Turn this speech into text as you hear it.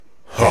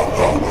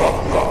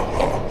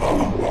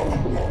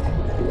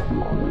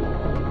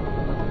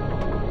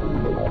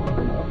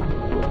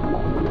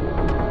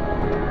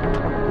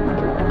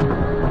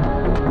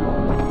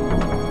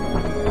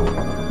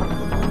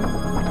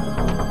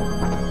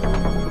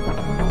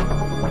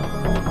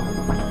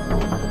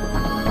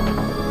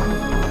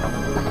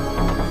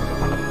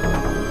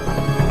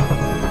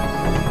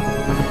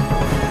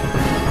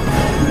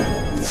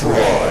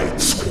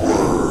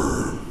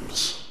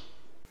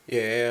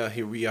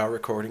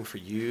recording for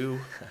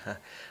you.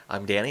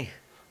 I'm Danny.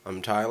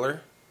 I'm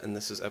Tyler, and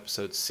this is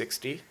episode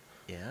 60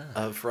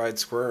 of Fried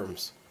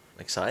Squirms.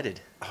 I'm excited.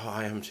 Oh,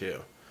 I am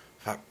too.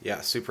 Fuck, yeah,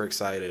 super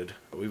excited.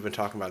 We've been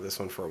talking about this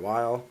one for a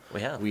while.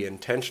 We have. We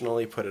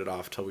intentionally put it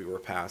off till we were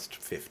past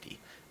 50.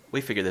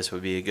 We figured this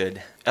would be a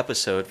good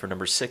episode for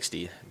number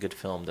 60. A good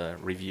film to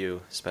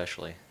review,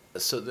 especially.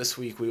 So this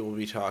week we will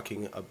be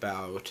talking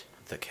about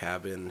The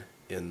Cabin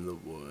in the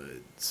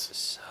Woods.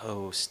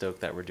 So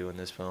stoked that we're doing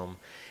this film.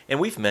 And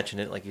we've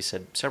mentioned it, like you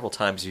said, several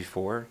times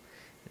before.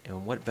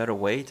 And what better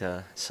way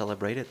to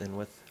celebrate it than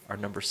with our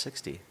number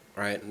 60?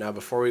 Right, now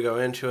before we go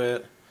into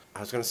it, I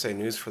was going to say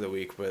news for the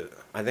week, but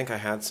I think I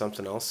had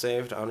something else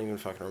saved. I don't even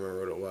fucking remember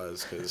what it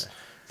was, because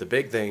the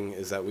big thing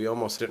is that we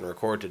almost didn't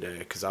record today,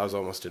 because I was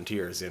almost in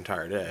tears the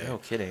entire day. No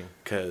kidding.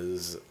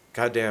 Because,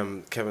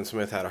 goddamn, Kevin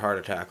Smith had a heart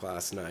attack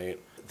last night.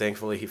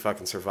 Thankfully, he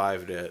fucking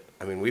survived it.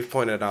 I mean, we've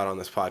pointed out on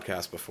this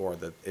podcast before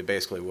that it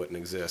basically wouldn't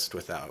exist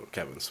without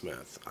Kevin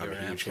Smith. I'm a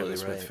huge Kevin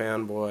Smith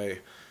fanboy,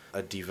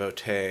 a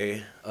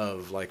devotee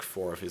of like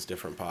 4 of his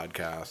different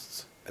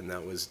podcasts, and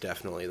that was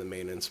definitely the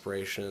main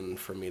inspiration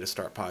for me to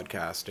start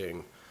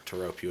podcasting, to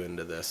rope you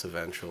into this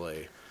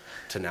eventually,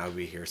 to now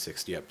be here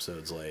 60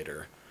 episodes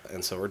later.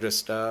 And so we're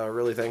just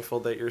really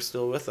thankful that you're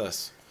still with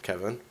us,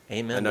 Kevin.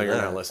 Amen. I know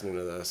you're not listening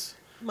to this.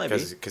 Might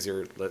be. Because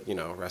you're,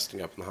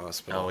 resting up in the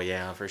hospital. Oh,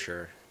 yeah, for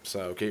sure.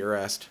 So get your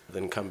rest,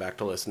 then come back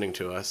to listening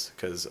to us,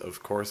 because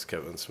of course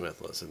Kevin Smith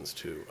listens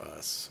to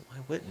us. Why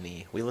wouldn't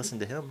he? We listen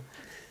to him.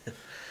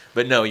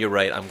 But no, you're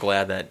right. I'm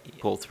glad that he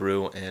pulled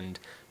through and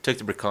took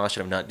the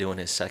precaution of not doing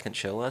his second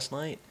show last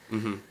night.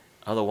 Mm-hmm.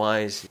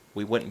 Otherwise,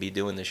 we wouldn't be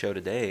doing the show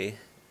today,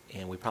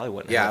 and we probably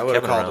wouldn't have I would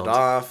have Kevin called around. it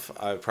off.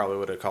 I probably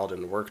would have called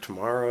into work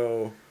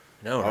tomorrow.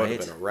 No, I would right?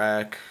 have been a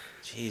wreck.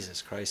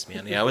 Jesus Christ,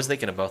 man. Yeah, I was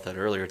thinking about that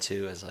earlier,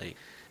 too, as like,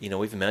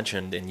 we've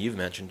mentioned, and you've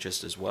mentioned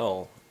just as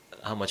well,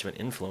 how much of an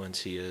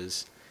influence he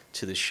is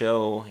to the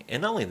show.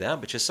 And not only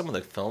that, but just some of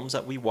the films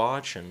that we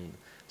watch and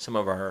some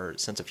of our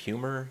sense of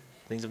humor,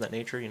 things of that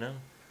nature,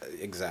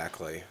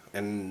 Exactly.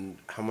 And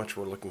how much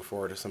we're looking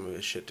forward to some of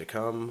his shit to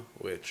come,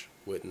 which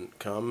wouldn't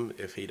come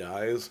if he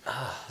dies.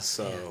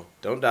 So, man.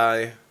 Don't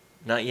die.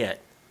 Not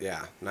yet.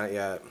 Yeah, not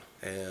yet.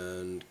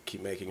 And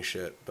keep making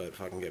shit, but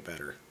fucking get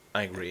better.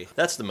 I agree.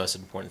 That's the most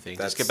important thing.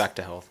 Just get back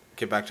to health.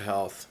 Get back to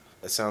health.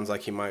 It sounds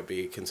like he might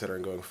be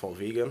considering going full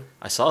vegan.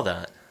 I saw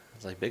that.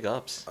 It's like big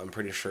ups. I'm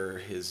pretty sure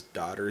his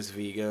daughter's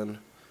vegan.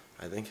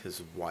 I think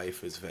his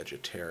wife is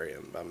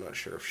vegetarian, but I'm not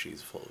sure if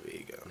she's full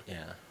vegan.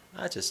 Yeah.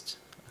 That's just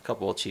a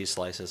couple of cheese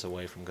slices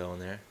away from going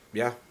there.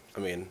 Yeah. I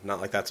mean,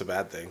 not like that's a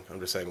bad thing. I'm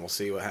just saying we'll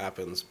see what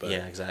happens. But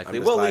yeah, exactly.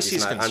 Well, at least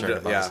he's concerned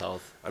about his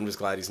health. I'm just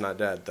glad he's not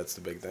dead. That's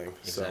the big thing.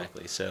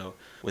 Exactly. So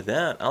with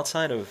that,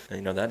 outside of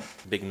that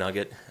big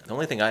nugget, the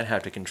only thing I'd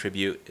have to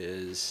contribute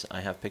is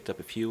I have picked up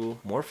a few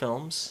more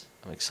films.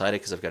 I'm excited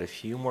because I've got a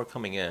few more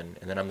coming in,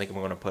 and then I'm thinking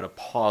we're going to put a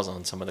pause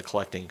on some of the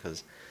collecting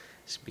because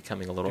it's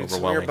becoming a little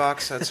overwhelming. Some of your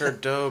box sets are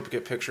dope.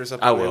 Get pictures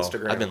up on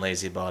Instagram. I've been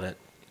lazy about it,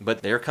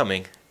 but they're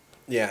coming.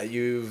 Yeah,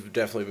 you've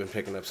definitely been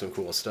picking up some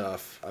cool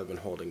stuff. I've been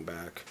holding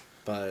back.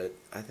 But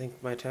I think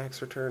my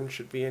tax return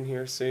should be in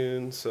here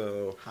soon,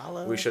 so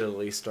we should at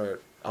least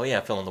start... Oh yeah,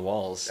 filling the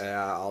walls.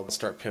 Yeah, I'll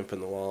start pimping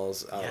the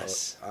walls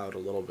out a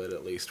little bit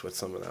at least with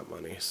some of that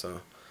money,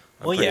 so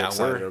I'm pretty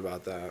excited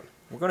about that.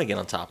 We're going to get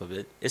on top of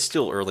it. It's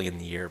still early in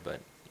the year,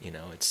 but,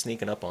 it's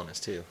sneaking up on us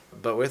too.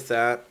 But with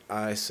that,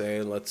 I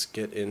say let's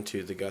get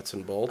into the guts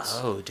and bolts.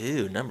 Oh,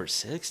 dude, number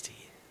 60.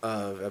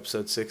 Of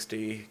episode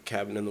 60,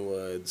 Cabin in the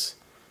Woods.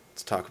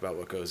 Let's talk about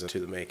what goes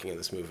into the making of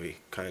this movie,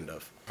 kind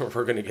of.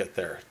 We're going to get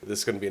there. This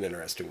is going to be an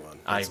interesting one.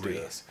 Let's I agree. do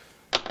this.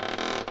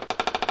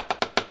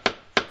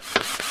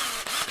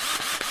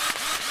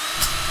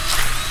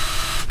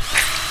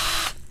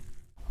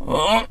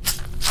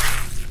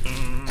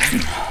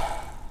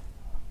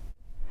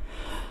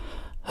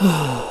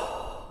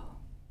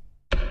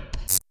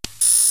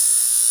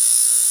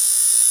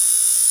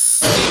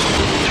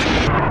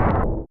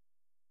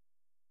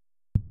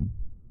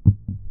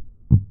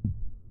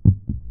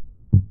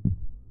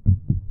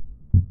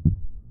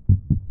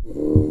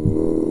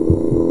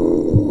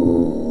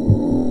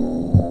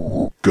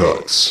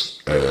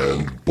 Guts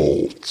and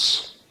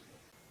Bolts.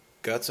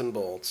 Guts and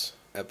Bolts,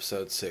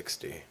 episode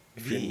 60.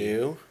 If you're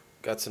new,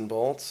 Guts and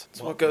Bolts,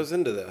 it's what goes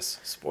into this.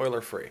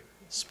 Spoiler free.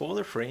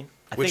 Spoiler free.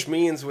 Which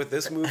means with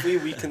this movie,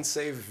 we can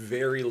say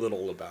very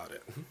little about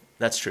it.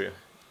 That's true,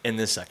 in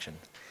this section.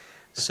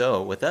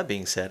 So, with that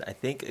being said, I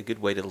think a good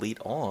way to lead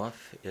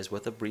off is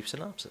with a brief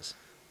synopsis.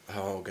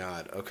 Oh,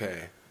 God.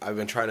 Okay. I've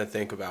been trying to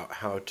think about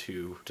how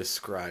to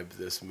describe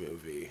this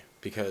movie,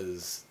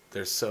 because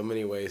there's so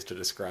many ways to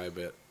describe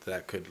it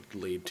that could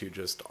lead to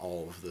just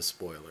all of the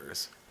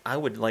spoilers. I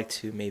would like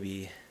to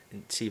maybe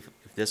see if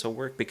this will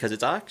work, because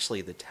it's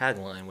actually the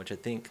tagline, which I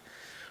think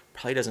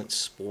probably doesn't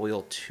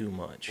spoil too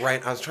much.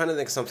 Right. I was trying to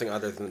think of something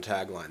other than the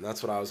tagline.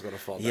 That's what I was going to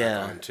fall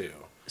back on, too.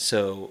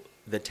 So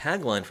the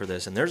tagline for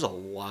this, and there's a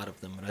lot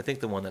of them, but I think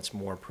the one that's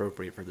more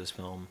appropriate for this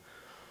film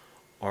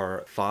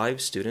are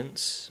 5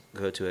 students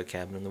go to a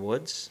cabin in the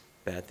woods,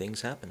 bad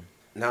things happen.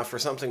 Now, for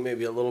something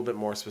maybe a little bit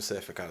more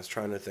specific, I was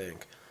trying to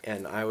think,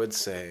 and I would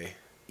say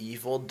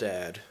Evil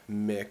Dead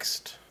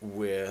mixed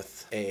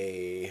with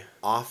a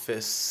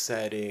office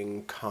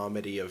setting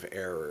comedy of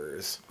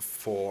errors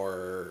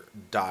for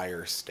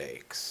dire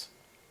stakes.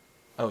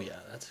 Oh yeah,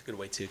 that's a good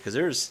way too, because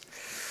there's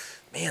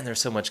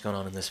so much going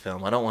on in this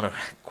film. I don't want to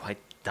quite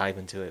dive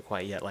into it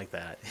quite yet like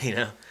that,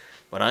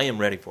 but I am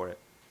ready for it.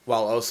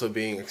 While also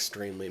being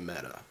extremely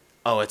meta.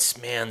 Oh, this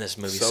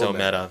movie's so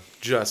meta.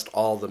 Just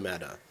all the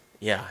meta.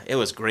 Yeah, it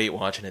was great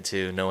watching it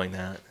too, knowing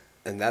that.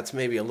 And that's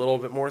maybe a little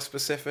bit more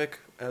specific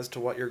as to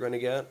what you're going to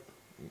get.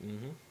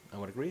 Mm-hmm. I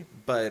would agree.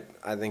 But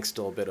I think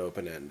still a bit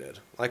open-ended.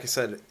 Like I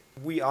said,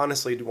 we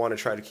honestly do want to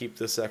try to keep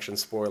this section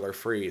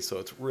spoiler-free, so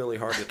it's really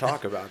hard to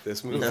talk about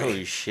this movie.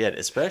 No shit,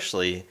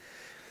 especially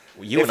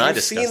you and I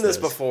discussed this. If you've seen this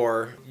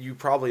before, you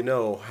probably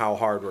know how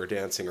hard we're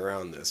dancing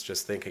around this,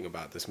 just thinking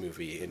about this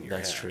movie in your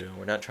head. That's true.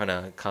 We're not trying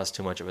to cause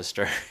too much of a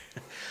stir.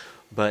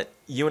 But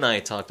you and I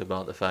talked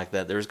about the fact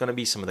that there's going to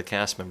be some of the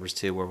cast members,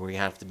 too, where we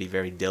have to be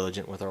very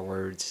diligent with our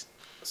words.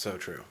 So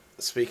true.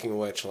 Speaking of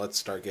which, let's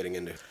start getting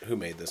into who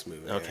made this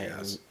movie. Okay,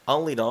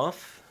 I'll lead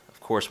off, of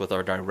course, with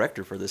our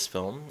director for this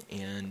film.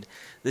 And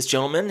this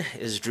gentleman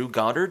is Drew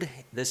Goddard.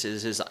 This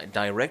is his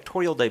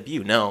directorial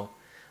debut. Now,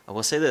 I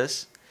will say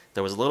this.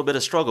 There was a little bit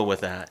of struggle with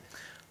that.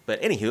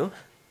 But anywho,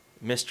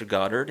 Mr.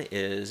 Goddard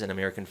is an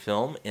American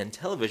film and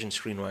television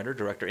screenwriter,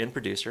 director, and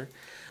producer.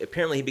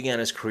 Apparently, he began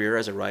his career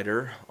as a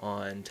writer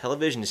on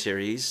television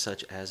series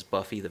such as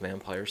Buffy the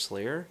Vampire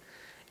Slayer,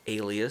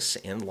 Alias,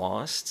 and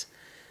Lost.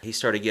 He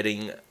started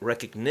getting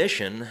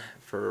recognition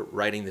for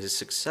writing the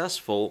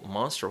successful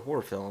monster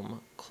horror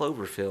film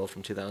Cloverfield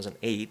from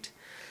 2008.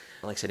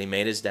 Like I said, he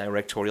made his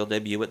directorial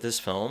debut with this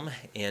film.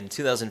 In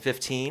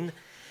 2015,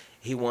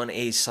 he won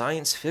a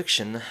science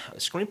fiction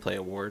screenplay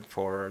award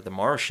for The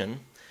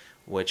Martian,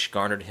 which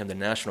garnered him the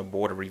National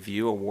Board of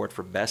Review Award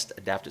for Best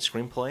Adapted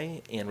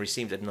Screenplay and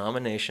received a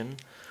nomination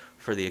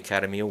for the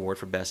Academy Award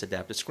for Best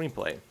Adapted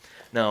Screenplay.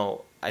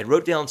 Now, I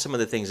wrote down some of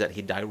the things that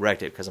he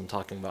directed because I'm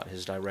talking about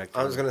his director.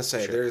 I was going to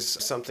say, there's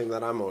something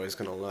that I'm always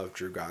going to love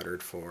Drew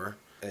Goddard for,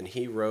 and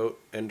he wrote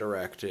and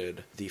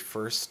directed the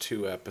first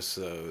 2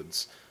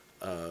 episodes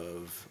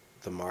of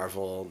the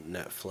Marvel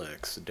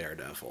Netflix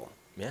Daredevil.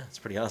 Yeah, it's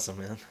pretty awesome,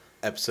 man.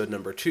 Episode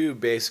number 2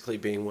 basically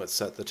being what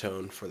set the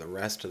tone for the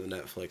rest of the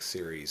Netflix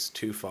series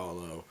to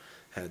follow.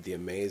 Had the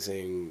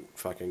amazing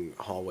fucking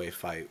hallway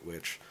fight,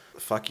 which,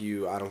 fuck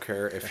you, I don't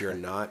care if you're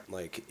not,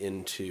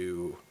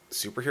 into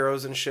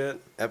superheroes and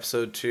shit.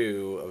 Episode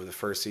 2 of the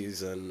first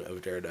season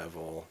of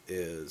Daredevil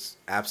is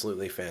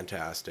absolutely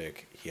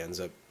fantastic. He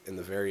ends up, in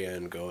the very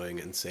end, going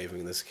and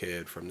saving this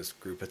kid from this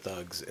group of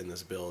thugs in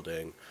this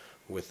building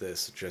with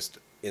this just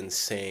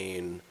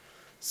insane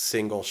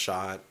single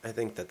shot. I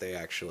think that they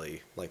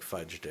actually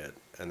fudged it,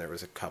 and there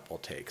was a couple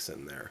takes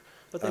in there.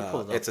 But they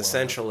pulled it's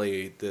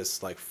essentially this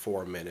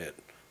 4-minute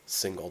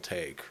single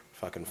take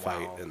fucking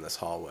fight in this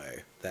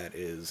hallway that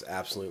is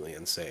absolutely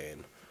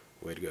insane.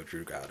 Way to go,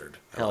 Drew Goddard.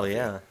 Hell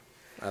yeah.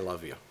 I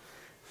love you.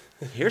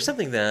 Here's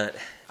something that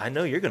I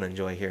know you're going to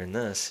enjoy hearing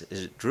this,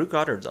 is Drew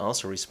Goddard's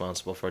also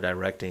responsible for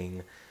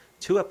directing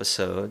 2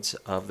 episodes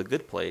of The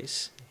Good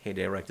Place. He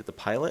directed the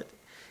pilot,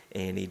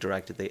 and he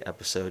directed the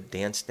episode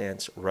Dance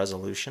Dance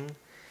Resolution.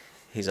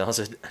 He's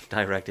also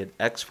directed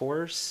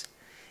X-Force.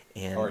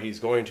 Or he's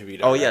going to be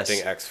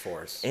directing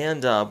X-Force.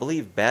 And I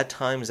believe Bad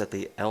Times at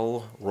the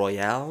El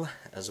Royale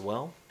as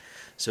well.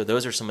 So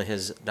those are some of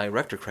his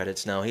director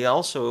credits. Now, he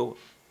also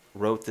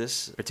wrote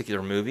this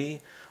particular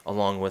movie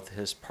along with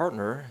his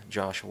partner,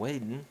 Joss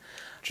Whedon.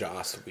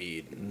 Joss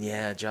Whedon.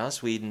 Yeah,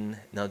 Joss Whedon.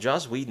 Now,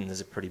 Joss Whedon is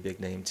a pretty big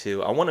name,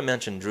 too. I want to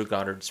mention Drew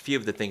Goddard's few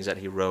of the things that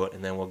he wrote,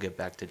 and then we'll get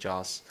back to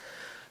Joss.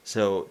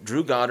 So,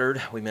 Drew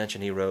Goddard, we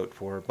mentioned he wrote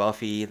for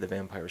Buffy the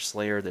Vampire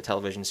Slayer, the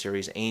television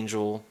series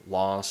Angel,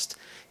 Lost.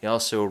 He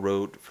also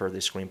wrote for the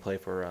screenplay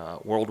for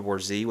World War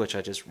Z, which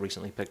I just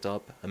recently picked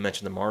up. I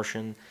mentioned The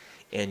Martian,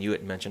 and you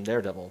had mentioned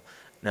Daredevil.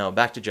 Now,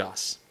 back to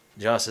Joss.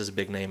 Joss is a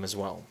big name as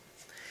well.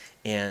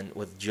 And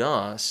with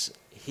Joss,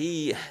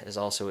 he is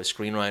also a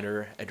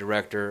screenwriter, a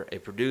director, a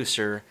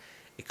producer,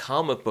 a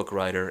comic book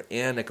writer,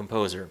 and a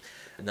composer.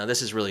 Now,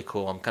 this is really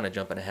cool. I'm kind of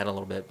jumping ahead a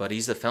little bit, but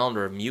he's the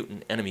founder of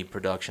Mutant Enemy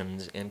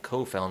Productions and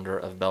co-founder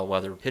of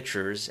Bellwether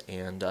Pictures,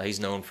 and he's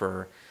known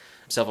for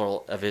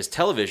several of his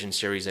television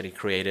series that he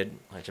created.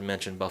 Like I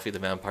mentioned, Buffy the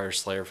Vampire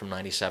Slayer from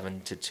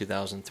 1997 to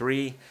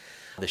 2003,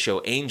 the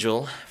show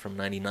Angel from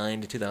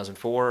 1999 to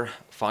 2004,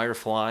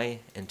 Firefly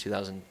in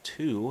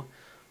 2002,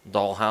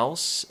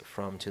 Dollhouse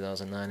from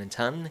 2009 and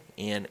 10,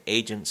 and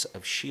Agents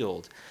of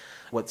S.H.I.E.L.D.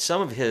 With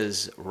some of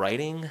his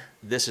writing,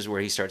 this is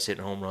where he starts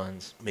hitting home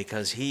runs,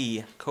 because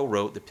he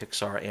co-wrote the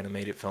Pixar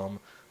animated film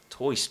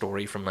Toy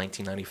Story from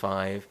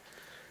 1995.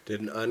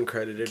 Did an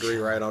uncredited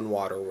rewrite on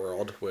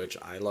Waterworld, which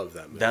I love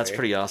that movie. That's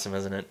pretty awesome,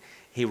 isn't it?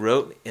 He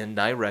wrote and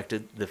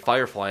directed the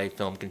Firefly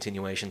film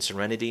continuation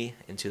Serenity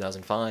in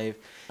 2005.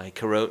 He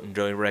co-wrote and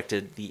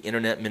directed the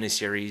internet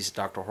miniseries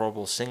Dr.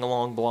 Horrible's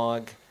Sing-Along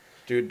blog.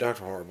 Dude,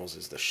 Dr. Horrible's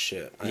is the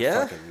shit. I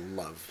Yeah? fucking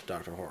love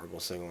Dr.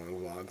 Horrible's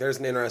sing-along vlog. There's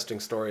an interesting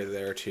story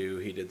there, too.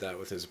 He did that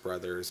with his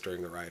brothers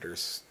during the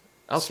writers'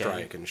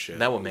 strike and shit.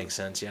 That would make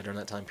sense, yeah, during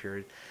that time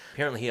period.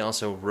 Apparently, he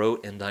also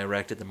wrote and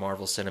directed the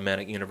Marvel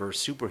Cinematic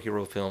Universe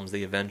superhero films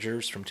The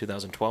Avengers from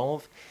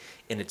 2012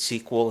 and its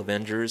sequel,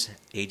 Avengers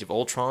Age of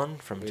Ultron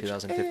from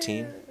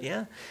 2015.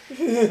 Yeah.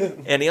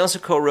 And he also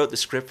co-wrote the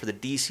script for the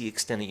DC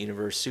Extended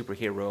Universe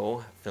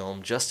superhero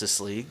film Justice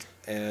League.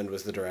 And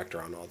was the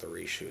director on all the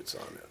reshoots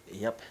on it.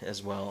 Yep,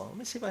 as well. Let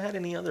me see if I had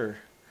any other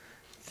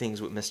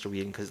things with Mr.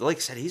 Whedon, because like I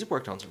said, he's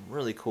worked on some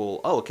really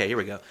cool... Oh, okay, here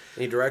we go.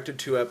 He directed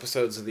 2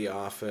 episodes of The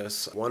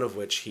Office, one of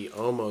which he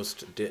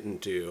almost didn't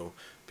do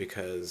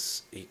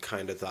because he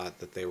kind of thought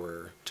that they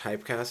were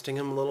typecasting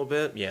him a little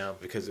bit. Yeah.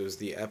 Because it was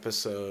the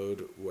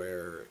episode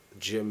where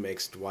Jim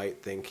makes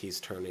Dwight think he's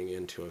turning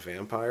into a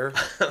vampire.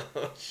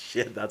 Oh,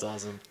 shit, that's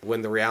awesome.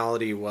 When the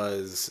reality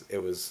was,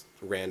 it was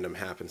random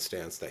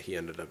happenstance that he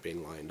ended up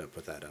being lined up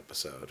with that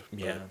episode.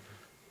 Yeah.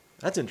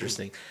 That's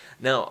interesting.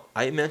 Now,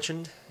 I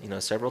mentioned,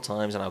 several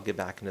times, and I'll get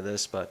back into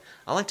this, but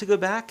I like to go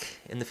back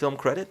in the film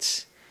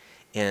credits.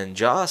 And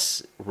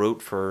Joss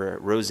wrote for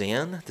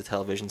Roseanne, the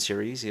television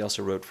series. He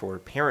also wrote for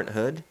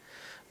Parenthood,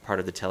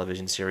 part of the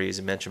television series.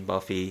 I mentioned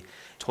Buffy.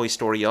 Toy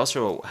Story. He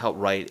also helped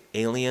write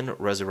Alien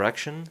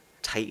Resurrection,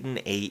 Titan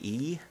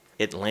AE,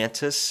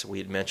 Atlantis, we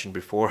had mentioned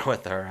before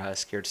with our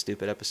Scared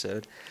Stupid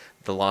episode,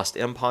 The Lost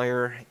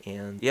Empire,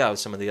 and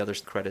some of the other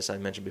credits I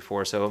mentioned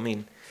before. So, I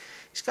mean,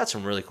 he's got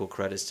some really cool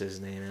credits to his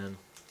name, man.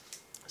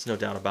 There's no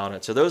doubt about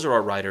it. So those are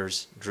our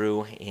writers,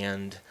 Drew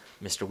and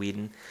Mr.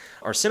 Whedon.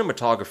 Our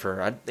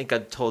cinematographer, I think I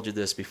told you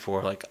this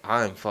before,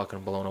 I'm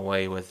fucking blown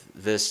away with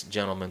this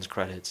gentleman's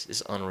credits.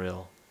 It's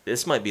unreal.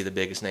 This might be the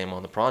biggest name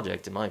on the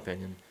project, in my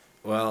opinion.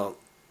 Well,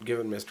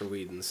 given Mr.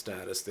 Whedon's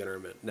status, the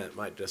internet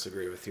might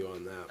disagree with you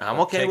on that. I'm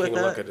okay with that.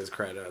 Taking a look at his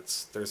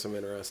credits, there's some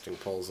interesting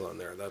pulls on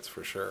there, that's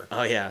for sure.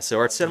 Oh, yeah. So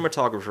our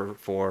cinematographer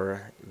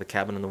for The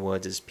Cabin in the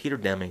Woods is Peter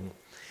Deming.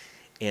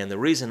 And the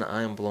reason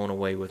I am blown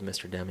away with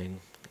Mr. Deming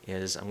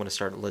is I'm going to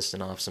start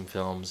listing off some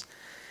films.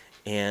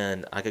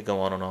 And I could go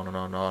on and on and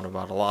on and on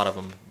about a lot of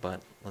them,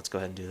 but let's go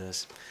ahead and do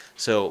this.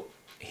 So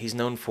he's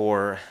known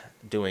for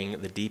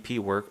doing the DP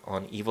work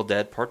on Evil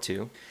Dead Part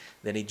 2.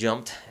 Then he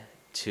jumped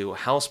to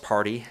House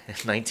Party in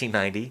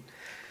 1990.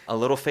 A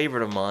little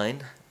favorite of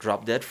mine,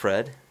 Drop Dead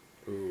Fred.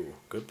 Ooh,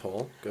 good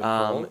pull. Good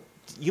pull.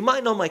 You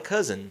might know my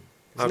cousin.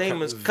 His name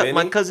was Vinny?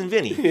 My Cousin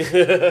Vinny.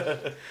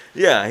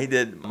 Yeah, he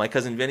did. My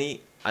Cousin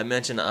Vinny. I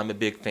mentioned I'm a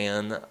big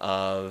fan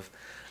of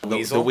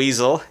the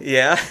Weasel.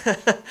 Yeah.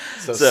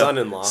 So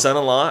son-in-law.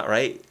 Son-in-law,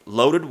 right?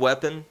 Loaded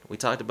Weapon. We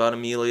talked about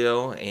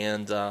Emilio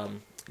and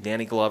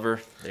Danny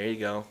Glover. There you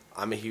go.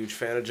 I'm a huge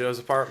fan of Joe's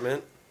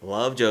Apartment.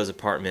 Love Joe's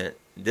Apartment.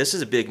 This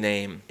is a big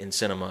name in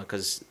cinema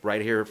because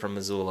right here from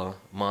Missoula,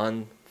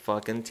 Mon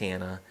fucking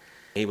Tana.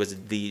 He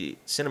was the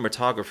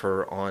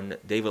cinematographer on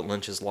David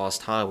Lynch's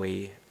Lost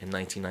Highway in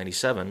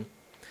 1997.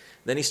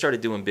 Then he started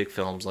doing big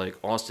films like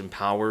Austin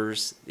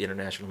Powers, The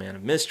International Man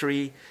of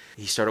Mystery.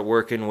 He started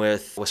working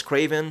with Wes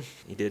Craven.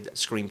 He did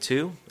Scream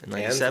 2 in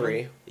 97. And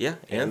 3. Yeah,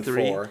 and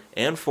 3. 4.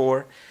 And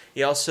 4.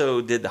 He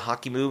also did the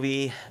hockey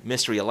movie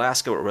Mystery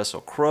Alaska with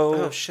Russell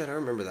Crowe. Oh, shit, I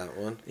remember that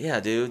one. Yeah,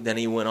 dude. Then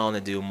he went on to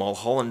do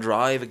Mulholland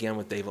Drive again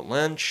with David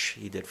Lynch.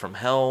 He did From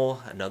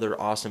Hell, another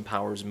Austin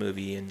Powers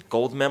movie, and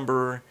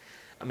Goldmember.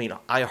 I mean,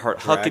 I Heart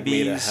Drag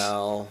Me to Huckabees.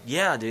 Hell.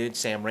 Yeah, dude.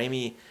 Sam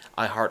Raimi.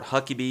 I Heart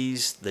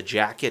Huckabees. The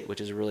Jacket, which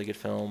is a really good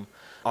film.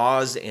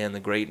 Oz and the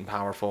Great and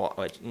Powerful.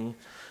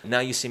 Now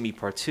You See Me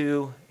Part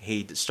 2.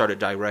 He started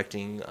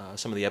directing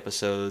some of the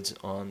episodes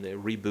on the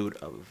reboot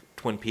of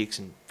Twin Peaks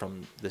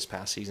from this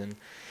past season.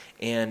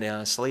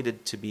 And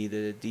slated to be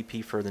the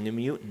DP for the New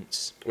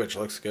Mutants. Which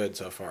looks good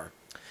so far.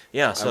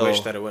 Yeah, so... I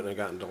wish that it wouldn't have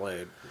gotten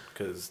delayed,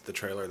 because the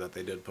trailer that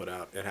they did put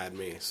out, it had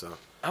me, so...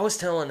 I was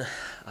telling...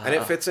 and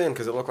it fits in,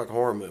 because it looked like a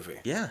horror movie.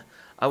 Yeah.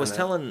 I was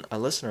telling a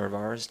listener of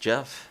ours,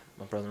 Jeff,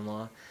 my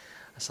brother-in-law,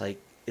 I was like,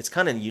 it's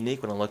kind of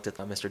unique when I looked at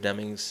Mr.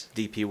 Deming's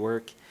DP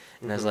work,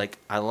 and I was like,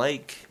 I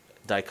like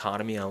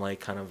dichotomy, I like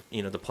kind of,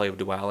 the play of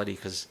duality,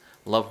 because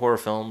I love horror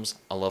films,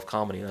 I love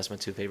comedy, that's my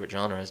 2 favorite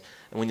genres,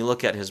 and when you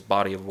look at his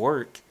body of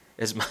work,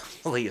 it's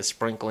mostly a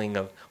sprinkling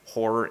of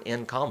horror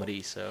and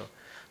comedy, so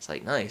it's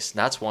like, nice.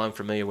 That's why I'm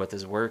familiar with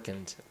his work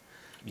and,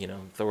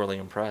 thoroughly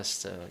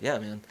impressed. So, yeah,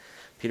 man.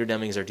 Peter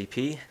Deming's our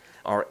DP.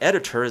 Our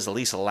editor is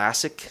Elisa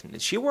Lassick.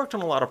 She worked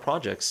on a lot of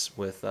projects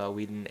with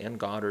Whedon and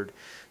Goddard.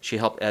 She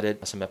helped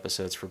edit some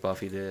episodes for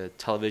Buffy, the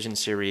television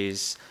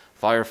series,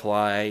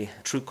 Firefly,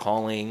 True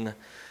Calling,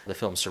 the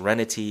film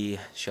Serenity.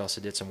 She also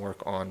did some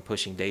work on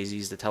Pushing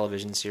Daisies, the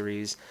television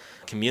series,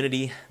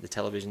 Community, the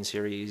television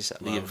series,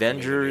 The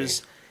Avengers,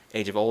 Community.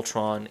 Age of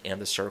Ultron,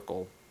 and The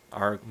Circle.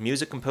 Our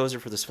music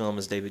composer for this film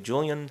is David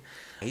Julian.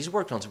 He's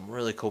worked on some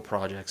really cool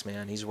projects,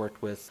 man. He's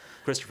worked with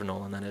Christopher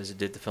Nolan, that is. He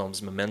did the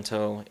films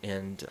Memento,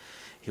 and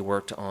he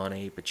worked on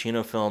a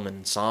Pacino film,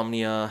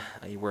 Insomnia.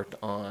 He worked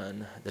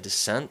on The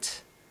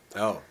Descent.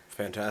 Oh,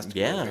 fantastic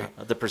movie.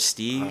 The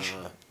Prestige.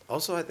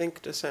 Also, I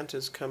think Descent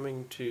is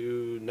coming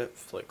to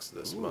Netflix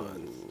this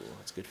month.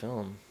 That's a good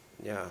film.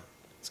 Yeah.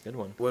 It's a good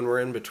one. When we're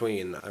in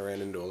between, I ran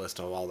into a list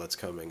of all that's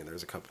coming, and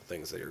there's a couple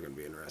things that you're going to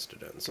be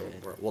interested in. So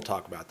we'll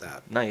talk about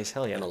that. Nice,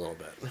 hell yeah. In a little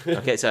bit.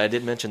 Okay, so I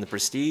did mention The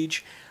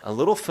Prestige. A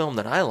little film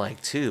that I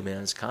like too,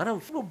 man. It's kind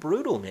of a little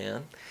brutal,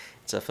 man.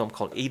 It's a film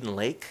called Eden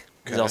Lake.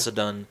 He's also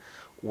done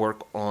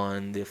work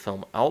on the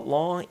film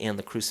Outlaw and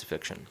The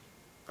Crucifixion.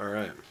 All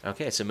right.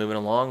 Okay, so moving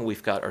along,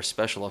 we've got our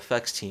special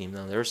effects team.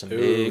 Now, there's some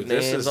big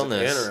names on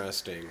this. This is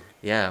interesting.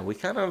 Yeah, we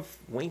kind of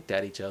winked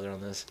at each other on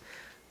this.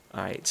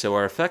 All right, so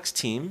our effects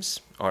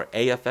teams are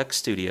AFX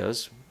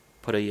Studios.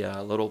 Put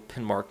a little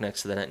pin mark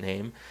next to that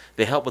name.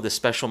 They help with the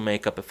special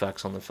makeup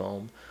effects on the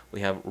film.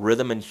 We have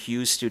Rhythm and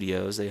Hue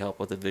Studios. They help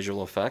with the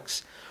visual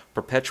effects.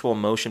 Perpetual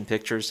Motion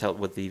Pictures help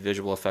with the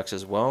visual effects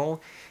as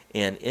well.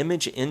 And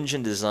Image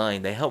Engine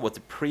Design, they help with the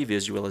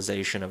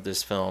pre-visualization of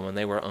this film, and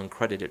they were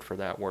uncredited for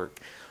that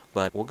work.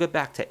 But we'll get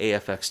back to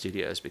AFX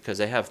Studios because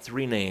they have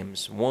three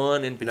names.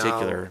 One in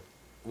particular.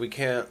 Now, we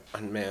can't,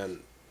 man,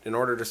 in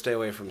order to stay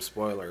away from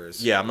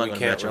spoilers, I'm not we going to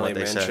can't mention really what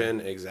they mention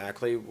said.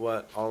 exactly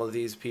what all of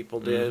these people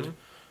did.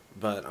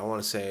 But I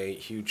want to say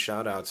huge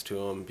shout outs to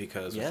them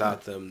because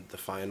without them, the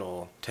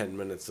final 10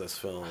 minutes of this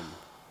film.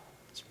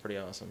 It's pretty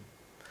awesome.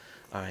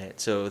 All right,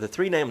 so the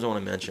three names I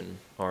want to mention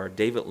are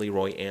David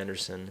Leroy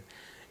Anderson.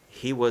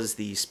 He was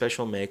the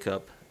special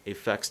makeup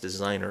effects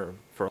designer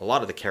for a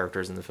lot of the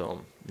characters in the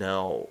film.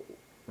 Now,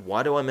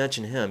 why do I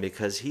mention him?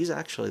 Because he's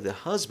actually the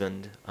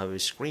husband of a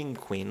Scream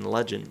Queen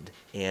legend,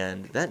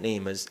 and that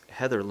name is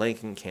Heather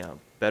Langenkamp,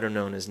 better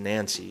known as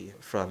Nancy,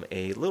 from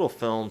a little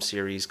film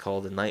series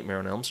called The Nightmare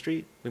on Elm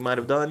Street we might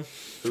have done.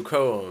 Who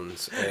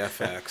co-owns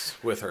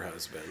AFX with her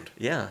husband.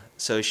 Yeah,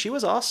 so she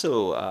was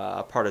also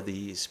a part of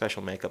the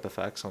special makeup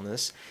effects on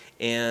this,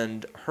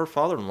 and her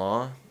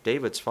father-in-law,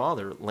 David's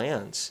father,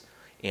 Lance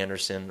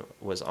Anderson,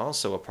 was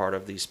also a part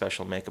of the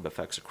special makeup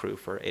effects crew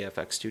for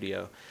AFX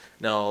Studio.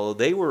 Now,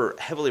 they were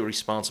heavily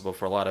responsible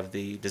for a lot of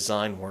the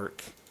design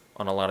work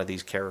on a lot of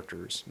these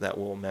characters that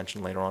we'll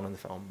mention later on in the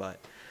film. But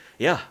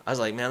yeah, I was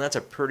like, man, that's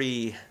a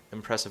pretty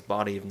impressive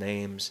body of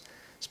names,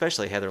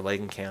 especially Heather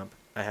Langenkamp.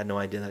 I had no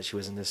idea that she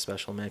was in this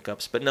special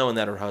makeups, but knowing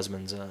that her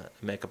husband's a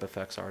makeup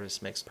effects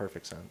artist makes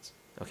perfect sense.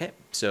 Okay,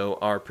 so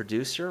our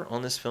producer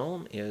on this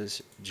film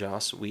is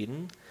Joss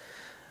Whedon.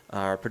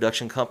 Our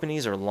production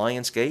companies are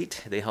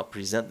Lionsgate. They help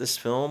present this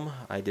film.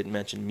 I did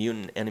mention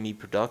Mutant Enemy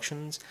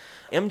Productions.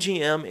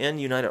 MGM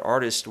and United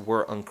Artists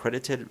were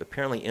uncredited.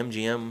 Apparently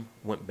MGM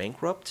went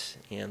bankrupt,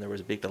 and there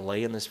was a big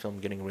delay in this film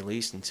getting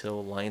released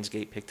until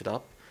Lionsgate picked it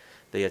up.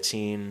 They had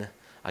seen,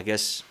 I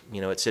guess,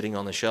 it's sitting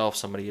on the shelf.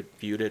 Somebody had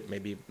viewed it,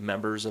 maybe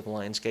members of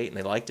Lionsgate, and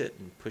they liked it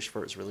and pushed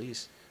for its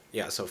release.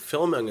 Yeah, so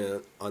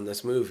filming on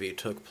this movie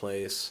took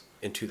place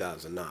in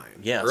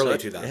 2009. Yeah, early so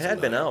 2009. It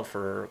had been out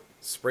for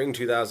spring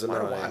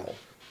 2009, a while,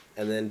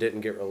 and then didn't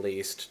get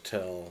released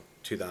till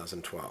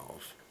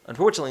 2012.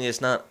 Unfortunately,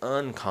 it's not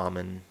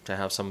uncommon to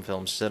have some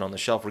films sit on the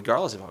shelf,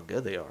 regardless of how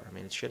good they are. I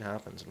mean, shit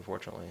happens,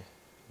 unfortunately.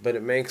 But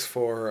it makes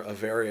for a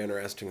very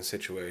interesting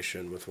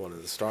situation with one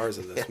of the stars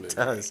of this movie. It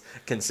does.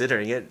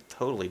 Considering it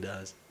totally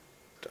does.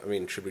 I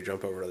mean, should we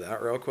jump over to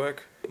that real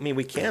quick? I mean,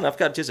 we can. I've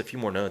got just a few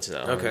more notes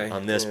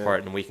on this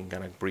part, and we can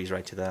kind of breeze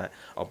right to that.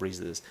 I'll breeze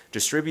to this.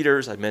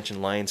 Distributors, I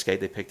mentioned Lionsgate.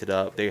 They picked it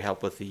up. They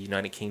helped with the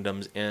United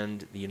Kingdom's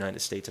and the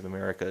United States of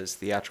America's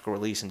theatrical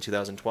release in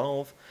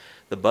 2012.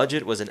 The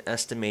budget was an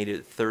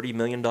estimated $30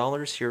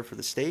 million here for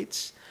the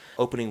States.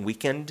 Opening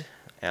weekend,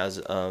 as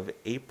of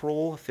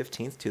April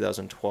 15th,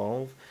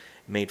 2012,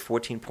 made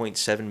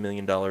 $14.7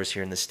 million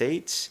here in the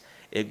States.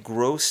 It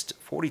grossed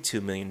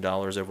 $42 million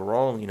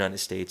overall in the United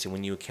States, and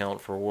when you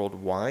account for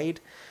worldwide,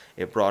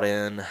 it brought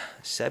in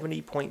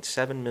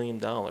 $70.7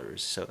 million.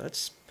 So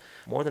that's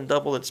more than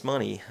double its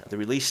money. The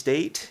release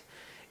date,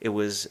 it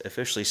was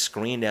officially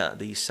screened at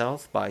the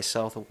South by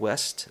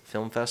Southwest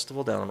Film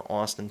Festival down in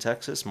Austin,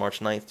 Texas,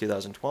 March 9th,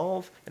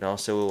 2012. It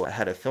also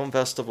had a film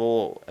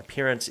festival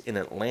appearance in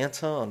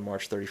Atlanta on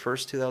March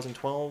 31st,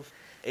 2012.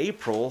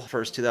 April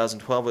 1st,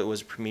 2012, it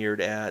was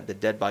premiered at the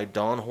Dead by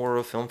Dawn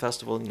Horror Film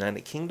Festival in the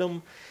United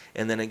Kingdom,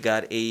 and then it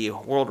got a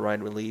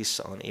worldwide release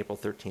on April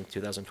 13th,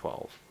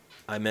 2012.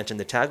 I mentioned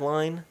the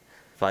tagline,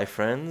 5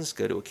 friends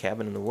go to a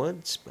cabin in the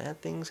woods, bad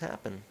things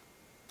happen.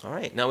 All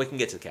right, now we can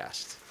get to the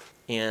cast.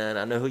 And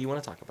I know who you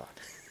want to talk about.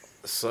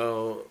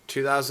 So,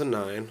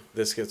 2009,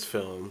 this gets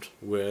filmed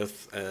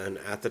with an,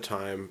 at the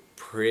time,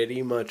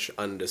 pretty much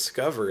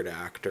undiscovered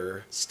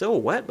actor.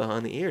 Still wet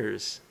behind the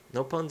ears.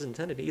 No puns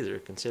intended either,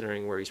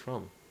 considering where he's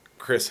from.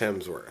 Chris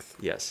Hemsworth.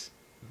 Yes.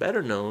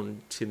 Better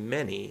known to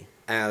many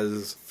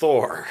as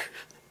Thor.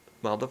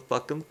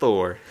 Motherfucking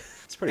Thor.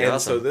 It's pretty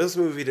awesome. And so this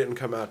movie didn't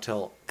come out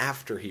till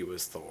after he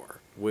was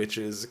Thor, which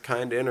is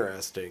kind of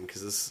interesting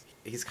because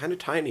he's kind of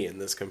tiny in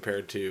this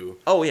compared to...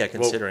 Oh, yeah,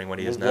 considering what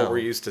he is now. What we're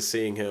used to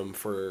seeing him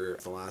for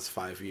the last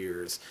 5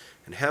 years.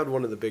 And had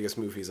one of the biggest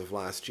movies of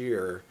last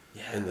year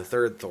in the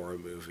third Thor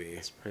movie.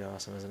 It's pretty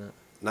awesome, isn't it?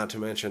 Not to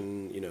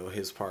mention,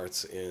 his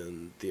parts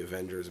in the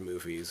Avengers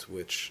movies,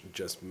 which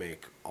just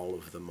make all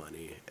of the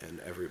money,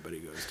 and everybody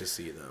goes to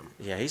see them.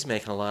 Yeah, he's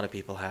making a lot of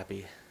people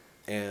happy.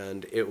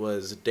 And it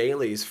was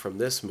dailies from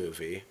this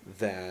movie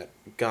that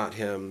got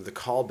him the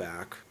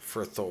callback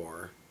for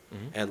Thor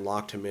and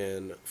locked him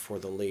in for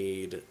the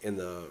lead in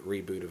the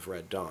reboot of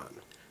Red Dawn.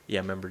 Yeah,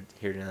 I remember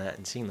hearing that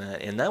and seeing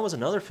that. And that was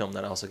another film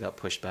that also got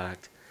pushed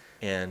back.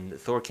 And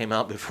Thor came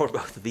out before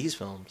both of these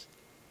films.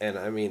 And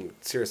I mean,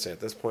 seriously, at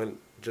this point,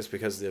 just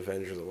because of the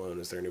Avengers alone,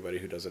 is there anybody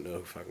who doesn't know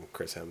who fucking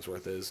Chris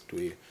Hemsworth is?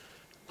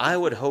 I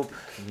would hope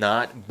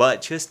not,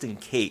 but just in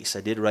case,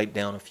 I did write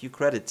down a few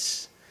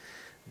credits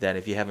that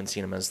if you haven't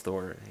seen him as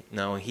Thor.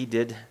 Now, he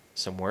did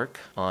some work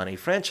on a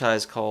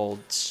franchise called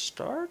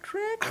Star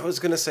Trek? I was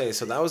going to say,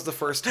 so that was the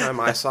first time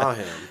I saw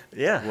him.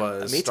 Yeah,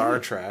 was me Star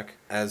too. Trek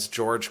as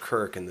George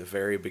Kirk in the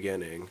very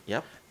beginning.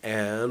 Yep.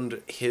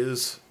 And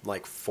his,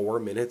 4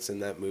 minutes in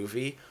that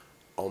movie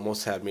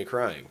almost had me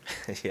crying.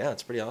 Yeah,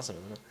 it's pretty awesome,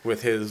 isn't it?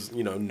 With his,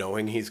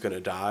 knowing he's going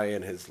to die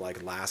and his,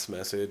 last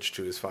message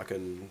to his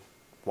fucking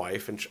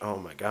wife. And oh,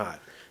 my God.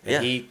 And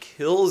Yeah. he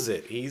kills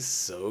it. He's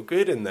so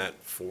good in that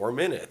 4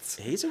 minutes.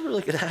 He's a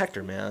really good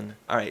actor, man.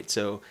 All right,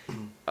 so,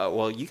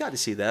 well, you got to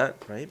see that,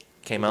 right?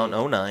 Came out in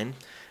 2009.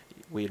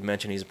 We had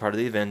mentioned he's a part of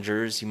the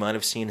Avengers. You might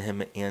have seen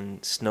him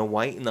in Snow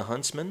White and the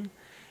Huntsman.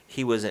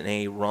 He was in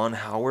a Ron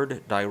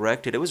Howard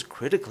directed, it was a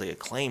critically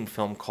acclaimed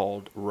film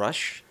called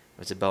Rush. It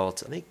was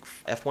about, I think,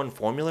 F1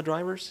 Formula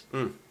drivers.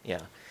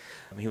 Yeah.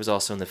 He was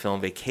also in the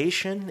film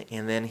Vacation,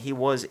 and then he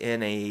was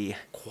in a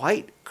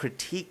quite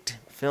critiqued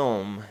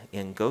film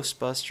in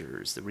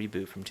Ghostbusters, the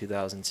reboot from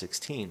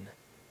 2016.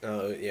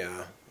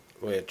 Yeah.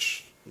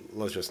 Which,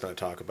 let's just not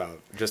talk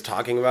about. Just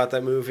talking about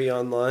that movie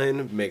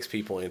online makes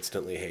people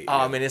instantly hate Oh,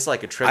 you. I mean, it's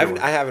like a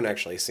trigger. I haven't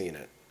actually seen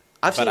it.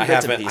 I've seen But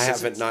bits and I pieces.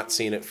 haven't not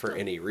seen it for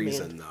any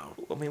reason, though.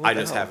 I mean, what I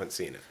the just hell? haven't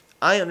seen it.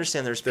 I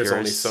understand there's There's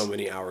only purists. so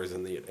many hours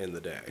in the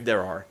day.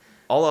 There are.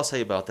 All I'll say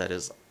about that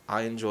is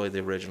I enjoy the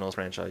original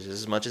franchises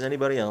as much as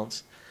anybody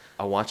else.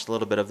 I watched a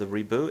little bit of the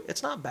reboot.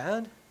 It's not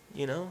bad,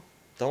 Don't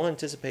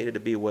anticipate it to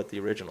be what the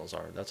originals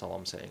are. That's all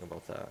I'm saying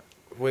about that.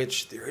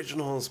 Which the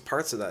originals,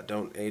 parts of that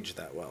don't age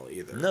that well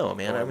either. No,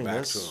 man, Going I mean, back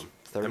that's to them.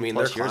 30 I mean,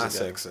 plus they're years ago.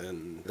 classics,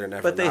 and they're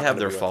never. But they not have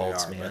gonna their be what they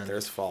faults, are, man. But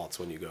there's faults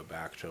when you go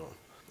back to them.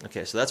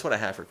 Okay, so that's what I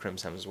have for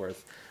Chris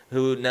Hemsworth,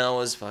 who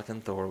now is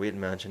fucking Thor, we had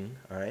mentioned,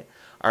 all right?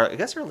 I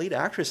guess our lead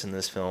actress in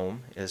this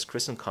film is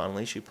Kristen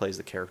Connolly. She plays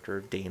the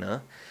character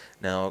Dana.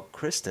 Now,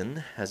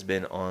 Kristen has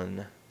been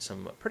on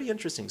some pretty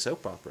interesting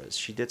soap operas.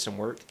 She did some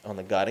work on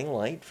The Guiding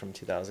Light from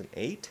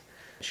 2008.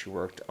 She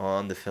worked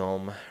on the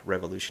film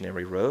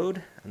Revolutionary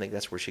Road. I think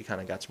that's where she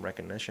kind of got some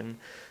recognition.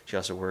 She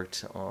also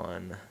worked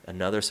on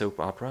another soap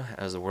opera,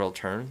 As the World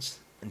Turns.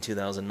 In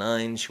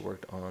 2009, she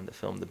worked on the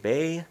film The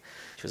Bay.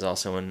 She was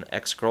also in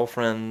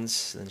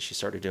Ex-Girlfriends. Then she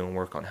started doing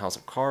work on House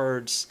of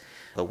Cards,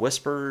 The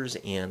Whispers,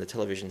 and the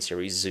television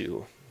series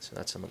Zoo. So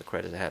that's some of the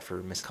credit I had for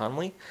Miss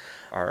Connolly.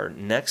 Our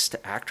next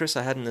actress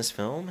I had in this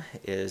film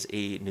is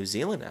a New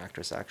Zealand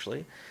actress,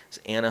 actually. It's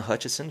Anna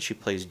Hutchison. She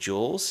plays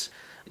Jules.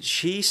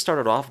 She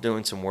started off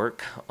doing some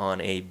work on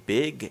a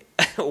big,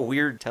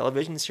 weird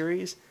television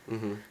series.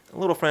 A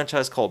little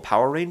franchise called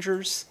Power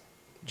Rangers.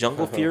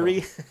 Jungle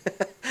Fury.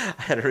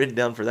 I had it written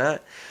down for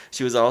that.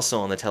 She was also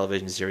on the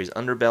television series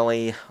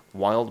Underbelly,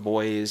 Wild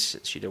Boys.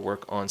 She did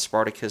work on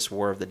Spartacus,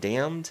 War of the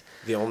Damned.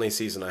 The only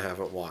season I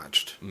haven't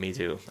watched. Me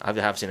too. I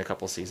have seen a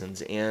couple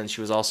seasons. And she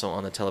was also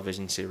on the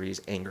television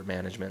series Anger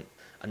Management.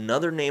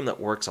 Another name that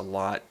works a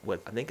lot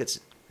with, I think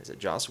is it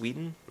Joss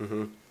Whedon?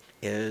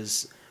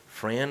 Is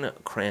Fran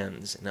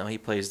Kranz. Now he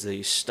plays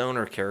the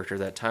stoner character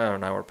that Tyler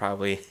and I would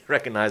probably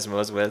recognize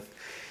most with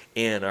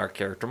in our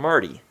character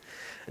Marty.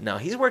 Now,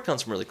 he's worked on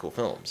some really cool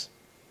films.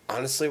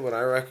 Honestly, what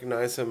I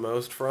recognize him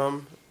most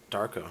from,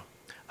 Darko.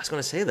 I was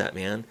going to say that,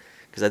 man,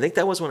 because I think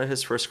that was one of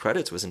his first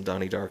credits was in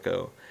Donnie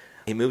Darko.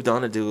 He moved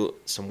on to do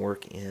some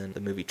work in the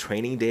movie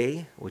Training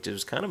Day, which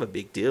was kind of a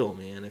big deal,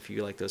 man, if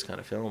you like those kind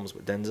of films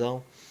with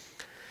Denzel.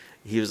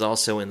 He was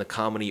also in the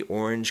comedy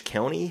Orange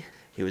County.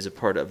 He was a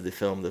part of the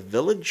film The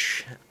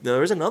Village. Now,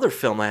 there was another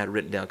film I had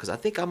written down, because I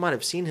think I might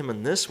have seen him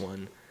in this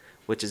one,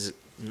 which is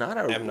not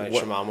a... M. Night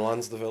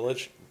Shyamalan's The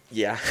Village.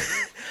 Yeah.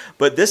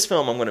 But this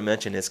film I'm going to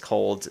mention is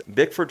called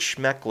Bickford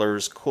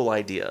Schmeckler's Cool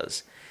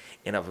Ideas.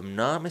 And if I'm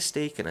not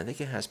mistaken, I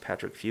think it has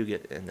Patrick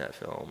Fugit in that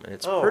film. And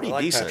it's pretty I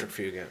like decent. Patrick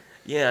Fugit.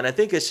 Yeah, and I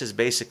think it's just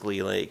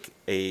basically like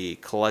a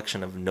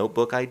collection of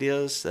notebook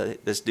ideas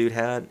that this dude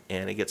had.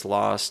 And it gets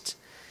lost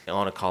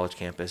on a college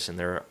campus, and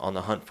they're on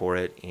the hunt for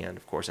it. And,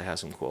 of course, it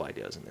has some cool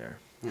ideas in there.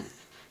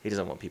 He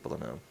doesn't want people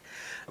to know.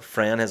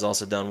 Fran has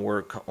also done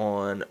work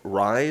on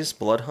Rise,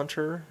 Blood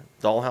Hunter,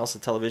 Dollhouse, the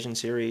television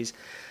series,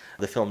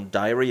 the film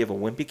Diary of a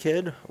Wimpy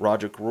Kid,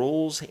 Roderick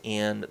Rules,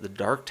 and The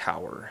Dark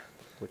Tower,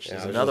 which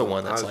is another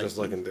one that's like... I was just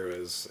looking through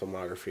his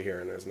filmography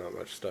here, and there's not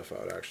much stuff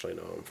I would actually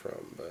know him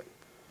from. But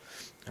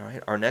all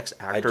right, our next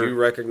actor... I do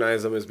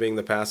recognize him as being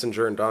the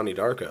passenger in Donnie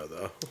Darko,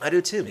 though. I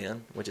do too,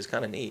 man, which is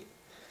kind of neat.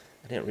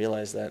 I didn't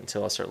realize that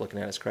until I started looking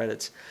at his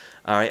credits.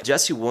 All right,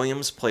 Jesse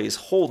Williams plays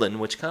Holden,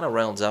 which kind of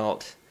rounds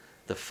out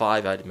the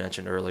 5 I'd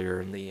mentioned earlier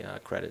in the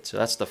credits. So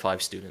that's the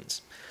 5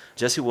 students.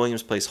 Jesse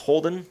Williams plays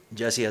Holden.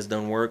 Jesse has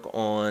done work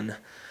on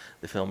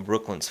the film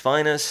Brooklyn's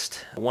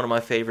Finest, one of my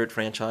favorite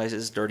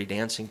franchises, Dirty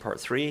Dancing Part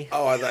 3.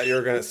 Oh, I thought you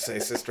were going to say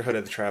Sisterhood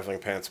of the Traveling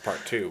Pants Part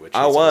 2, which he's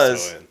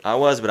also in. I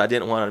was, but I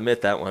didn't want to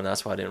admit that one.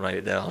 That's why I didn't write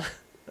it down.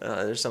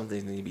 There's something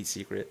that needs to be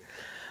secret.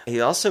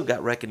 He also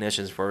got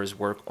recognitions for his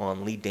work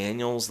on Lee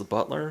Daniels, The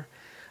Butler.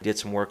 He did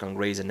some work on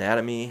Grey's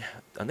Anatomy,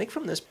 I think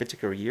from this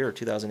particular year,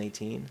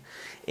 2018.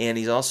 And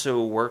he's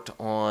also worked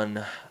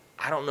on,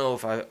 I don't know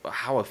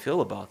how I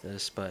feel about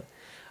this, but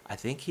I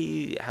think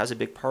he has a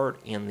big part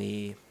in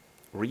the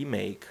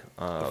remake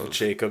of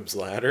Jacob's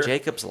Ladder.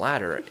 Jacob's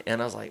Ladder.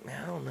 And I was like,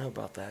 man, I don't know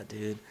about that,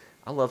 dude.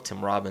 I love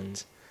Tim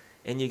Robbins.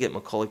 And you get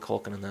Macaulay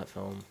Culkin in that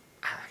film.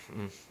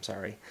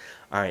 Sorry.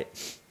 All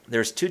right.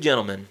 There's two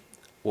gentlemen.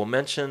 We'll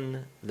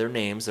mention their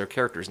names, their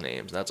characters'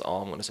 names. That's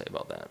all I'm going to say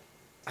about that.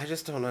 I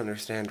just don't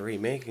understand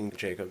remaking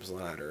Jacob's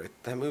Ladder.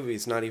 That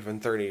movie's not even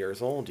 30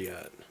 years old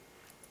yet.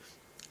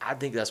 I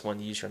think that's one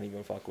you shouldn't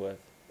even fuck with.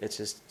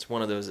 It's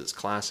one of those, it's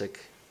classic.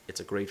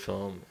 It's a great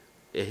film.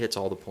 It hits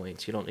all the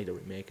points. You don't need to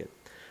remake it.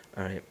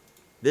 All right.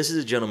 This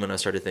is a gentleman I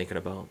started thinking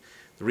about.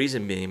 The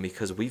reason being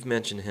because we've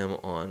mentioned him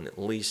on at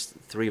least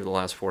 3 of the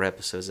last 4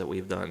 episodes that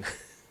we've done.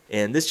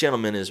 And this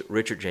gentleman is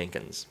Richard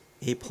Jenkins.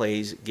 He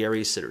plays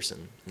Gary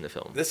Sitterson in the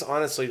film. This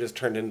honestly just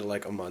turned into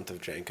like a month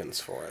of Jenkins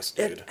for us,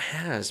 dude. It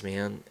has,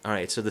 man. All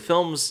right, so the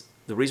films,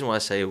 the reason why I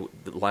say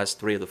the last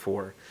 3 of the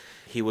 4,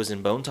 he was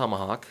in Bone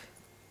Tomahawk,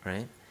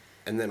 right?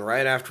 And then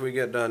right after we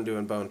get done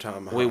doing Bone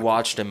Tomahawk, we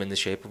watched him in The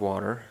Shape of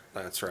Water.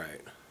 That's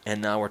right.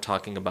 And now we're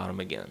talking about him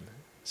again.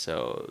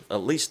 So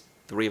at least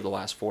 3 of the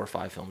last 4 or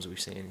 5 films we've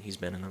seen, he's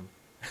been in them.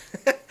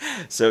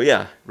 So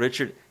yeah,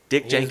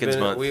 Dick Jenkins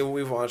month.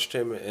 We've watched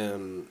him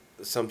in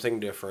something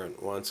different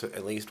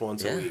at least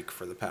once a week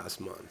for the past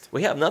month.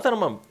 We have nothing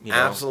on my,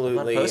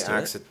 absolutely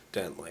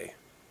accidentally.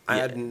 I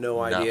had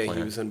no idea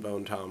he was in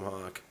Bone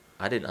Tomahawk.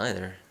 I didn't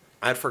either.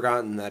 I'd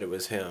forgotten that it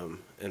was him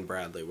and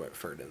Bradley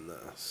Whitford in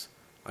this.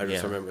 I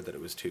just remembered that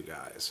it was 2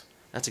 guys.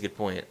 That's a good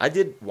point. I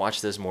did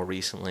watch this more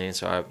recently, and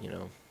so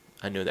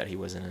I knew that he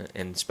was in it,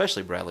 and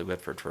especially Bradley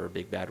Whitford for a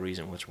big bad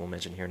reason, which we'll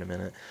mention here in a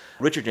minute.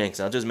 Richard Jenkins,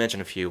 I'll just mention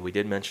a few. We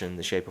did mention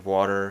The Shape of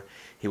Water.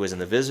 He was in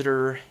The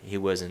Visitor. He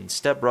was in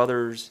Step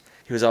Brothers.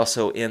 He was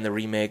also in the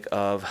remake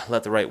of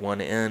Let the Right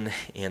One In,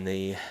 and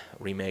the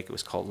remake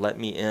was called Let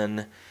Me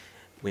In.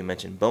 We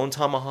mentioned Bone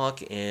Tomahawk,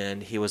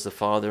 and he was the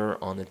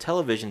father on the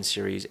television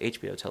series,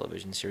 HBO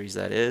television series,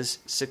 that is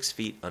 6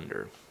 Feet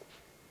Under.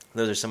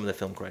 Those are some of the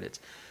film credits.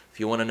 If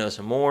you want to know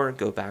some more,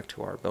 go back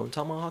to our Bone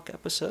Tomahawk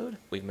episode.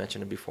 We've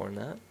mentioned him before in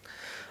that.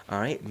 All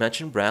right,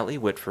 mentioned Bradley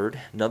Whitford,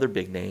 another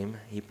big name.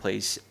 He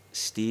plays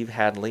Steve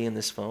Hadley in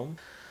this film.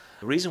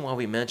 The reason why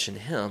we mentioned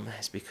him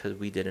is because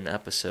we did an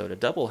episode, a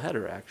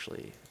double-header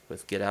actually,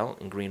 with Get Out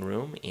and Green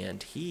Room,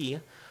 and he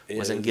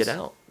was in Get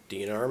Out.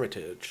 Dean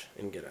Armitage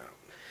in Get Out.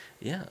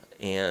 Yeah,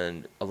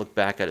 and I look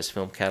back at his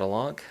film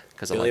catalog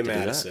because I like to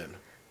Madison. do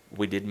that.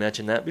 We did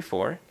mention that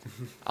before.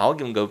 I'll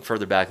even go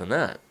further back than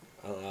that.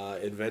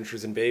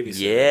 Adventures in Babysitting.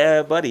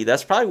 Yeah, buddy.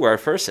 That's probably where I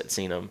first had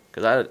seen him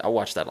because I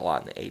watched that a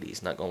lot in the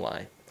 80s, not going to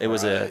lie. It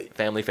was a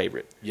family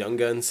favorite. Young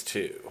Guns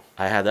 2.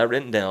 I had that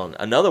written down.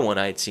 Another one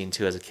I had seen,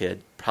 too, as a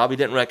kid. Probably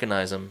didn't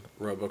recognize him.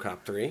 RoboCop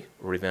 3.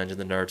 Revenge of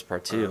the Nerds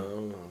Part 2.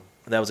 Oh.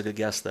 That was a good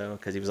guess, though,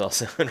 because he was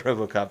also in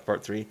RoboCop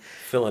Part 3.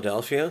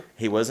 Philadelphia.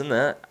 He was in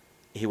that.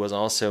 He was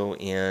also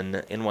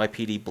in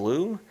NYPD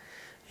Blue.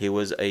 He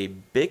was a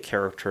big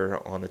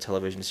character on the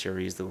television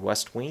series The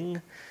West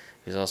Wing.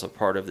 He's also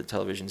part of the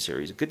television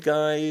series Good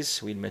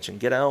Guys. We mentioned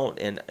Get Out.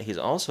 And he's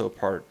also a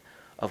part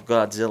of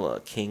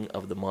Godzilla, King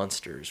of the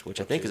Monsters,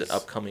 which I think is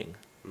upcoming.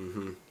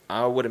 Mm-hmm.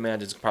 I would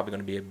imagine it's probably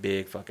going to be a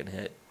big fucking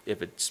hit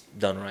if it's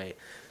done right.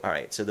 All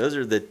right, so those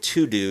are the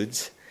 2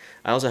 dudes.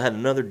 I also had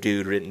another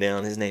dude written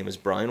down. His name is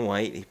Brian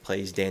White. He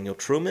plays Daniel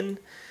Truman.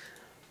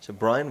 So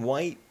Brian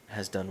White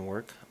has done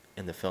work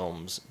in the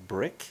films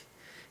Brick.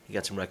 He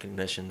got some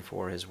recognition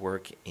for his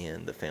work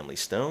in The Family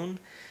Stone.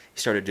 He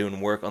started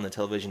doing work on the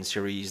television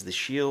series The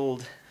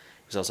Shield.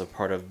 He was also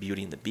part of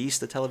Beauty and the Beast,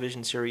 the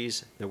television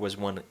series. There was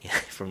one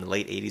from the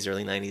late 80s,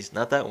 early 90s.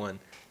 Not that one.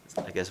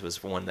 I guess it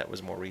was one that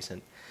was more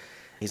recent.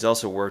 He's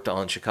also worked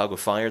on Chicago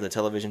Fire, the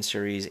television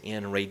series,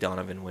 and Ray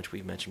Donovan, which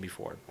we've mentioned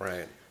before.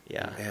 Right.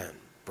 Yeah. Man,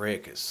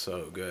 Brick is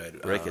so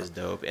good. Brick is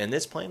dope. And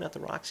it's playing at the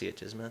Roxy, it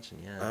just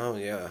mentioned, yeah. Oh,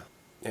 yeah.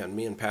 Yeah, and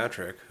me and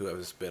Patrick, who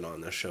has been on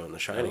this show in the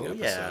Shining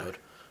episode,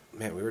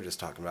 man, we were just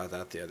talking about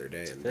that the other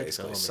day and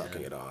basically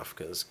sucking it off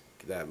because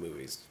that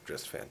movie's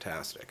just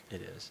fantastic.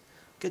 It is.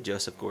 Good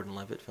Joseph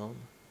Gordon-Levitt film.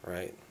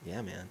 Right.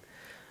 Yeah, man.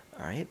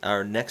 All right.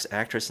 Our next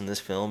actress in this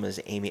film is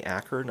Amy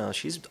Acker. Now,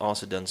 she's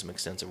also done some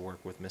extensive work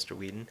with Mr.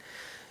 Whedon.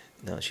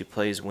 Now, she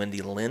plays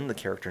Wendy Lynn, the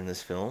character in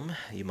this film.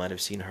 You might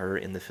have seen her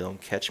in the film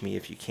Catch Me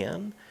If You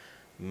Can,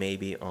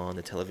 maybe on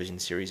the television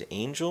series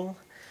Angel.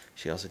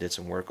 She also did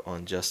some work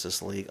on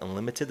Justice League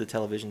Unlimited, the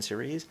television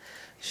series.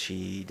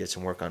 She did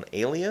some work on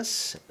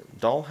Alias,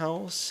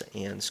 Dollhouse,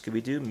 and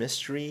Scooby-Doo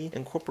Mystery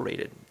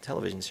Incorporated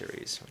television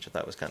series, which I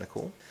thought was kind of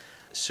cool.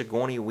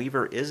 Sigourney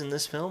Weaver is in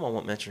this film. I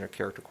won't mention her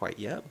character quite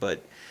yet,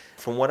 but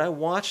from what I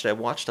watched a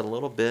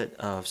little bit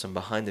of some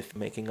behind the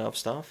making of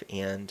stuff,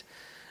 and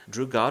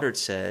Drew Goddard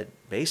said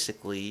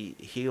basically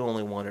he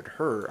only wanted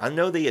her. I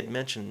know they had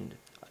mentioned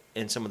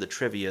in some of the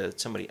trivia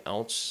somebody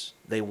else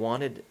they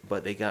wanted,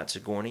 but they got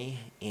Sigourney,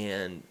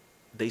 and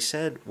they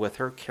said with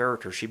her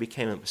character, she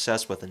became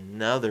obsessed with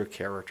another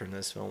character in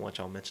this film, which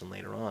I'll mention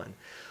later on.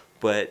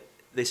 But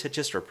they said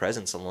just her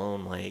presence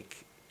alone,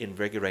 like,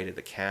 invigorated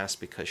the cast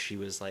because she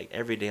was like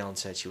every day on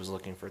set she was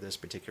looking for this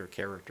particular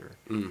character.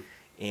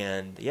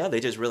 And yeah, they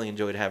just really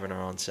enjoyed having her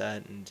on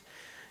set, and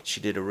she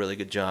did a really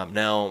good job.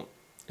 Now,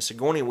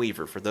 Sigourney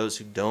Weaver, for those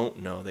who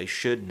don't know, they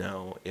should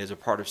know, is a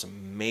part of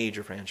some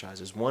major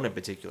franchises, one in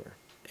particular.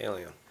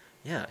 Alien.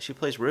 Yeah, she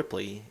plays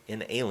Ripley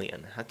in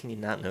Alien. How can you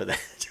not know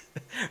that?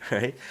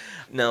 Right?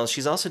 Now,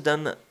 she's also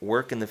done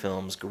work in the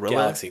films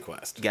Galaxy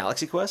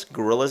Quest,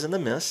 Gorillas in the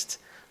Mist,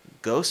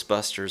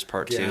 Ghostbusters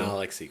Part 2.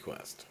 Galaxy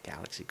Quest.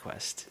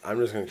 I'm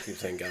just going to keep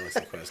saying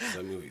Galaxy Quest because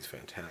that movie's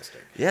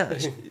fantastic. Yeah,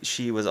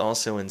 she was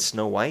also in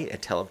Snow White, A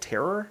Tale of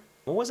Terror.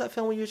 What was that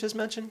film you just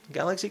mentioned?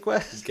 Galaxy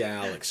Quest?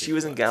 She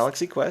was in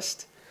Galaxy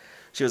Quest.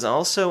 She was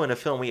also in a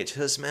film we had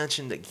just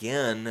mentioned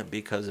again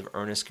because of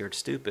Ernest Scared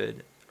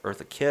Stupid.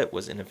 Eartha Kitt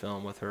was in a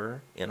film with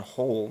her in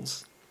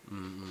Holes,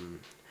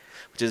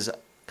 which is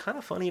kind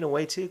of funny in a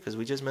way, too, because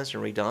we just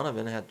mentioned Ray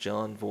Donovan had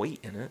John Voight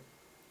in it.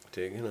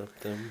 Digging up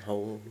them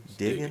holes.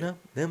 Digging up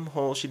them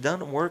holes. She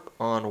done work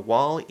on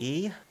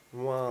Wall-E,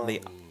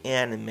 the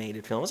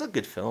animated film. It was a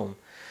good film.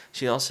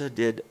 She also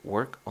did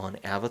work on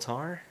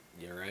Avatar.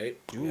 You're right.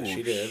 Ooh, yeah,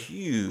 she did.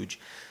 Huge.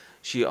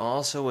 She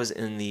also was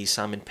in the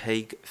Simon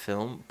Pegg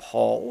film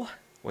Paul,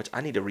 which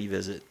I need to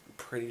revisit.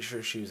 Pretty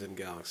sure she was in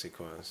Galaxy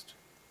Quest.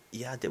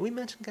 Yeah, did we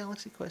mention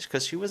Galaxy Quest?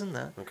 Because she was in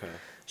that. Okay.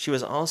 She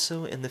was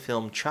also in the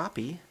film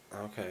Choppy.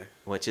 Okay.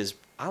 Which is,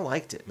 I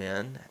liked it,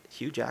 man.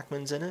 Hugh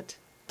Jackman's in it.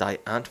 Die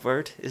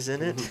Antwoord is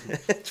in it.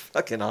 It's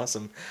fucking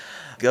awesome.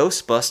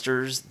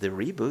 Ghostbusters, the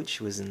reboot,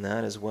 she was in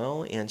that as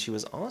well. And she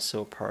was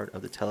also part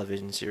of the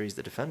television series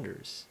The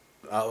Defenders.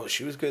 Oh,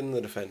 she was good in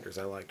The Defenders.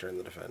 I liked her in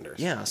The Defenders.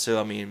 Yeah,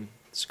 so, I mean,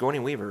 Sigourney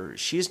Weaver,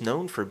 she's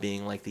known for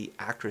being like the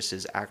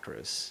actress's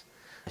actress.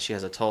 She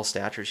has a tall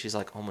stature. She's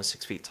like almost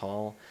 6 feet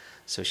tall.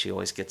 So she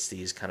always gets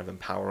these kind of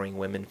empowering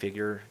women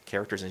figure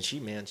characters. And she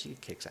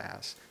kicks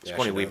ass. Yeah,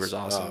 Sigourney Weaver's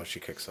awesome. Oh, she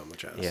kicks so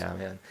much ass. Yeah,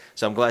 man.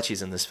 So I'm glad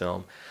she's in this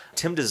film.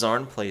 Tim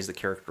DeZarn plays the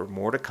character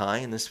Mordecai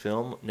in this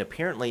film. And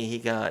apparently he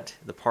got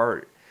the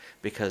part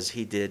because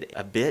he did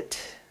a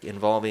bit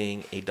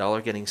involving a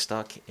dollar getting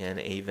stuck in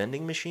a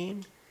vending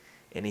machine.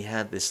 And he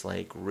had this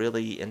like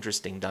really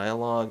interesting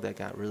dialogue that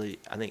got really,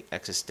 I think,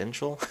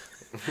 existential.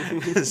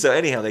 So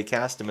anyhow, they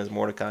cast him as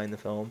Mordecai in the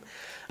film.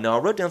 Now,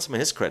 I wrote down some of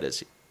his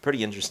credits.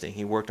 Pretty interesting.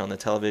 He worked on the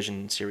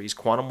television series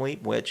Quantum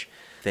Leap, which,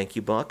 thank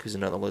you, Buck, who's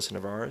another listener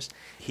of ours.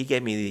 He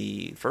gave me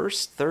the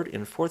first, third,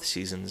 and fourth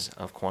seasons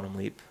of Quantum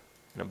Leap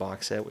in a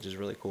box set, which is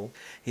really cool.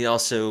 He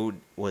also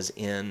was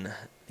in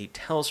the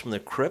Tales from the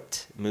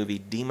Crypt movie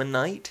Demon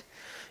Knight.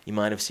 You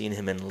might have seen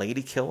him in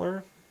Lady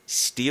Killer.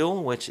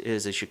 Steel, which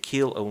is a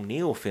Shaquille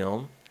O'Neal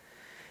film.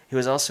 He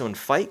was also in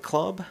Fight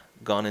Club,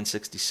 Gone in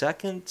 60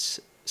 Seconds,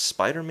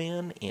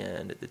 Spider-Man,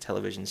 and the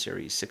television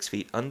series 6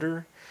 Feet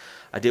Under.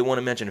 I did want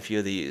to mention a few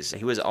of these.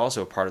 He was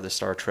also a part of the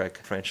Star Trek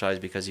franchise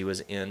because he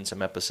was in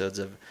some episodes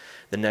of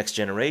The Next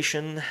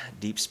Generation,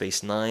 Deep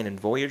Space Nine, and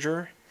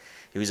Voyager.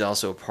 He was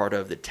also a part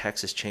of the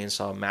Texas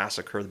Chainsaw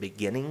Massacre: The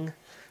Beginning,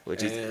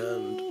 which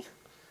is...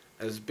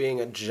 As being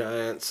a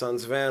giant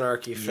Sons of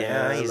Anarchy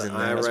fan, he's in that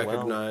I as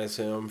recognize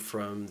him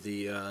from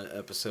the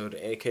episode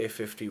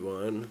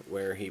AK-51,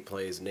 where he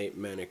plays Nate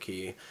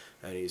Meneke,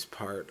 and he's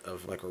part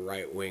of like a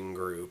right-wing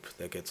group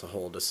that gets a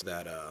hold of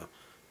that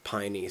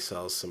Piney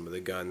sells some of the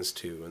guns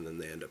to, and then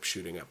they end up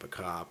shooting up a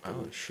cop.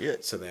 Oh,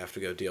 shit. So they have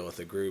to go deal with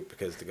the group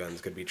because the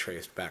guns could be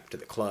traced back to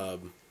the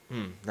club.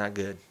 Not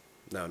good.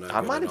 No, not good I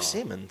might at have all.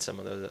 seen him in some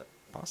of those,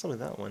 possibly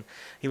that one.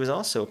 He was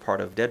also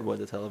part of Deadwood,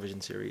 the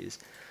television series.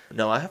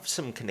 No, I have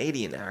some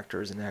Canadian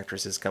actors and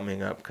actresses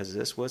coming up because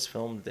this was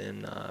filmed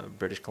in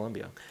British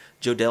Columbia.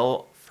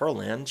 Jodelle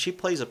Ferland, she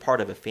plays a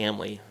part of a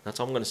family. That's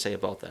all I'm going to say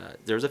about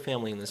that. There's a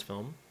family in this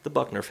film, the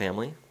Buckner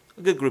family,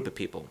 a good group of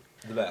people.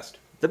 The best.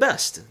 The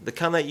best, the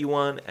kind that you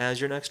want as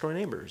your next door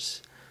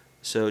neighbors.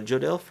 So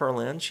Jodelle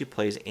Ferland, she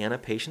plays Anna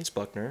Patience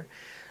Buckner.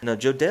 Now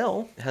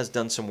Jodelle has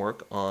done some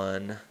work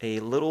on a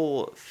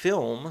little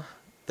film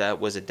that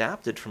was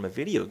adapted from a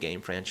video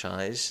game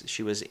franchise.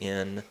 She was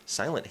in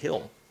Silent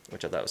Hill,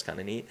 which I thought was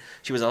kind of neat.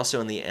 She was also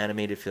in the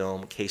animated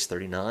film Case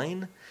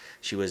 39.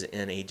 She was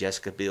in a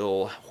Jessica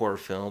Biel horror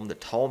film, The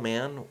Tall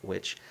Man,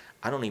 which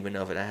I don't even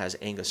know if it has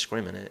Angus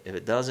Scrimm in it. If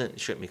it doesn't,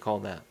 it shouldn't be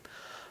called that.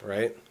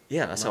 Right?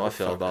 Yeah, that's how I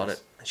feel about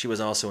it. She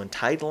was also in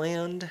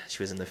Tideland.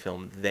 She was in the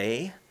film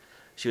They.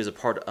 She was a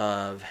part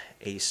of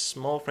a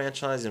small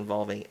franchise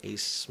involving a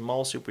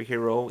small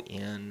superhero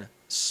in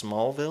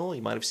Smallville.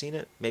 You might have seen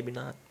it, maybe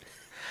not.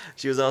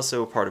 She was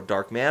also a part of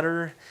Dark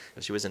Matter.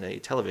 She was in a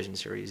television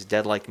series,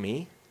 Dead Like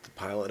Me. The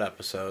pilot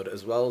episode,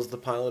 as well as the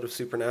pilot of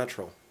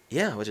Supernatural.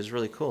 Yeah, which is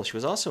really cool. She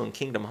was also in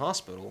Kingdom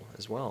Hospital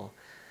as well.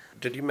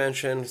 Did you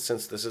mention,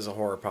 since this is a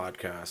horror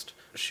podcast,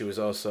 she was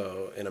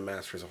also in a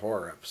Masters of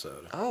Horror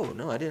episode? Oh,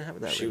 no, I didn't have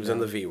that. She was in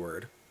the V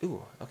Word.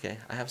 Ooh, okay.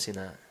 I have seen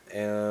that.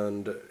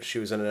 And she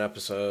was in an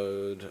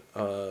episode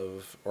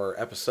of, or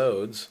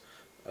episodes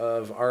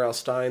of R.L.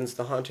 Stine's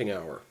The Haunting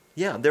Hour.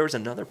 Yeah, there was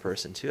another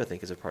person, too, I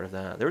think, is a part of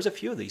that. There was a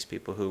few of these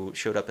people who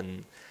showed up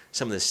in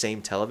some of the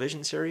same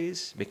television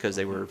series because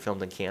they were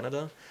filmed in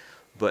Canada.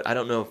 But I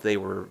don't know if they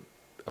were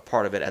a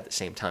part of it at the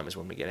same time as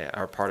when we get it,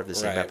 or part of the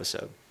same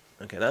episode.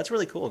 Okay, that's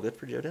really cool. Good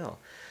for Jodelle.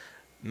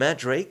 Matt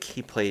Drake,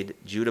 he played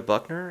Judah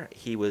Buckner.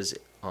 He was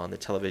on the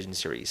television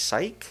series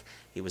Psych.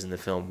 He was in the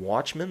film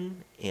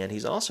Watchmen, and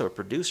he's also a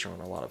producer on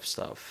a lot of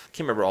stuff.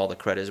 Can't remember all the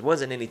credits. It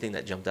wasn't anything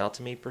that jumped out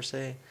to me, per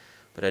se,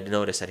 but I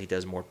noticed that he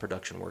does more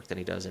production work than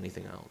he does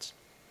anything else.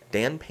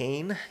 Dan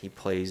Payne, he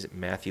plays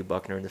Matthew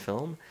Buckner in the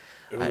film.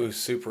 Ooh,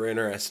 super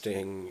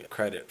interesting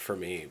credit for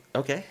me.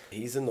 Okay.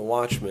 He's in The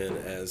Watchmen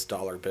as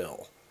Dollar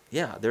Bill.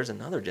 Yeah, there's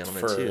another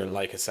gentleman, for too. For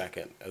like a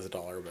second as a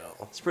Dollar Bill.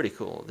 It's pretty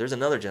cool. There's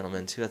another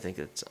gentleman, too, I think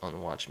it's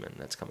on Watchmen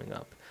that's coming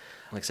up.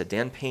 Like I said,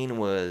 Dan Payne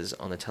was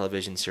on the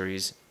television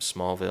series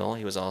Smallville.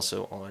 He was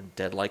also on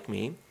Dead Like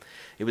Me.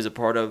 He was a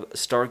part of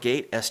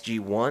Stargate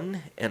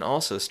SG-1 and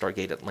also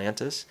Stargate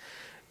Atlantis.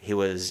 He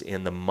was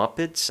in The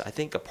Muppets, I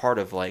think a part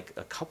of like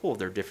a couple of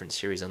their different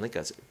series. I think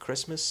that's a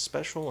Christmas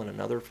special and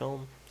another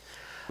film.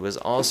 He was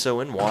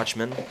also in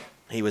Watchmen.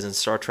 He was in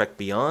Star Trek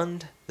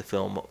Beyond, the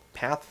film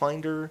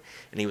Pathfinder,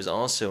 and he was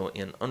also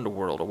in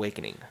Underworld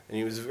Awakening. And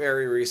he was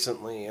very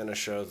recently in a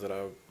show that I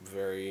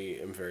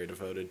am very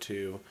devoted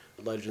to,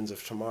 Legends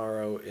of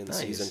Tomorrow, in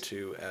season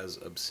 2 as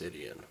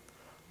Obsidian.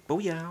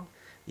 Booyah.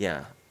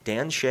 Yeah.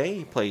 Dan Shea,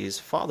 he plays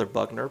Father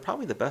Buckner,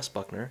 probably the best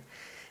Buckner.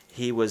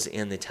 He was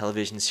in the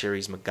television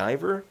series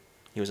MacGyver.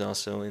 He was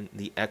also in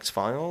The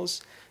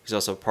X-Files. He was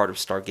also part of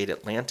Stargate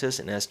Atlantis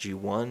and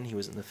SG-1. He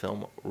was in the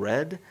film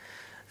Red.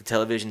 The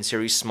television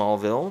series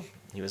Smallville.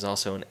 He was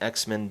also in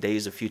X-Men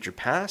Days of Future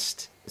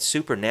Past.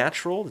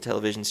 Supernatural, the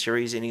television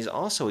series, and he's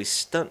also a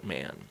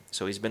stuntman.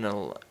 So he's been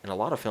in a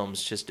lot of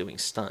films just doing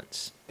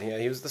stunts. Yeah,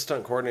 he was the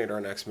stunt coordinator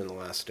on X-Men The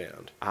Last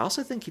Stand. I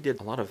also think he did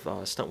a lot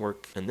of stunt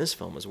work in this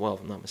film as well,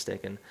 if I'm not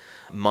mistaken.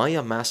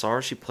 Maya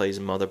Massar, she plays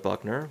Mother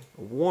Buckner,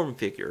 a warm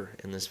figure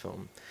in this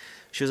film.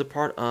 She was a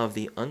part of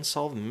the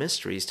Unsolved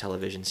Mysteries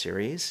television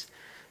series.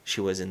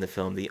 She was in the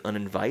film The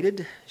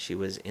Uninvited. She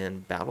was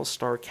in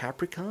Battlestar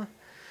Caprica.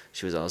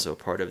 She was also a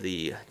part of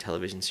the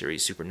television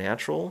series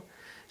Supernatural.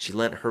 She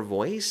lent her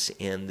voice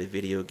in the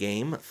video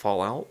game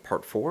Fallout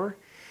Part 4,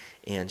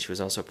 and she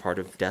was also part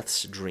of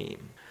Death's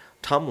Dream.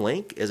 Tom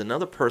Link is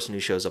another person who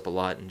shows up a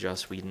lot in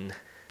Joss Whedon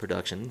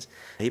productions.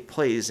 He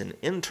plays an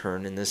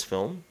intern in this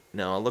film.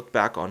 Now, I look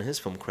back on his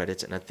film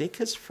credits, and I think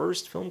his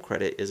first film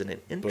credit is in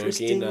an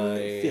interesting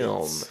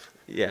film.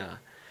 Yeah.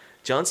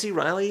 John C.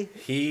 Reilly,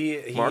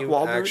 He Mark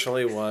Wahlberg?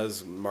 actually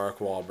was Mark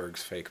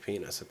Wahlberg's fake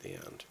penis at the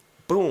end.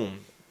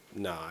 Boom.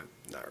 No,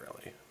 not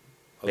really.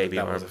 Baby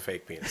that arm. was a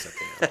fake penis at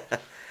the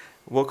end.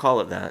 We'll call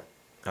it that.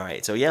 All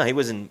right. So, yeah, he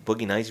was in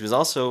Boogie Nights. He was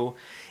also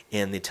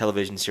in the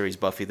television series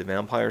Buffy the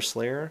Vampire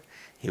Slayer.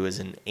 He was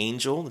in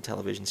Angel, the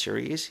television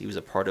series. He was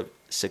a part of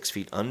 6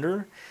 Feet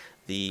Under,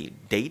 the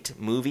Date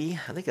movie.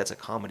 I think that's a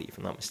comedy, if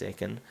I'm not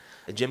mistaken.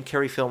 A Jim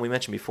Carrey film we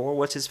mentioned before.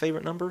 What's his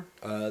favorite number?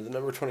 The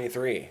number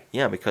 23.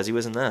 Yeah, because he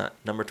was in that,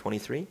 number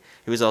 23.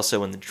 He was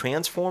also in the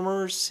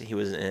Transformers. He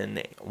was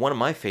in one of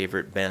my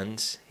favorite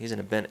Bens. He's in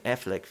a Ben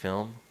Affleck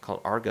film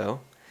called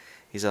Argo.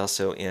 He's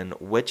also in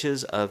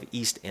Witches of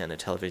East End, a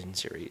television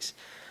series.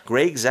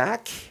 Greg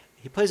Zak,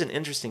 he plays an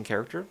interesting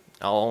character.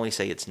 I'll only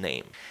say its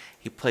name.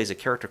 He plays a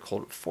character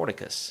called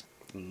Fornicus.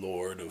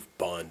 Lord of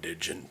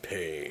Bondage and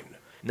Pain.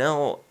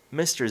 Now,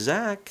 Mr.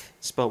 Zak,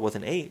 spelled with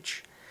an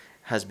H,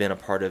 has been a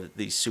part of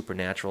the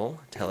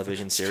Supernatural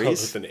television series.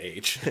 Spelled with an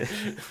H.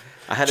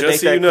 I had to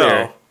Just make so that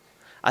clear.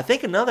 I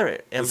think another M.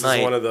 This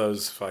Night is one of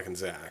those fucking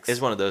Zaks. is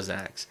one of those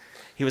Zaks.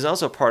 He was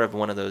also part of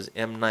one of those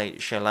M. Night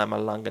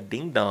Shyamalan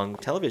Ding Dong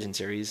television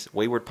series,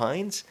 Wayward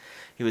Pines.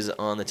 He was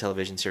on the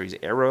television series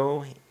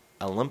Arrow,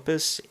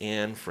 Olympus,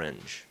 and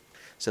Fringe.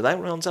 So that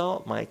rounds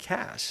out my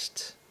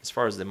cast as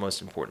far as the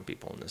most important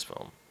people in this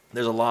film.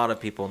 There's a lot of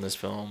people in this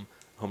film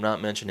who I'm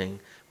not mentioning.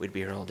 We'd be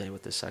here all day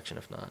with this section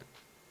if not.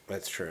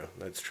 That's true.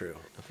 That's true.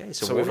 Okay,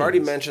 so we've already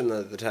mentioned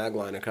the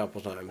tagline a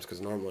couple times because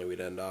normally we'd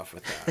end off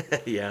with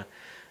that. Yeah.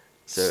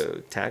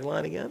 So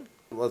tagline again?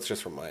 Let's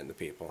just remind the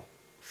people.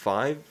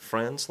 5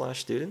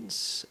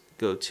 friends/students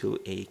go to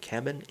a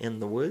cabin in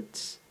the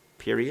woods,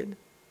 period.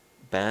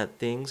 Bad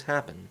things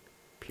happen,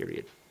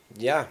 period.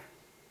 Yeah,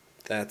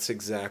 that's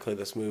exactly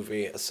this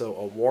movie. So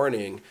a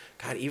warning.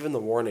 God, even the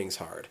warning's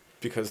hard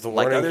because the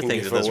warning other can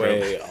things give in this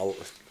away.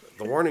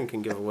 The warning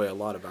can give away a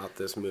lot about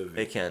this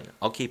movie. It can.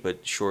 I'll keep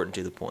it short and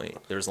to the point.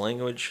 There's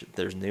language,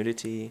 there's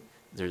nudity,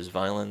 there's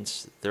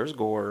violence, there's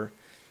gore,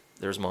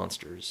 there's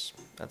monsters.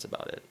 That's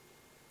about it.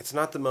 It's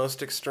not the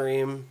most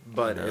extreme,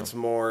 but No. it's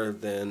more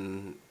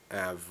than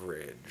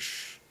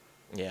average.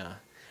 Yeah.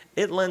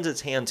 It lends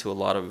its hand to a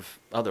lot of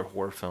other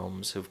horror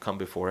films who've come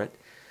before it.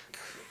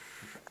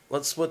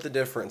 Let's split the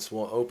difference.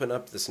 We'll open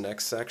up this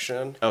next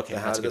section. Okay,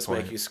 How that's a did good this make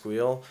point. you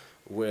squeal?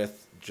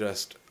 with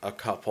just a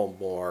couple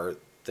more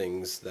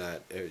things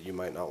that you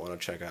might not want to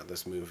check out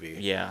this movie.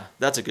 Yeah,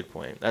 that's a good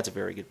point. That's a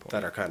very good point.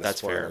 That are kind of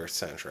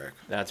spoiler-centric.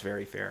 That's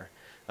very fair.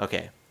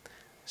 Okay,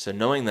 so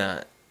knowing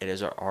that it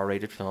is an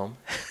R-rated film,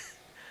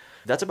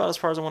 that's about as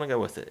far as I want to go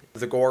with it.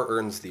 The gore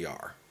earns the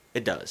R.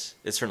 It does.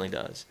 It certainly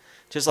does.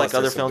 Just Plus like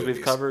other there's some films we've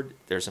boobies. covered,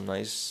 there's some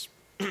nice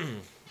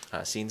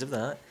scenes of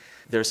that.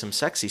 There's some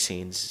sexy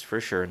scenes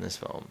for sure in this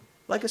film.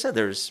 Like I said,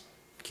 there's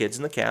kids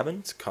in the cabin.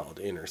 It's called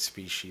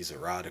interspecies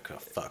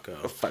erotica,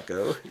 fucko.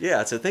 Fucko.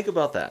 Yeah, so think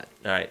about that.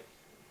 All right.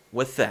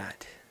 With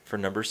that, for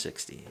number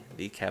 60,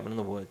 The Cabin in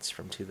the Woods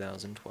from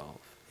 2012.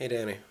 Hey,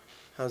 Danny,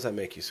 how does that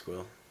make you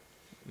squeal?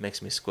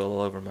 Makes me squill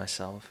all over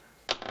myself.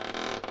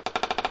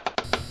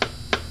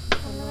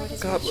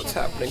 God, what's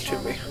happening to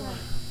me?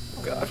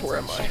 God, where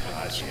am I?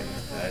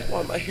 Why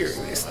am I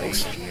hearing these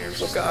things?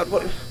 Oh God,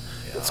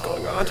 what's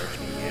going on?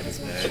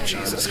 Oh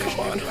Jesus, come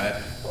on!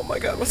 Oh my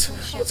God, what's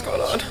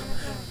going on?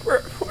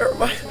 Where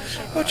am I?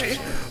 Oh gee,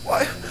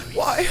 why?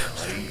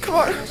 Come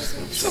on,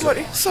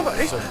 somebody!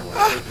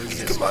 Ah,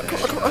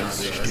 come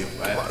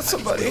on,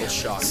 somebody!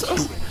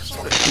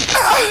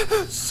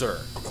 Sir,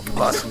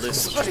 Come on,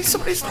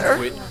 somebody's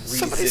there.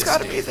 Somebody's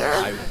got to be there.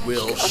 I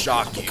will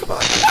shock you. Come on,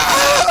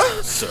 ah!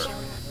 Sir,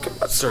 Come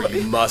on, sir, somebody.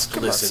 you must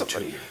Come on, listen to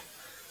somebody. me.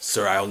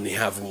 Sir, I only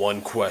have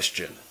one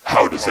question.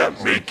 How does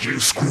that make you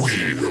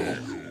squeal?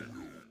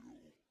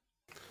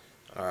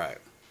 All right.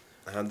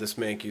 How'd this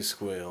make you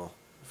squeal?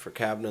 For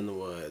Cabin in the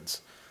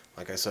Woods,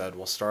 like I said,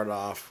 we'll start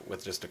off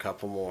with just a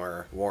couple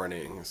more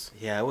warnings.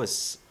 Yeah, it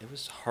was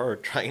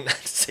hard trying not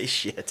to say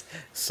shit.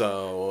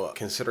 So,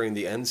 considering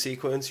the end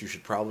sequence, you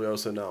should probably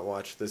also not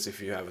watch this if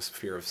you have a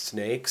fear of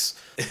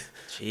snakes,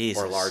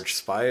 Jesus. or large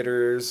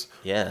spiders,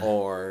 Yeah.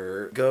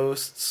 or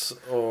ghosts,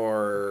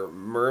 or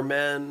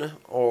mermen,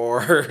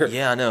 or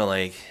Yeah, I know,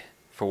 like,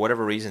 for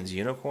whatever reasons,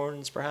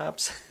 unicorns,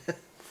 perhaps?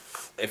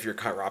 if you're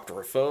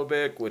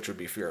chiropterophobic, which would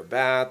be fear of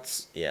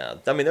bats. Yeah,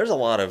 I mean, there's a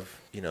lot of,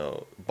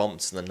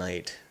 bumps in the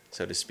night,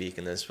 so to speak,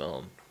 in this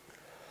film.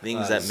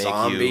 Things that make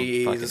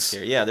you fucking zombies.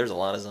 scared. Yeah, there's a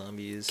lot of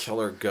zombies.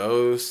 Killer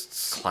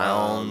ghosts,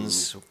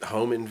 Clowns.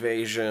 home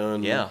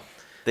invasion. Yeah.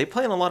 They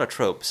play in a lot of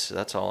tropes.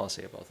 That's all I'll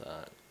say about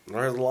that.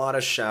 There's a lot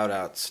of shout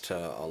outs to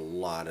a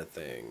lot of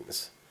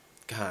things.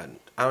 God,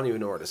 I don't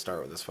even know where to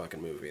start with this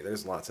fucking movie.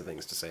 There's lots of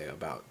things to say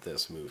about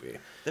this movie.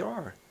 There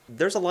are.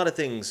 There's a lot of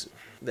things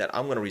that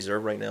I'm going to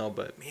reserve right now,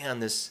 but man,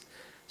 this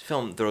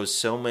film throws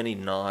so many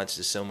nods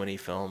to so many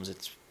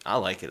films. I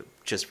like it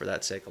just for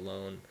that sake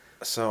alone.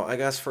 So I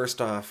guess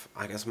first off,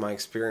 my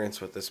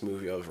experience with this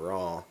movie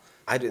overall,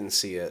 I didn't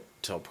see it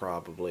till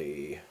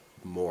probably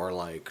more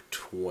like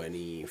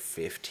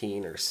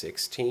 2015 or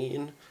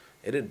 16.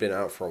 It had been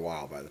out for a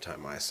while by the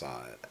time I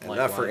saw it. And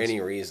not for Likewise.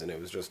 any reason.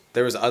 It was just,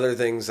 there was other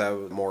things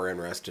that more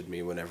interested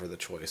me whenever the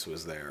choice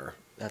was there.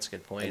 That's a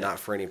good point. And not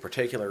for any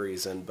particular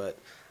reason, but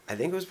I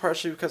think it was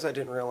partially because I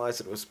didn't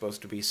realize it was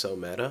supposed to be so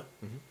meta.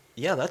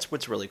 Yeah, that's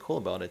what's really cool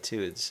about it,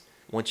 too. It's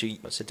once you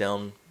sit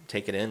down,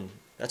 take it in,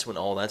 that's when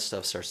all that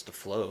stuff starts to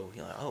flow.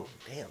 You're like, oh,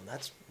 damn,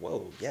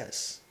 whoa,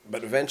 yes.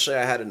 But eventually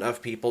I had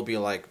enough people be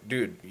like,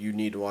 dude, you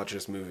need to watch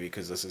this movie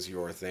because this is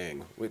your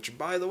thing. Which,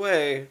 by the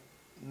way,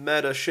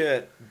 meta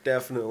shit,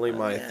 definitely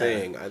my yeah.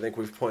 thing. I think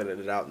we've pointed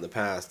it out in the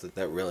past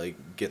that really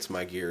gets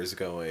my gears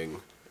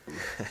going.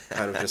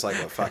 Kind of just like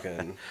a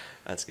fucking...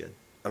 That's good.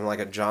 I'm like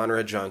a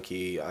genre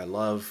junkie. I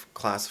love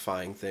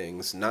classifying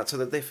things. Not so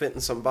that they fit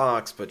in some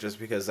box, but just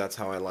because that's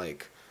how I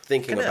like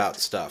thinking Connect. about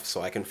stuff.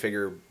 So I can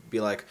be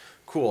like,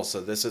 cool, so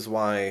this is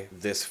why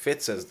this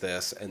fits as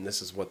this, and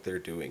this is what they're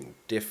doing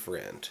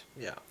different.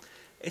 Yeah.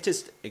 It's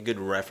just a good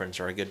reference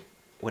or a good,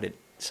 what did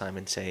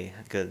Simon say?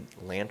 A good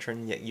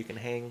lantern that you can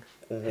hang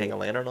a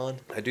lantern on?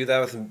 I do that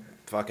with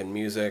fucking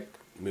music,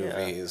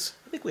 movies.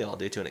 I think we all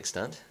do to an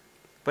extent.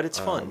 But it's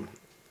fun.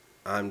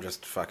 I'm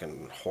just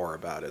fucking whore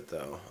about it,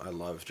 though. I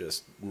love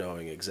just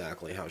knowing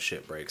exactly how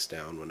shit breaks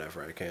down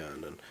whenever I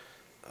can. And,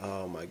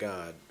 oh my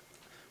God.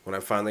 When I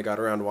finally got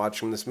around to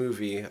watching this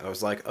movie, I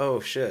was like,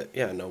 oh shit,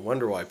 yeah, no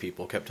wonder why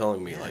people kept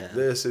telling me, like,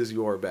 this is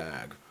your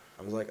bag.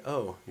 I was like,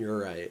 oh, you're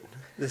right.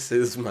 This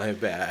is my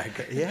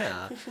bag.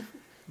 Yeah.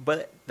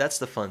 But that's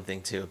the fun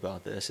thing, too,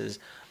 about this is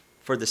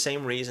for the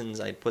same reasons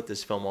I'd put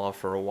this film off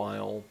for a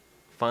while,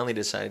 finally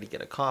decided to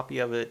get a copy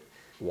of it,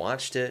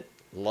 watched it,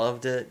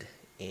 loved it,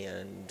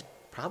 and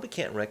probably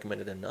can't recommend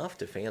it enough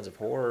to fans of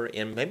horror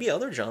and maybe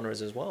other genres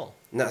as well.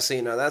 Now,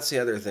 see, that's the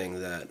other thing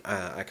that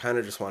I kind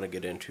of just want to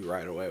get into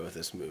right away with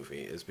this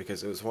movie is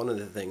because it was one of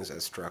the things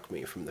that struck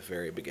me from the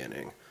very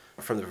beginning,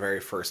 from the very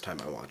first time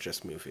I watched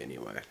this movie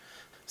anyway.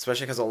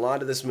 Especially because a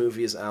lot of this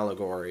movie is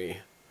allegory.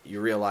 You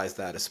realize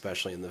that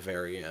especially in the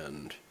very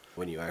end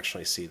when you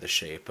actually see the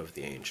shape of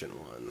the Ancient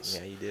Ones.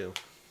 Yeah, you do.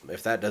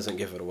 If that doesn't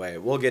give it away,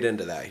 we'll get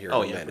into that here in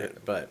a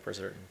minute. But for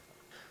certain.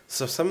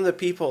 so some of the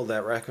people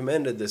that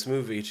recommended this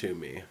movie to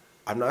me,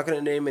 I'm not going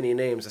to name any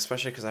names,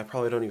 especially because I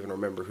probably don't even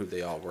remember who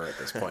they all were at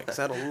this point. Because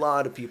I had a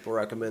lot of people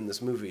recommend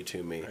this movie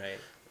to me.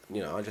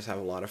 Right. I just have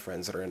a lot of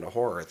friends that are into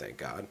horror, thank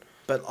God.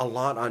 but a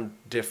lot on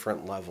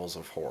different levels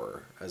of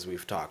horror, as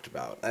we've talked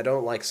about. I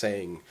don't like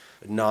saying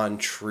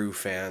non-true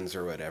fans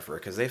or whatever,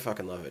 because they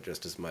fucking love it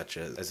just as much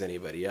as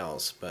anybody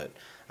else, but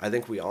I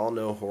think we all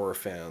know horror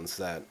fans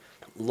that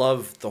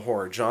love the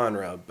horror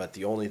genre, but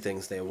the only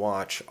things they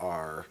watch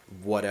are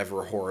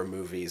whatever horror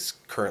movies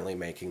currently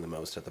making the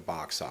most at the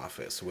box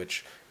office,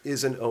 which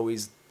isn't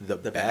always the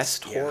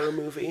best horror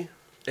movie.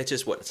 It's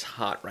just what's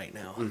hot right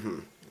now.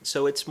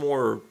 So it's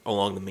more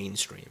along the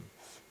mainstream.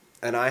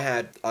 And I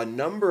had a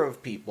number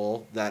of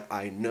people that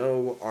I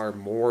know are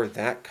more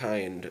that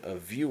kind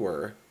of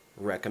viewer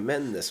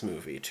recommend this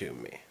movie to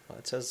me. Well,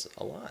 it says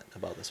a lot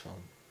about this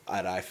film.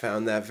 And I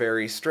found that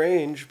very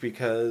strange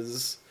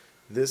because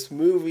this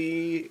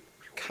movie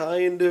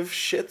kind of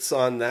shits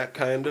on that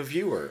kind of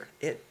viewer.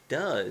 It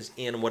does.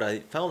 And what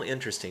I found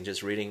interesting,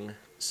 just reading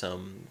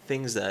some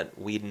things that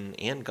Whedon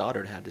and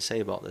Goddard had to say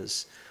about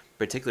this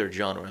particular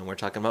genre, and we're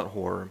talking about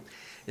horror,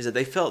 is that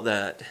they felt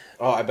that...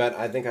 Oh,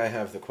 I think I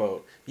have the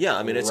quote. Yeah,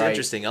 I mean, it's right.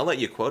 interesting. I'll let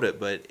you quote it,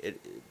 but it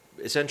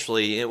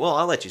essentially... Well,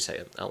 I'll let you say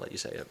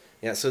it.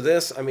 Yeah, so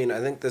this, I mean, I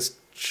think this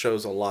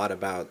shows a lot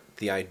about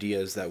the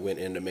ideas that went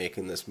into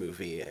making this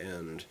movie,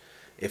 and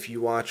if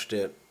you watched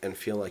it and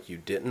feel like you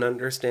didn't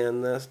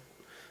understand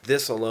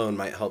this alone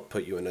might help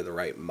put you into the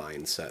right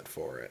mindset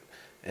for it.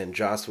 And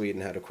Joss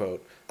Whedon had a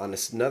quote, "On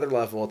another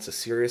level, it's a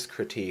serious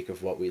critique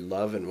of what we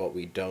love and what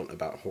we don't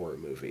about horror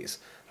movies.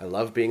 I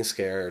love being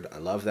scared. I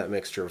love that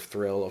mixture of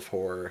thrill of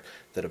horror,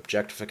 that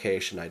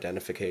objectification,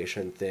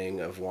 identification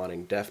thing of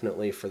wanting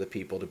definitely for the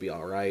people to be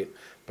all right,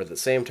 but at the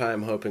same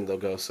time hoping they'll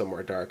go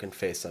somewhere dark and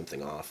face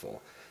something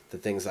awful. The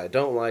things I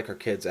don't like are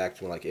kids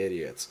acting like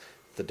idiots.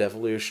 The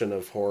devolution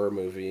of horror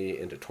movie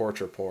into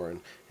torture porn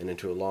and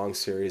into a long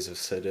series of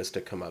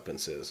sadistic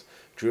comeuppances.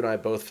 Drew and I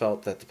both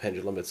felt that the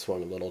pendulum had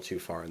swung a little too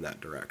far in that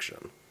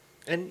direction."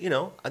 And,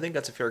 I think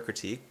that's a fair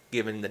critique,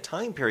 given the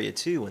time period,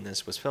 too, when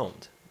this was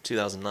filmed.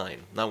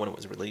 2009, not when it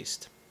was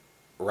released.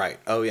 Right.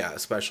 Oh, yeah,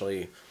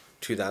 especially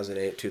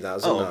 2008,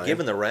 2009. Oh,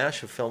 given the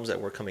rash of films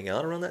that were coming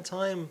out around that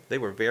time, they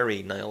were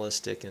very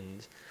nihilistic,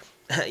 and,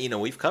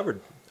 we've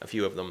covered a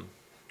few of them.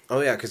 Oh,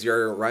 yeah, because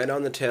you're right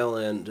on the tail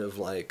end of,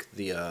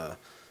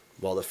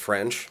 the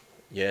French.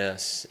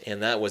 Yes,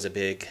 and that was a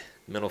big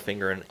middle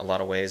finger in a lot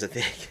of ways, I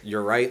think.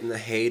 You're right in the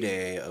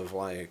heyday of,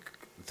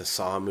 the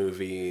Saw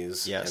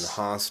movies and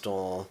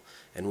Hostel.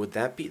 And would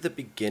that be the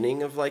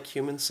beginning of,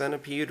 Human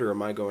Centipede, or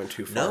am I going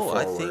too far forward? No,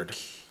 I think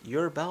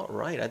you're about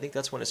right. I think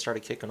that's when it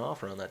started kicking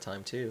off around that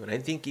time, too. And I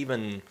think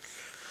even,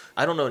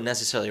 I don't know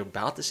necessarily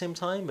about the same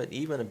time, but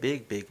even a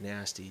Big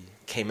Nasty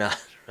came out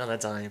around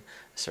that time.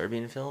 A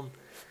Serbian film.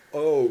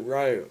 Oh,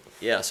 right.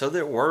 Yeah, so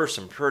there were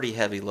some pretty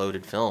heavy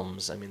loaded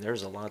films. I mean,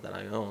 there's a lot that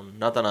I own.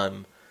 Not that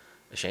I'm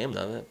ashamed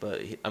of it,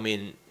 but, I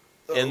mean,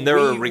 in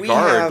their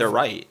regard, they're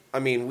right. I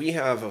mean, we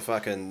have a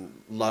fucking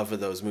love of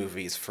those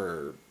movies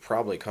for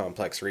probably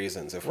complex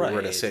reasons if we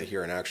were to sit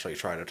here and actually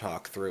try to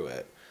talk through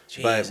it.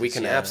 But we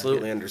can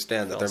absolutely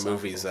understand that they're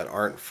movies that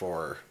aren't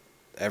for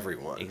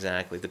everyone.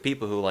 Exactly. The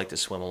people who like to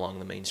swim along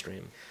the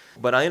mainstream.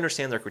 But I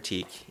understand their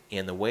critique,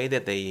 and the way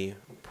that they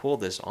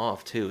pulled this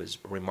off, too, is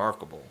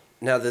remarkable.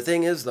 Now, the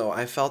thing is, though,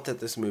 I felt that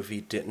this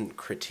movie didn't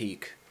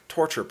critique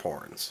torture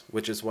porns,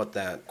 which is what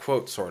that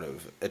quote sort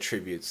of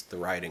attributes the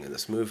writing of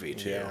this movie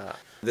to. Yeah.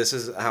 This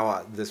is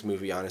how this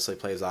movie honestly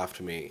plays off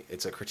to me.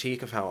 It's a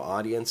critique of how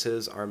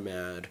audiences are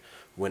mad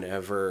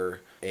whenever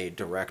a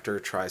director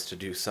tries to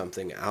do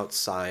something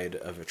outside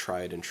of a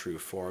tried and true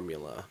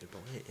formula. Good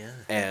point, yeah.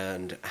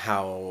 And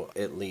how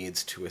it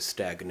leads to a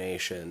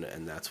stagnation,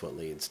 and that's what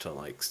leads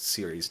to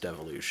series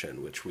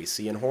devolution, which we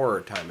see in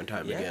horror time and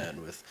time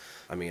again with,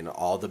 I mean,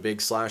 all the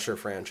big slasher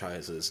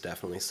franchises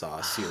definitely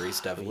saw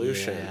series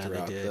devolution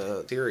throughout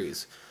the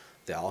series.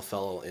 They all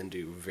fell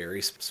into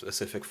very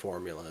specific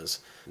formulas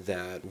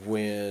that,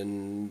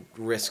 when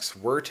risks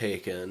were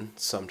taken,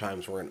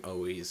 sometimes weren't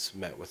always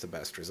met with the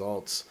best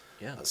results.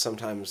 Yeah.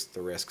 Sometimes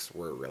the risks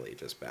were really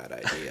just bad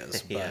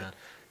ideas. But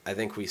I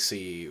think we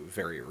see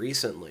very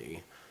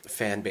recently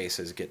fan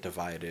bases get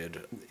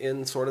divided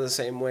in sort of the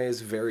same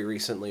ways very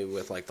recently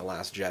with The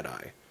Last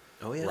Jedi.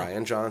 Oh, yeah.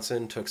 Rian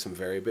Johnson took some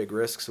very big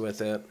risks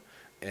with it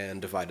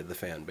and divided the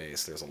fan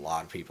base. There's a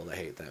lot of people that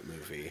hate that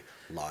movie,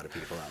 a lot of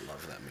people that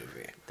love that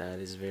movie. That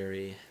is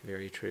very,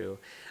 very true.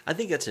 I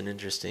think that's an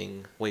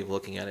interesting way of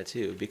looking at it,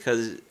 too,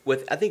 because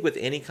I think with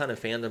any kind of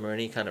fandom or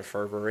any kind of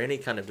fervor or any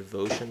kind of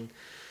devotion,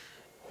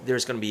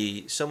 there's going to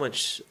be so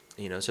much,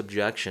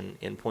 subjection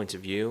in points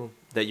of view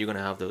that you're going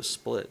to have those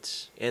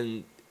splits.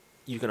 And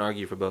you can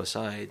argue for both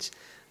sides.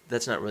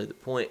 That's not really the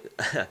point.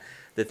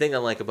 The thing I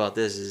like about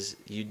this is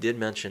you did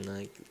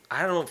mention,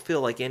 I don't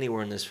feel like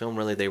anywhere in this film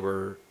really they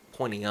were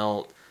pointing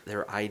out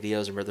their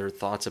ideas or their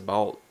thoughts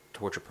about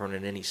torture porn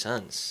in any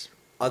sense.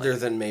 Other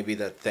than maybe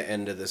that the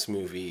end of this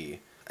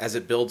movie, as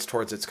it builds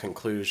towards its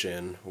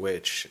conclusion,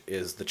 which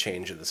is the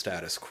change of the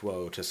status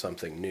quo to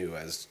something new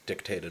as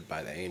dictated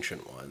by the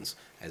Ancient Ones,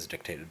 as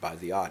dictated by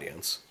the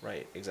audience.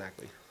 Right,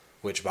 exactly.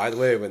 Which, by the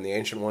way, when the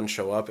Ancient Ones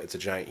show up, it's a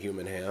giant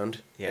human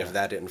hand. Yeah. If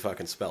that didn't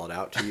fucking spell it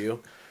out to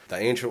you. The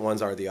Ancient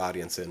Ones are the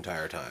audience the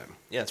entire time.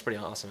 Yeah, it's pretty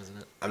awesome, isn't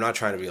it? I'm not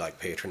trying to be like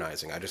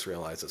patronizing. I just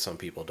realize that some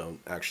people don't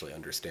actually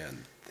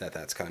understand that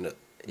that's kind of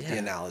the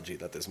analogy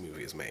that this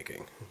movie is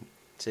making.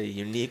 It's a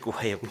unique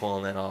way of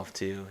pulling that off,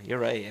 too. You're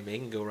right. I mean, it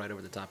can go right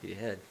over the top of your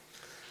head.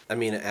 I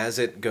mean, as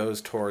it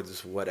goes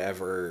towards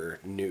whatever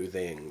new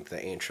thing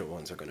the Ancient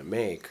Ones are going to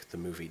make, the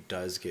movie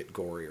does get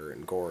gorier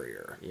and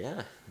gorier.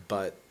 Yeah.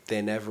 But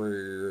they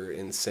never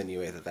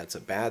insinuate that that's a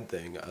bad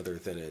thing, other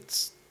than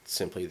it's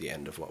simply the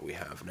end of what we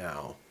have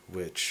now,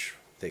 which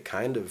they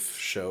kind of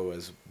show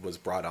as was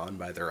brought on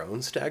by their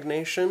own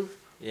stagnation.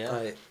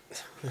 Yeah.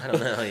 I don't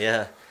know,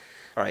 yeah.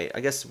 All right, I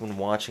guess when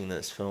watching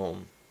this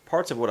film,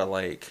 parts of what I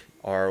like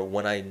are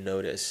when I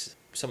notice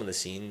some of the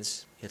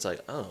scenes, it's like,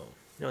 oh,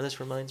 you know what this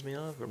reminds me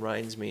of? It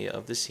reminds me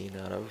of the scene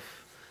out of...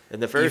 In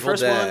the very Evil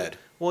first Dead. one...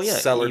 Well, yeah,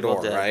 Cellar Evil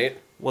Door, Dead. right?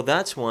 Well,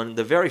 that's one...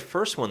 The very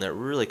first one that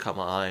really caught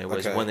my eye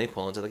was Okay. when they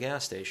pull into the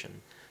gas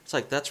station. It's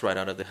like, that's right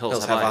out of the Hills,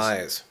 Hills Have Have Eyes.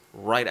 Eyes.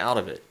 Right out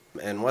of it.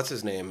 And what's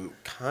his name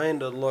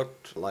kind of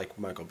looked like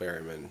Michael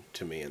Berryman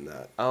to me in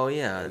that, Oh,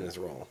 yeah. in his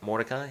role.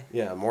 Mordecai?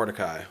 Yeah,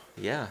 Mordecai.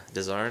 Yeah,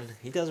 Dazarn.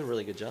 He does a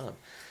really good job.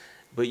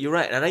 But you're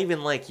right. And I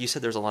even like, you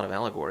said there's a lot of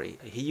allegory.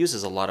 He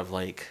uses a lot of,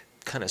 like,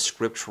 kind of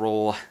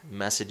scriptural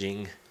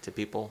messaging to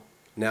people.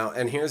 Now,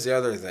 and here's the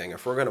other thing.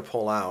 If we're going to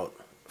pull out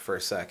for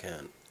a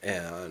second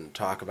and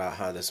talk about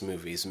how this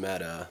movie's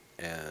meta,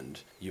 and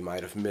you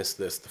might have missed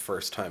this the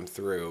first time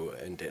through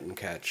and didn't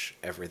catch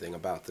everything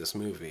about this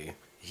movie,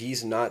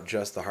 he's not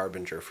just the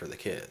harbinger for the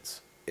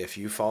kids. If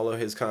you follow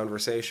his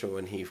conversation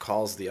when he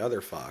calls the other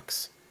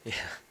fucks, Yeah.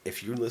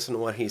 if you listen to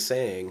what he's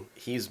saying,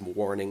 he's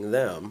warning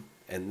them,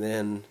 and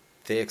then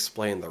they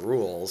explain the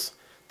rules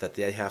that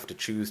they have to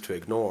choose to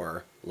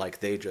ignore, like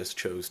they just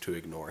chose to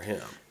ignore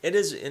him. It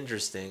is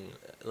interesting,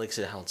 like I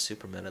said, how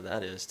super meta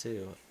that is,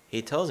 too.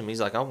 He tells him,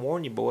 he's like, I'll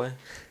warn you, boy.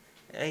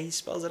 And he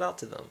spells it out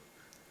to them.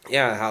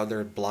 Yeah, how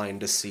they're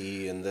blind to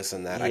see and this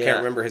and that. I Yeah. can't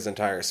remember his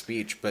entire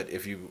speech, but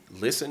if you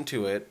listen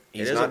to it,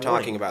 he's is not a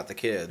warning. talking about the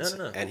kids,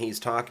 No. and he's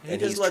talking, He and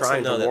just he's lets them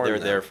trying know to that warn they're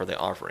them. there for the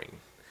offering.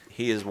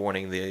 He is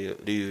warning the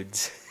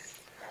dudes.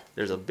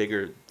 There's a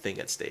bigger thing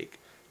at stake.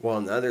 Well,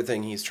 and the other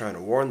thing he's trying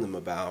to warn them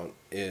about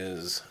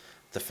is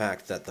the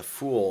fact that the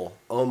fool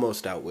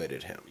almost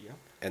outwitted him. Yep.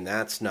 And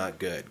that's not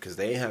good, because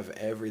they have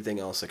everything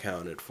else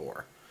accounted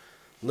for.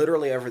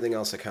 Literally everything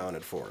else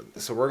accounted for.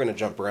 So we're going to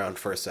jump around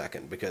for a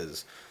second,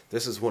 because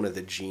this is one of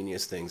the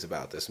genius things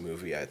about this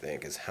movie, I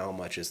think, is how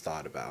much is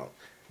thought about.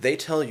 They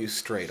tell you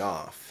straight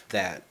off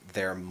that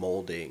they're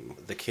molding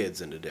the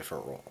kids into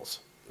different roles.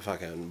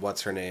 Fucking,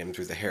 what's her name,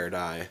 through the hair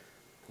dye?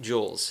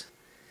 Jules.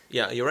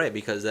 Yeah, you're right,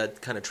 because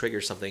that kind of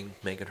triggers something,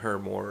 making her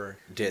more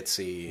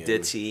Ditzy.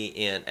 ditzy,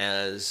 and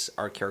as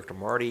our character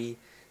Marty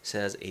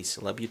says, a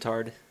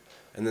celebutard.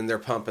 And then they're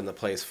pumping the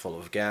place full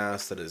of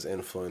gas that is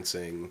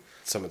influencing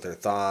some of their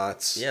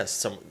thoughts.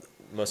 Yes,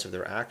 most of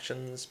their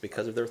actions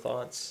because of their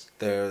thoughts.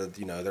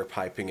 They're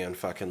piping in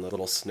fucking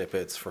little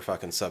snippets for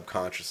fucking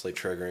subconsciously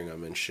triggering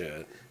them and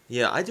shit.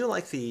 Yeah, I do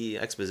like the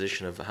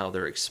exposition of how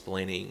they're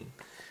explaining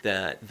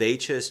that they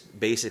just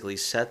basically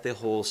set the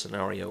whole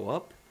scenario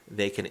up.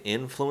 They can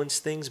influence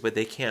things, but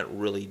they can't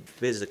really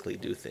physically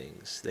do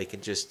things. They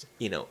can just,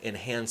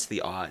 enhance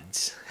the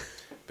odds.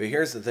 But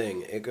here's the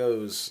thing, it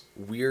goes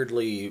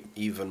weirdly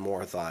even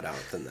more thought out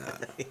than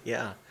that.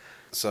 Yeah.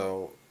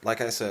 So,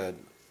 like I said,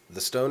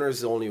 the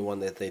stoner's the only one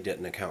that they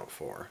didn't account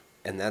for.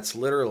 And that's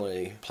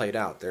literally played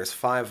out. There's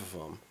 5 of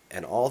them,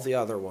 and all the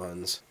other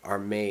ones are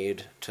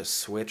made to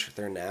switch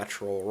their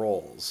natural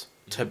roles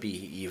to be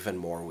even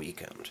more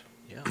weakened.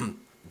 Yeah.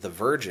 The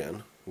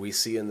virgin, we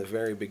see in the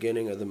very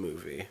beginning of the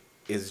movie,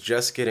 is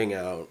just getting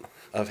out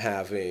of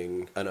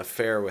having an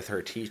affair with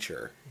her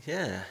teacher.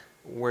 Yeah.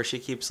 Where she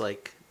keeps,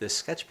 the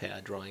sketch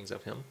pad drawings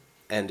of him.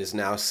 And is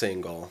now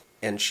single,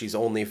 and she's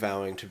only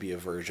vowing to be a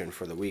virgin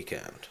for the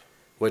weekend,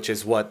 which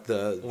is what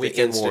the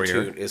Weekend Institute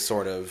warrior. is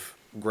sort of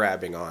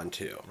grabbing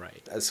onto.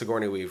 Right. As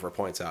Sigourney Weaver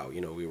points out,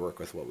 we work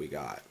with what we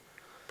got.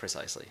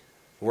 Precisely.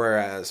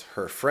 Whereas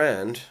her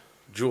friend,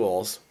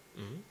 Jules,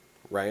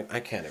 right? I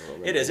can't even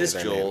remember. It is. It's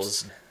their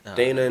Jules. names.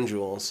 Dana and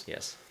Jules.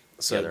 Yes.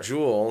 So Together.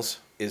 Jules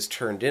is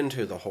turned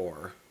into the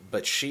whore,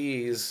 but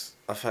she's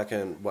a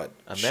fucking,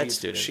 A med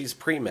student. She's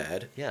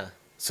pre-med. Yeah.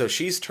 So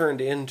she's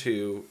turned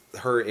into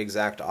her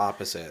exact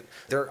opposite.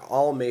 They're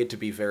all made to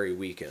be very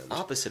weakened.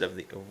 Opposite of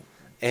the...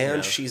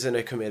 And she's in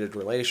a committed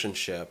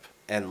relationship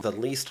and the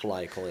least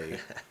likely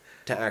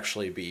to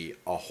actually be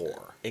a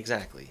whore.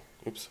 Exactly.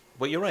 Oops.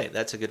 Well, you're right.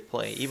 That's a good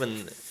play.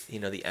 Even,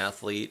 the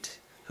athlete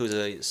who's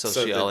a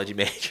sociology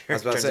major I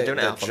was about to turns say, into an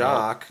the alpha male.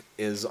 jock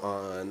is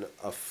on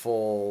a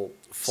full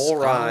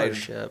ride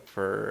Scholarship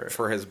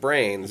for his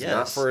brains, not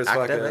Yes, for his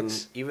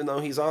academics. fucking... Even though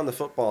he's on the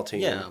football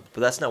team. Yeah,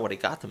 but that's not what he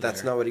got them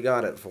That's there. not what he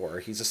got it for.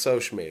 He's a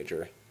soc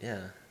major. Yeah.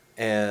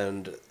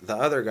 And the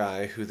other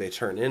guy who they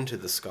turn into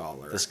the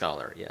scholar... The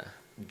scholar, yeah.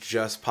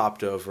 just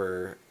popped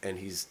over, and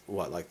he's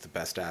the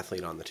best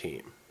athlete on the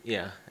team.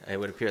 Yeah, it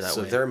would appear that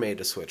So way. they're made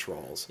to switch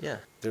roles. Yeah.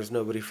 There's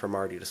nobody for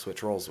Marty to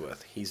switch roles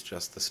with. He's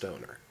just the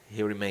stoner.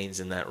 He remains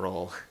in that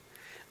role.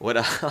 What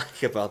I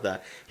like about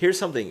that, here's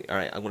something. All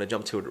right, I'm going to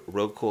jump to a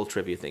real cool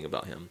trivia thing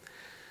about him.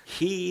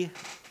 He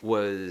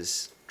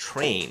was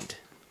trained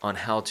on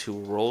how to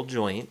roll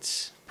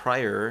joints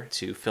prior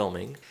to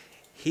filming.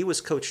 He was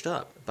coached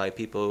up by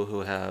people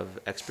who have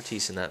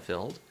expertise in that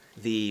field.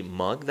 The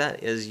mug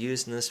that is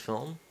used in this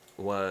film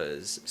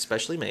was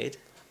specially made,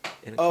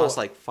 and it cost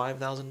like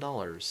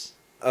 $5,000.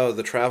 Oh,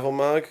 the travel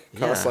mug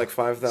costs like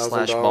 $5,000.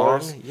 Slash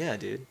bong, yeah,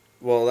 dude.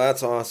 Well,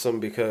 that's awesome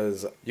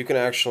because you can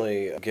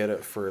actually get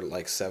it for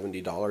like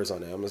 $70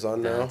 on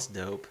Amazon now. That's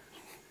dope.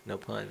 No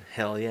pun.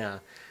 Hell yeah.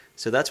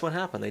 So that's what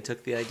happened. They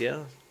took the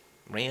idea,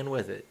 ran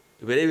with it.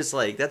 But it was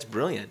like, that's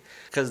brilliant.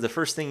 Because the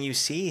first thing you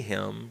see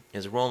him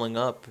is rolling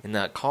up in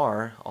that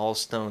car, all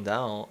stoned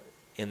out,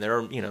 and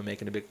they're,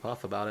 making a big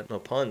puff about it. No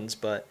puns,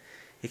 but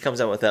he comes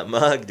out with that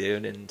mug,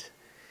 dude. And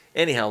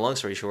anyhow, long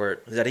story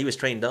short, is that he was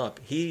trained up.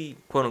 He,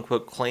 quote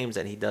unquote, claims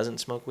that he doesn't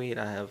smoke weed.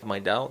 I have my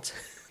doubts.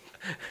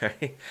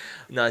 Right?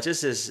 No,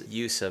 just his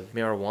use of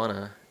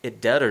marijuana,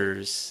 it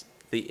deaders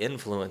the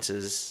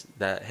influences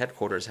that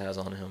headquarters has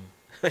on him.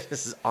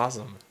 This is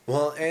awesome.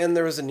 Well, and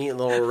there was a neat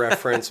little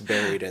reference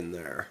buried in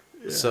there.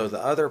 Yeah. So the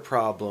other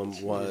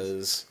problem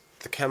was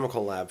the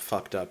chemical lab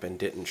fucked up and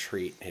didn't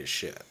treat his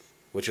shit,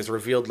 which is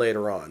revealed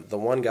later on. The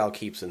one gal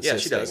keeps insisting.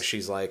 Yeah, she does.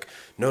 She's like,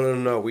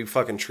 no, we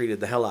fucking treated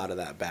the hell out of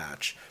that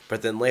batch.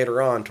 But then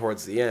later on,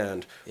 towards the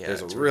end,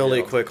 there's a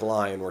really quick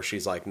line where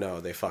she's like,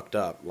 no, they fucked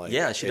up. Like,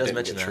 yeah, she does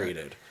mention that.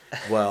 Treated.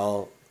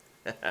 Well,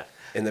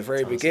 in the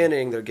very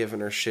beginning, they're giving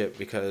her shit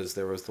because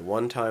there was the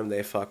one time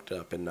they fucked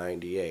up in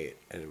 '98,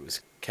 and it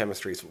was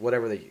chemistry, what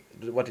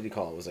did he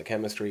call it? Was it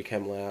chemistry,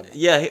 chem lab?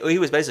 Yeah, he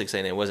was basically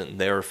saying it wasn't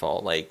their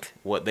fault. Like,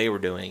 what they were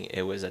doing,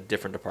 it was a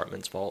different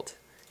department's fault.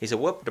 He said,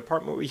 what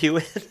department were you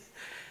in?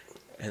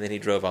 And then he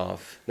drove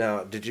off.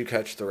 Now, did you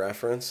catch the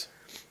reference?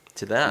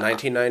 To that?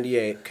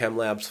 1998, Chem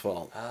Lab's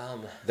fault.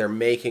 They're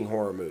making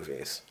horror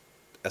movies,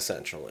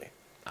 essentially.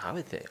 I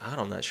would think.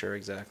 I'm not sure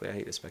exactly. I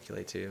hate to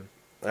speculate, too.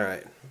 All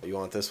right. You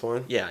want this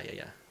one? Yeah.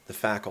 The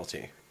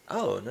Faculty.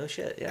 Oh, no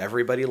shit, yeah.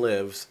 Everybody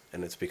lives,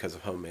 and it's because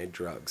of homemade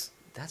drugs.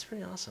 That's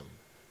pretty awesome.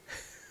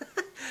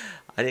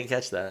 I didn't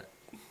catch that.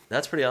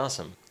 That's pretty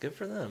awesome. Good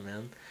for them,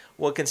 man.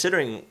 Well,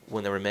 considering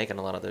when they were making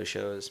a lot of those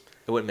shows,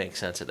 it wouldn't make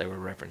sense that they were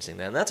referencing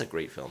that. And that's a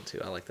great film, too.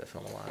 I like that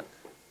film a lot.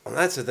 Well,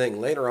 that's the thing.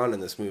 Later on in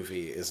this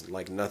movie is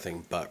like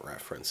nothing but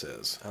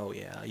references. Oh,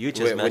 yeah. You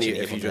just mentioned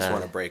if you just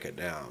want to break it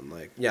down.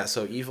 Like, yeah,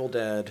 so Evil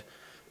Dead.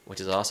 Which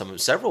is awesome.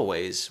 Several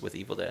ways with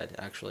Evil Dead,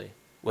 actually.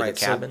 With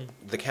the cabin.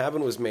 So the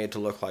cabin was made to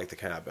look like the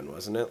cabin,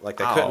 wasn't it? Like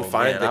they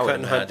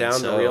couldn't hunt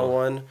down the real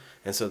one,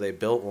 and so they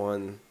built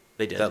one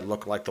that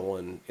looked like the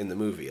one in the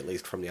movie, at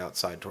least from the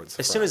outside towards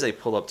the front. As soon as they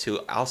pull up too,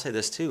 I'll say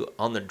this too,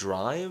 on the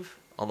drive,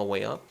 on the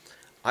way up,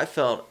 I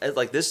felt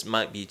like, this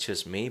might be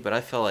just me, but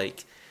I felt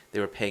like they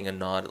were paying a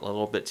nod a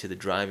little bit to the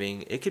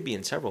driving. It could be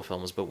in several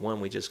films, but one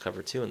we just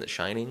covered too, in The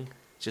Shining,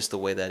 just the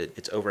way that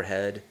it's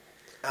overhead.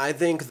 I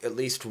think at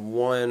least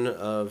one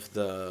of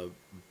the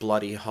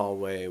bloody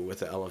hallway with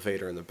the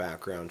elevator in the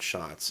background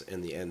shots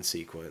in the end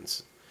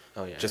sequence,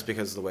 just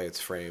because of the way it's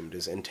framed,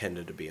 is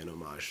intended to be an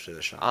homage to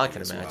The Shining. I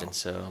can imagine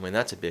so. I mean,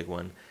 that's a big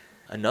one.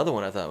 Another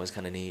one I thought was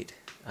kind of neat,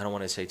 I don't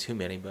want to say too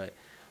many, but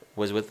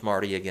was with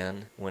Marty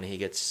again, when he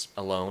gets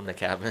alone in the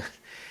cabin,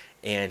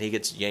 and he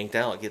gets yanked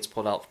out, gets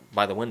pulled out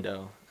by the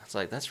window. It's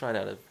like, that's right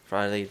out of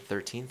Friday the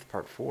 13th,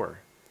 Part 4.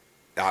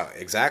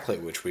 Exactly,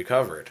 which we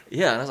covered.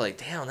 Yeah, and I was like,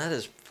 damn, that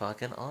is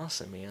fucking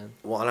awesome, man.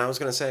 Well, and I was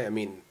going to say, I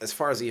mean, as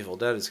far as Evil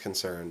Dead is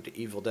concerned,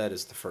 Evil Dead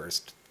is the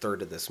first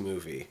third of this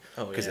movie.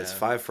 Oh, yeah. Because it's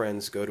 5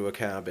 friends go to a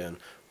cabin.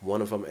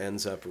 One of them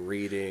ends up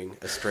reading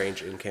a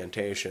strange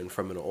incantation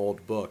from an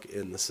old book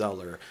in the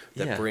cellar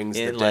that brings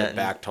the dead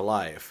back to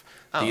life.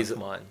 Oh,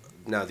 come on.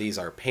 Now, these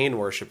are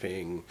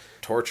pain-worshipping,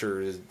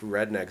 tortured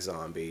redneck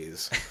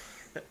zombies.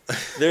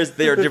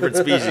 They are different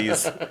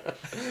species. I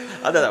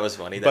thought that was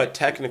funny. But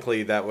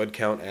technically, that would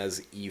count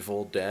as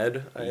Evil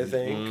Dead, I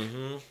think.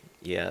 Mm-hmm.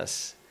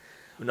 Yes.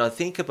 Now,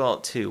 think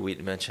about, too, we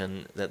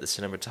mentioned that the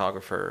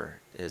cinematographer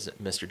is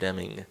Mr.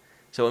 Deming.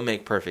 So it would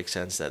make perfect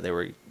sense that they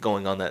were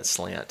going on that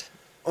slant.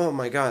 Oh,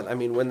 my God. I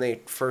mean, when they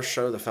first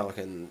show the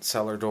Falcon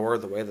cellar door,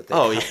 the way that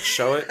they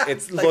show it,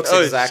 it like, looks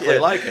exactly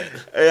like it.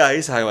 Yeah,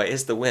 he's talking about,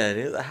 it's the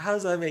wind. How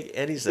does that make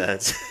any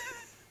sense?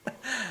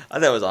 I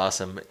thought it was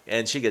awesome.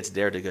 And she gets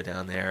dared to go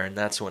down there, and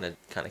that's when it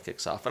kind of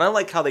kicks off. And I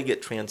like how they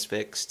get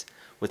transfixed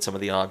with some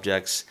of the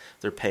objects.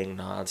 They're paying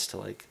nods to,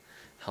 like,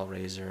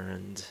 Hellraiser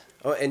and...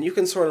 Oh, and you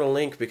can sort of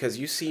link, because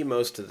you see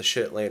most of the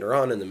shit later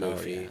on in the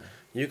movie. Oh, yeah.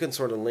 You can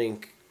sort of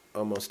link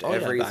almost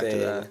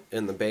everything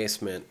in the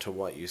basement to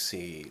what you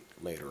see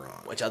later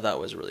on. Which I thought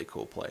was a really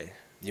cool play.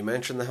 You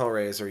mentioned the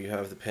Hellraiser, you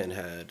have the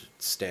Pinhead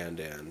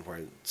stand-in,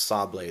 where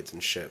saw blades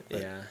and shit.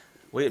 Yeah.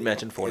 We had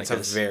mentioned Fornicus.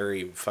 It's a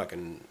very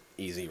fucking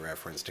easy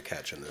reference to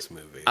catch in this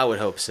movie. I would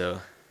hope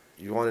so.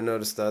 You want to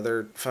notice the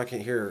other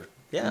fucking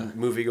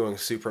movie going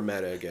super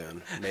meta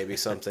again. Maybe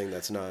something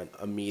that's not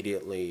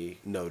immediately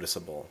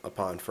noticeable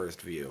upon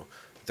first view.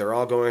 They're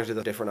all going to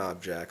the different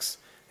objects.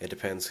 It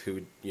depends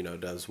who,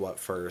 does what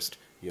first.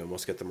 You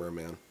almost get the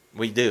merman.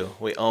 We do.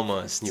 We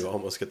almost. You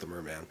almost get the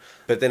merman.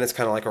 But then it's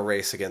kind of like a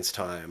race against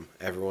time.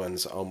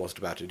 Everyone's almost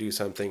about to do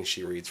something.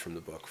 She reads from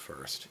the book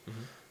first.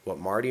 Mm-hmm. What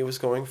Marty was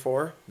going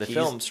for... The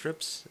film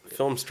strips?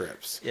 Film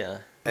strips. Yeah.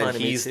 And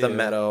he's the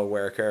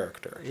meta-aware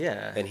character.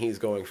 Yeah. And he's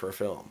going for a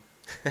film.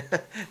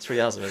 It's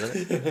pretty awesome,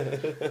 isn't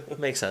it?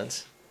 Makes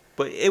sense.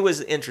 But it was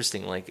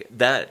interesting, like,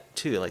 that,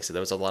 too. Like I said, there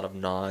was a lot of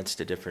nods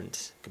to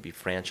different... Could be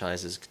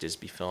franchises, could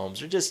just be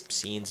films, or just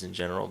scenes in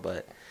general,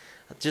 but...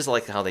 Just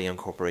like how they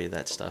incorporated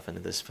that stuff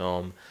into this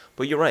film.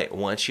 But you're right.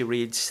 Once she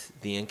reads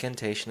the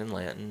incantation in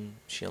Latin,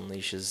 she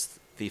unleashes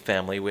the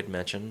family we'd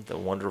mentioned, the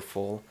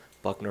wonderful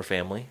Buckner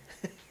family.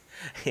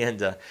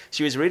 And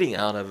she was reading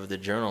out of the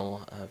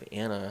journal of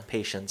Anna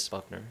Patience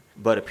Buckner.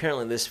 But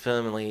apparently this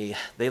family,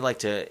 they like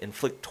to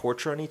inflict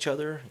torture on each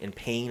other in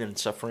pain and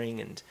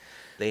suffering. And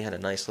they had a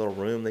nice little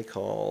room they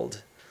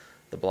called...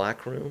 the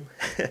Black Room,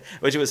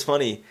 which was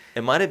funny.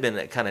 It might have been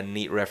a kind of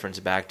neat reference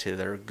back to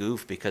their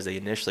goof because they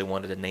initially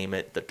wanted to name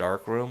it the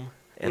Dark Room.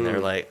 And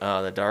they're like,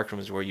 oh, the Dark Room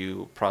is where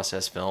you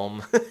process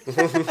film.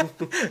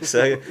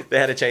 So they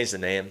had to change the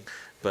name.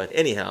 But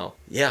anyhow,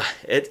 yeah,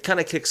 it kind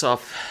of kicks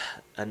off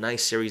a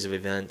nice series of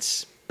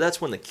events.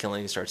 That's when the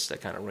killing starts to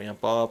kind of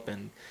ramp up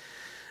and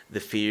the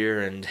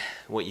fear and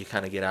what you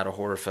kind of get out of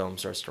horror film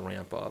starts to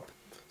ramp up.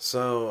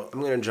 So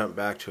I'm going to jump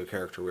back to a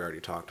character we already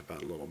talked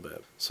about a little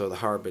bit. So the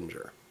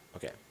Harbinger.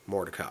 Okay.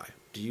 Mordecai.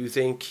 Do you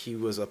think he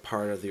was a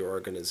part of the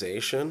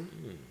organization?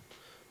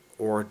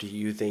 Or do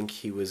you think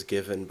he was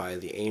given by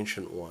the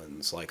Ancient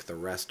Ones, like the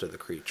rest of the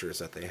creatures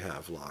that they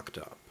have locked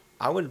up?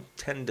 I would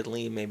tend to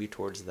lean maybe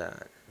towards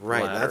that.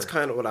 Right, latter. that's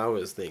kind of what I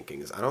was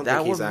thinking. I don't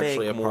think he's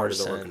actually a part of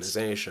the sense.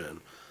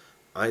 Organization.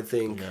 I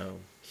think No.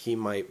 he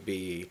might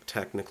be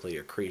technically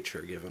a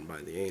creature given by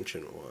the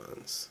Ancient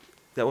Ones.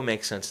 That would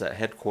make sense that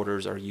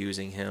headquarters are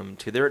using him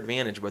to their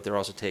advantage, but they're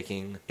also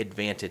taking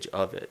advantage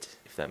of it,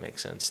 if that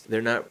makes sense.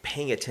 They're not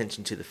paying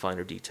attention to the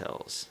finer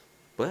details.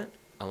 But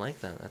I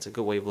like that. That's a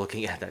good way of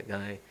looking at that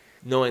guy,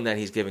 knowing that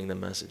he's giving them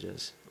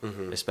messages,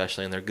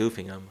 especially, and they're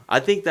goofing him. I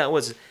think that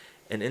was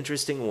an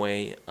interesting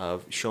way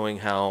of showing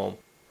how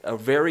a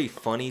very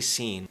funny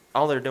scene,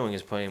 all they're doing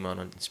is putting him on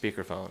a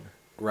speakerphone.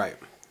 Right.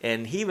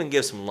 And he even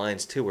gives some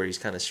lines, too, where he's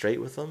kind of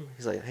straight with them.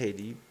 He's like, hey,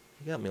 you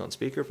got me on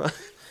speakerphone?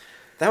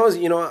 That was,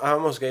 I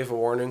almost gave a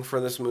warning for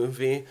this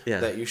movie Yeah.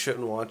 that you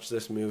shouldn't watch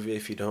this movie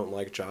if you don't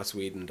like Joss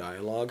Whedon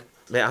dialogue.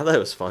 Man, I thought it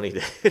was funny,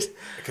 dude.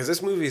 Because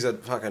this movie's a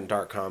fucking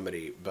dark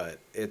comedy, but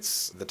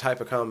it's the type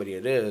of comedy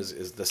it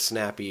is the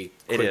snappy,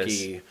 quickie,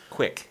 It is.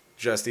 Quick.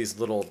 just these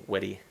little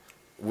Witty.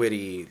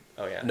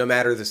 Oh, yeah. no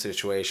matter the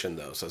situation,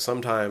 though. So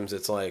sometimes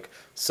it's like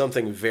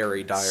something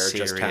very dire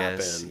just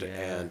Serious, happened,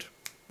 yeah. and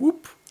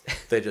whoop,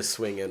 they just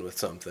swing in with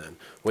something,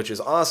 which is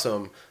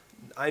awesome.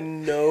 I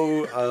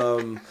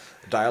know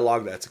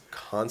dialogue that's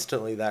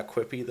constantly that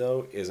quippy,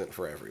 though, isn't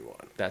for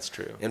everyone. That's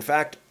true. In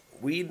fact,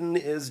 Whedon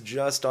is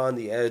just on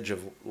the edge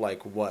of,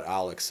 like, what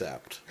I'll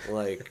accept.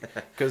 Like,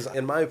 because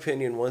in my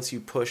opinion, once you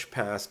push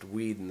past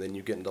Whedon, then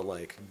you get into,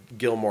 like,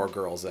 Gilmore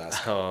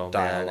Girls-esque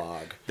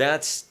dialogue. Man.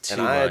 That's too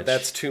And much.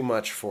 that's too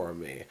much for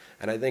me.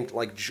 And I think,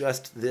 like,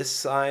 just this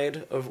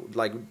side of,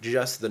 like,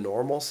 just the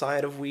normal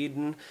side of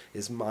Whedon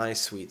is my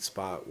sweet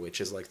spot, which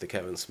is, like, the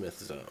Kevin Smith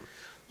zone.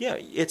 Yeah,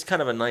 it's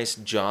kind of a nice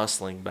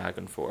jostling back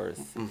and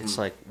forth. It's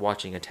like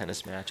watching a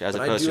tennis match as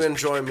But I opposed do to...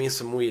 enjoy me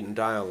some Whedon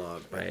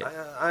dialogue. But Right.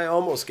 I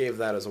almost gave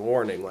that as a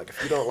warning. Like,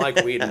 if you don't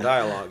like Whedon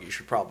dialogue, you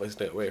should probably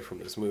stay away from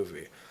this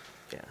movie.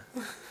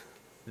 Yeah.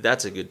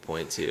 That's a good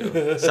point,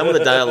 too. Some of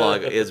the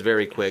dialogue is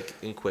very quick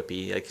and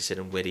quippy, like you said,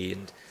 and witty,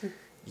 and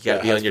you got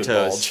to be on your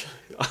toes.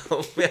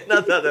 Oh, man, I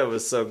thought that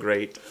was so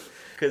great.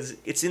 Because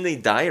it's in the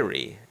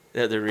diary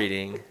that they're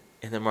reading,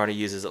 and then Marty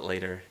uses it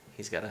later.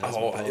 He's got a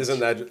husband. Oh, isn't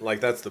that,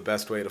 like, that's the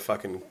best way to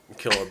fucking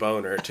kill a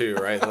boner, too,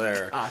 right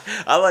there.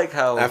 I like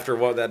how... After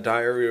what that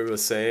diary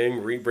was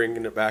saying,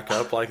 bringing it back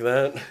up like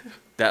that.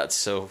 That's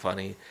so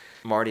funny.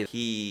 Marty,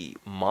 he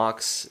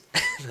mocks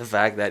the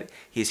fact that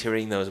he's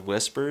hearing those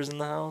whispers in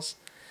the house.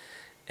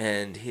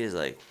 And he's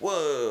like,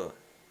 whoa,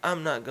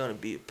 I'm not going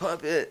to be a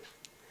puppet.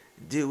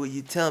 Do what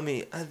you tell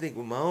me. I think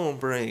with my own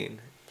brain.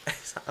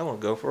 I want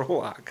to go for a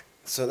walk.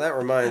 So that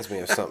reminds me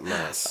of something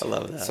else. I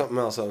love that. Something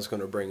else I was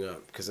going to bring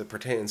up, because it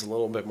pertains a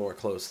little bit more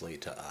closely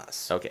to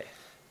us. Okay.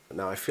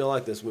 Now, I feel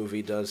like this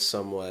movie does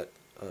somewhat,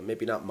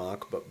 maybe not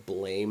mock, but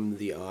blame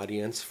the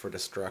audience for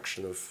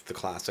destruction of the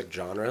classic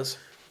genres.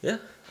 Yeah,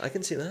 I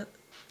can see that.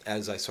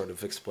 As I sort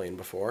of explained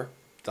before,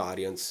 the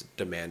audience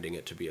demanding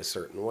it to be a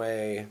certain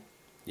way,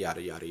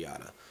 yada, yada,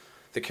 yada.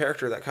 The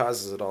character that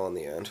causes it all in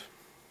the end.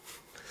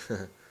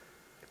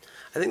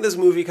 I think this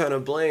movie kind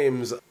of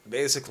blames,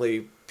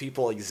 basically,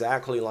 people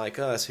exactly like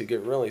us who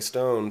get really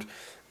stoned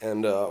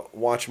and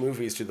watch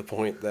movies to the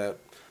point that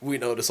we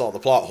notice all the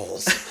plot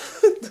holes.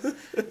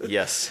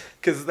 Yes.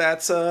 Because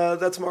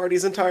that's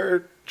Marty's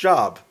entire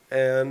job,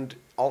 and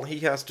all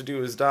he has to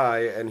do is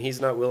die, and he's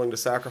not willing to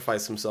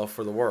sacrifice himself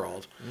for the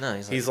world. No,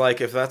 He's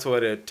like, if that's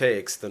what it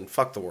takes, then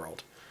fuck the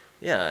world.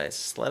 yeah,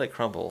 it's let it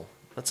crumble.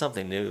 That's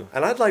something new.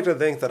 And I'd like to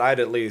think that I'd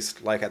at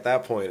least, like, at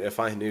that point, if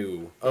I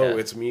knew, Yeah.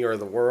 it's me or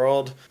the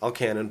world, I'll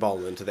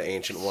cannonball into the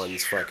Ancient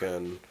One's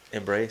fucking...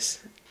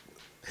 Embrace.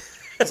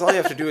 Because all you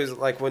have to do is,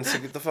 like, when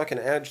the fucking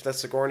Edge that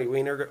Sigourney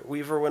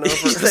Weaver went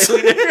over...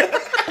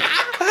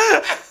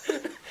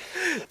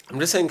 I'm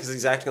just saying because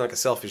he's acting like a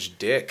selfish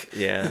dick.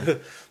 Yeah.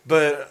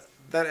 But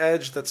that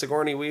Edge that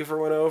Sigourney Weaver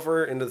went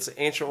over into this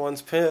Ancient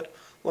One's pit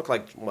looked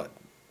like, what,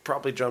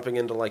 probably jumping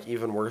into, like,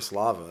 even worse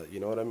lava. You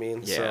know what I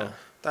mean? Yeah. So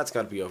that's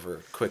got to be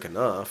over quick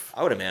enough.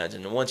 I would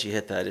imagine. Once you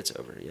hit that, it's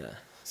over, yeah.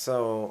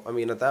 So, I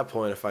mean, at that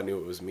point, if I knew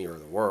it was me or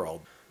the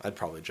world, I'd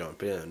probably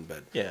jump in.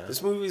 But Yeah.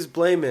 this movie's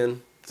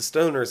blaming the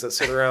stoners that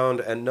sit around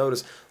and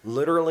notice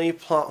literally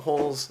plot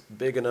holes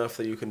big enough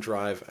that you can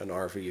drive an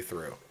RV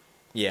through.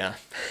 Yeah.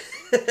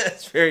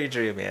 It's very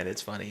true, man.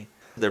 It's funny.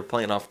 They're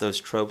playing off those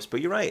tropes, but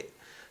you're right.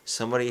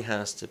 Somebody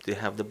has to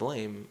have the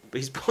blame. But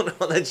he's pulling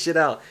all that shit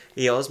out.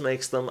 He always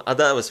makes them... I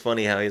thought it was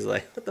funny how he's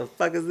like, what the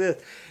fuck is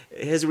this?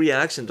 His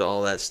reaction to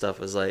all that stuff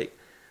was like,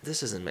 this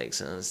doesn't make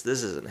sense.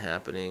 This isn't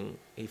happening.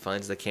 He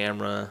finds the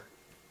camera.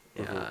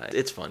 Yeah,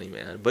 It's funny,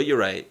 man. But you're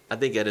right. I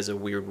think that is a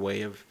weird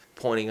way of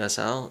pointing us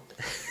out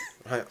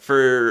Right.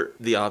 for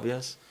the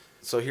obvious.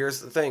 So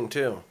here's the thing,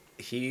 too.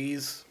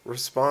 He's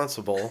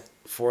responsible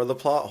for the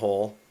plot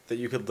hole that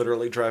you could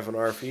literally drive an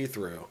RV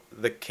through.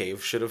 The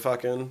cave should have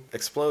fucking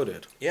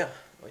exploded. Yeah.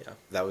 Oh, yeah.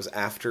 That was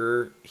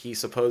after he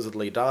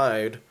supposedly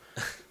died,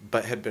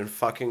 but had been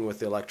fucking with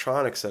the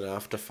electronics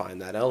enough to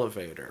find that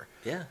elevator.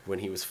 Yeah. When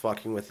he was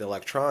fucking with the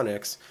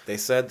electronics, they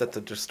said that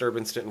the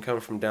disturbance didn't come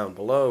from down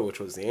below, which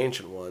was the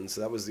Ancient One. So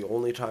that was the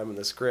only time in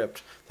the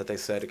script that they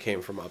said it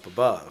came from up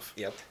above.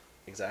 Yep.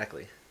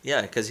 Exactly.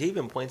 Yeah, because he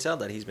even points out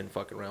that he's been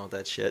fucking around with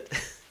that shit.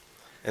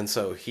 And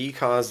so he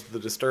caused the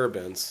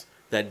disturbance.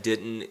 That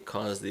didn't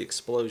cause the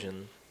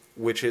explosion.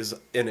 Which is,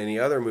 in any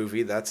other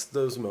movie, that's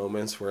those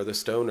moments where the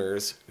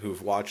stoners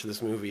who've watched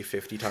this movie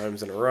 50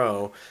 times in a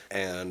row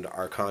and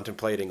are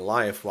contemplating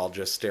life while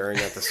just staring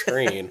at the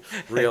screen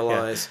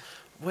realize,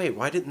 wait,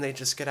 why didn't they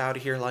just get out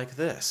of here like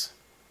this?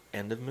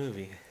 End of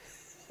movie.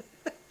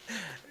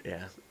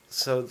 Yeah.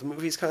 So the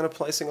movie's kind of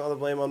placing all the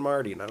blame on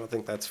Marty, and I don't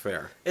think that's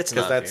fair. It's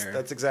not fair.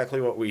 That's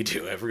exactly what we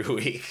do every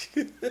week.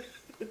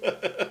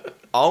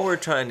 All we're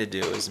trying to do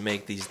is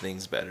make these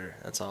things better.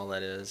 That's all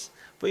that is.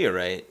 But you're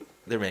right.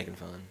 They're making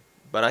fun.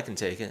 But I can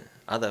take it.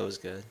 I thought it was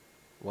good.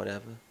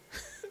 Whatever.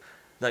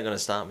 Not going to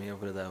stop me, I'll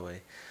put it that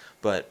way.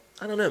 But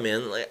I don't know,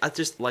 man. Like, I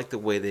just like the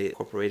way they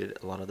incorporated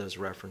a lot of those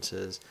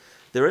references.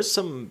 There is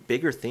some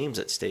bigger themes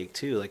at stake,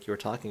 too. Like you were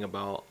talking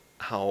about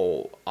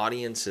how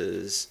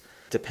audiences,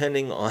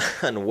 depending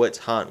on what's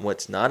hot and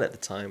what's not at the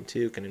time,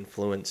 too, can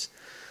influence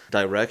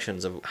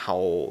directions of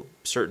how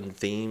certain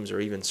themes or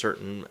even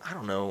certain, I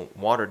don't know,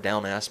 watered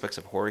down aspects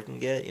of horror can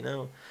get, you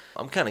know?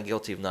 I'm kind of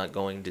guilty of not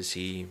going to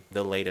see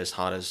the latest,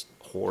 hottest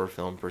horror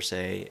film per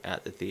se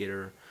at the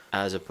theater,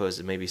 as opposed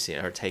to maybe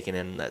seeing or taking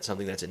in that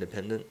something that's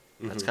independent.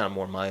 That's kind of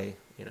more my,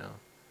 you know,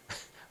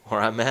 where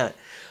I'm at.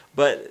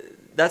 But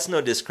that's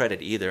no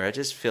discredit either. I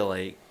just feel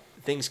like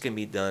things can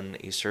be done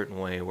a certain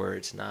way where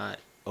it's not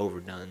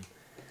overdone.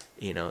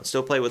 You know,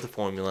 still play with the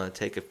formula,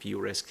 take a few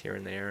risks here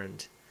and there,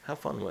 and have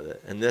fun with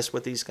it. And that's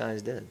what these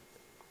guys did.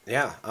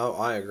 Yeah,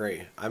 I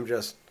agree. I'm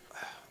just,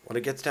 when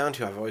it gets down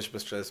to, I've always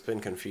just been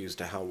confused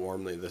to how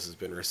warmly this has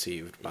been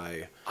received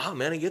by Oh,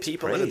 man, it gets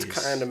people praise. that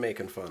it's kind of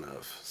making fun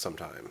of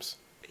sometimes.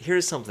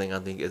 Here's something I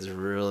think is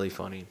really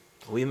funny.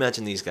 We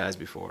mentioned these guys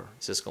before,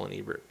 Siskel and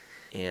Ebert.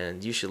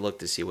 And you should look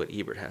to see what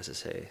Ebert has to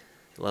say.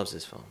 He loves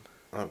this film.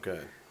 Oh,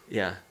 good.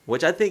 Yeah,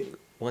 which I think,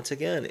 once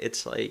again,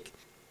 it's like,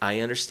 I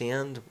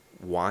understand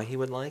why he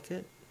would like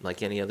it,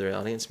 like any other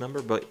audience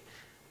member, but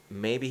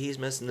maybe he's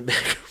missing the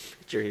bigger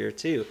picture here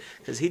too,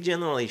 because he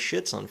generally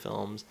shits on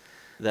films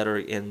that are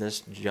in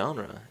this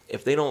genre.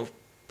 If they don't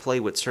play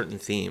with certain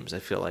themes, I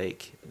feel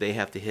like they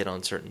have to hit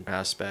on certain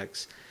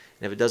aspects.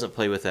 And if it doesn't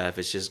play with that, if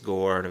it's just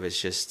gore, and if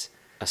it's just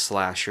a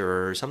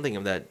slasher or something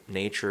of that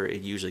nature,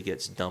 it usually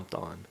gets dumped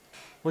on,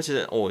 which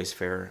isn't always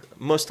fair.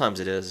 Most times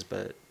it is,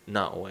 but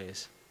not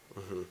always.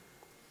 Mm-hmm.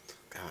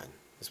 God,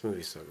 this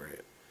movie's so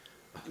great.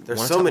 There's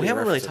We so many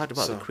haven't really references, talked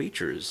about so- the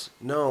creatures.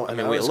 No, I and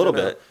mean, was a little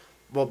gonna- bit.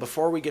 Well,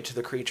 before we get to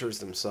the creatures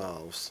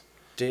themselves,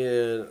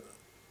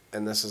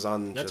 and this is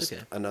on That's just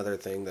okay. another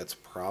thing that's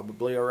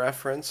probably a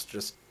reference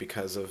just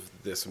because of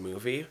this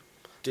movie,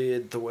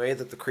 did the way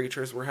that the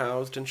creatures were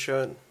housed and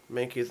shit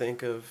make you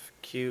think of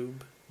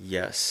Cube?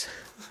 Yes.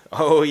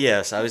 Oh,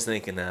 yes. I was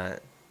thinking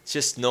that.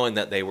 Just knowing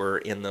that they were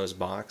in those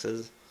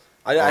boxes.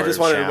 I Or just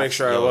wanted to make shafts,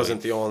 sure I you know,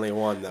 wasn't the only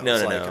one that No,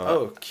 was no, like, no.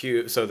 oh,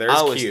 Cube. So there's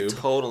I was Cube.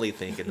 totally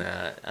thinking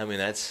that. I mean,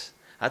 that's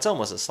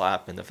almost a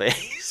slap in the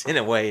face in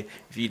a way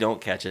if you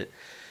don't catch it.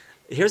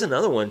 Here's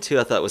another one, too,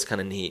 I thought was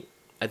kind of neat.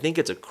 I think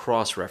it's a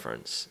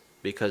cross-reference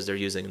because they're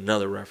using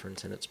another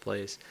reference in its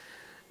place.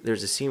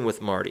 There's a scene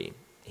with Marty.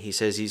 He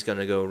says he's going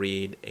to go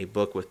read a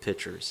book with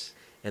pictures.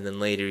 And then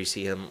later you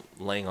see him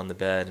laying on the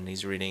bed and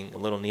he's reading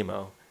Little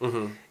Nemo.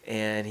 Mm-hmm.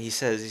 And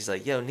he's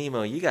like, yo,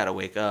 Nemo, you got to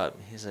wake up.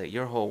 He's like,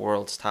 your whole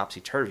world's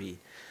topsy-turvy.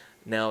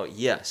 Now,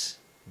 yes,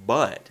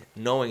 But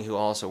knowing who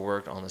also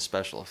worked on the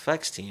special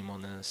effects team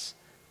on this,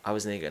 I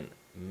was thinking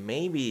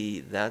maybe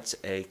that's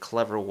a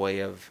clever way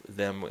of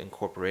them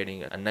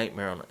incorporating a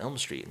Nightmare on Elm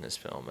Street in this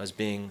film as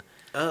being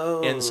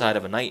inside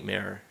of a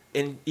nightmare.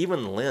 And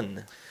even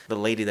Lynn, the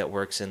lady that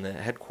works in the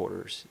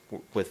headquarters,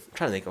 with I'm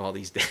trying to think of all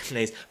these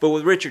names, but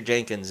with Richard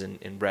Jenkins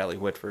and Bradley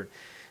Whitford,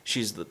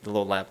 she's the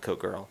little lab coat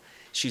girl.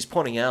 She's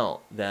pointing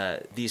out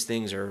that these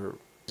things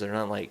they're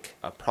not like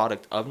a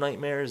product of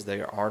nightmares,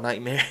 they are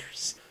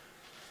nightmares.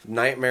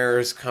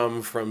 Nightmares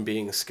come from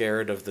being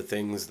scared of the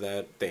things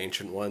that the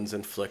Ancient Ones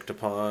inflict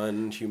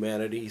upon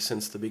humanity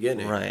since the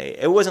beginning. Right.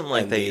 It wasn't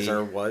like and these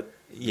are what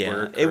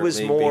it was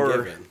more,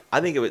 being given.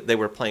 I think they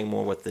were playing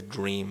more with the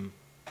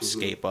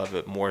dreamscape of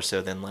it, more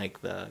so than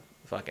like the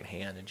fucking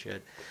hand and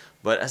shit.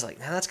 But I was like,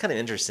 that's kind of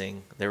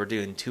interesting. They were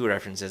doing two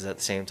references at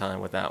the same time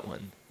with that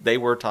one. They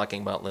were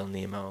talking about Little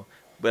Nemo,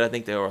 but I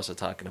think they were also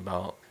talking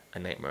about A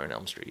Nightmare on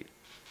Elm Street.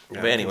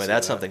 Yeah, but anyway,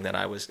 that's something that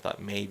I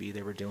thought maybe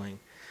they were doing.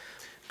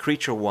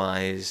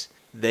 Creature-wise,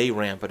 they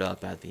ramp it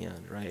up at the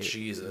end, right?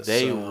 Jesus.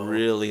 They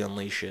really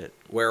unleash it.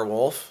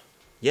 Werewolf?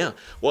 Yeah.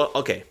 Well,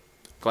 okay.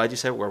 Glad you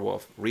said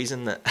werewolf.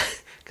 Reason that...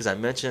 Because I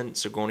mentioned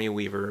Sigourney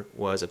Weaver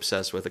was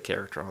obsessed with a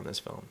character on this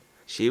film.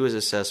 She was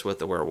obsessed with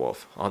the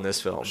werewolf on this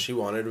film. She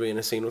wanted to be in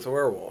a scene with a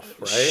werewolf,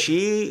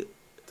 right?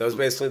 That was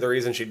basically the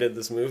reason she did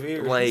this movie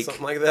or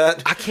something like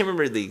that? I can't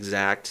remember the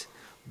exact...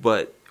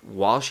 But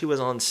while she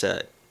was on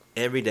set,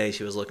 every day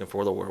she was looking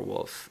for the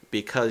werewolf.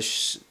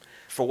 Because...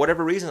 For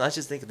whatever reason, I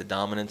just think of the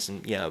dominance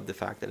and the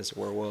fact that it's a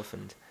werewolf.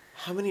 And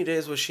how many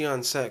days was she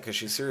on set? Because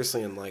she's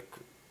seriously in like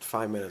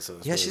 5 minutes of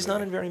this movie. She's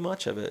not in very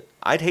much of it.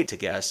 I'd hate to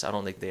guess. I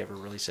don't think they ever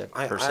really said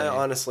per se. I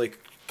honestly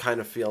kind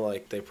of feel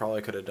like they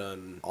probably could have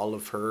done all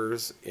of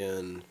hers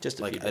in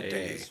just like a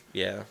day.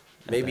 Yeah,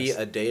 maybe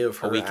a day of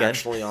her weekend?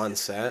 Actually on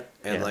set,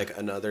 and like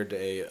another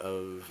day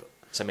of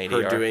some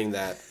ADR. Her doing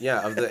that.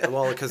 Yeah,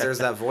 because there's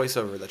that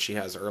voiceover that she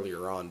has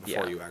earlier on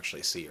before you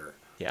actually see her.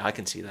 Yeah, I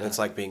can see that. It's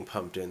like being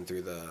pumped in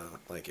through the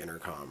like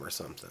intercom or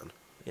something.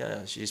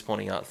 Yeah, she's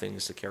pointing out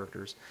things to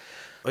characters.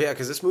 Oh yeah,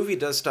 because this movie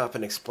does stop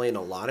and explain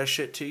a lot of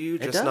shit to you,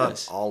 just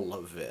not all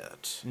of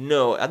it.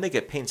 No, I think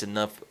it paints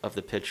enough of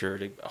the picture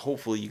to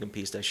hopefully you can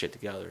piece that shit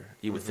together.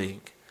 You would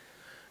think.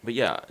 But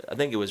yeah, I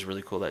think it was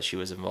really cool that she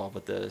was involved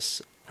with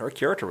this. Her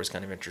character was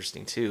kind of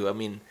interesting too. I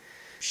mean,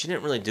 she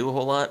didn't really do a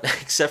whole lot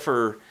except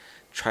for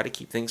try to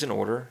keep things in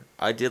order.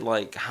 I did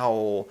like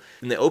how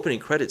in the opening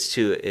credits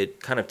too,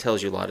 it kind of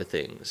tells you a lot of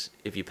things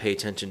if you pay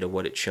attention to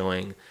what it's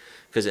showing.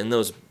 Because in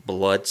those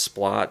blood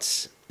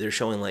splots, they're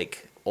showing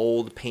like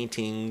old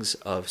paintings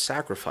of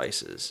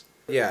sacrifices.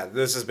 Yeah,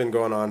 this has been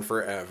going on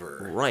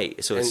forever.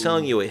 Right. So it's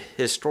telling you a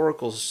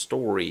historical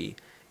story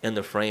in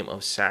the frame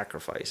of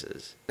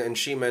sacrifices. And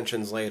she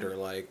mentions later,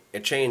 like,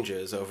 it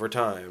changes over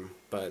time,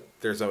 but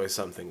there's always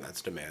something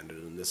that's demanded,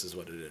 and this is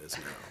what it is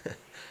now.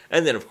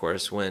 And then, of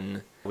course,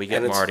 when we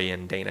get Marty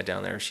and Dana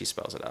down there, she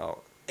spells it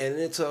out. And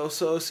it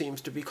also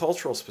seems to be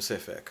cultural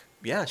specific.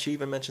 Yeah, she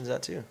even mentions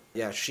that too.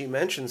 Yeah, she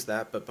mentions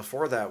that, but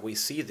before that, we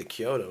see the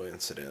Kyoto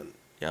incident.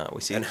 Yeah,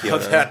 we see and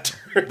Kyoto. How that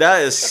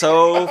that is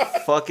so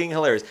fucking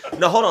hilarious.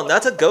 No, hold on.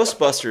 That's a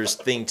Ghostbusters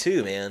thing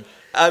too, man.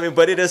 I mean,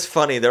 but it is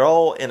funny. They're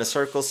all in a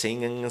circle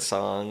singing a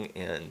song,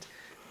 and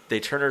they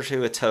turn her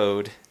to a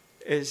toad.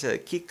 It's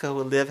Kiko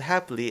will live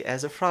happily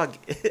as a frog.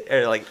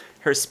 Or like,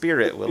 her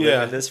spirit will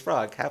live in this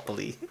frog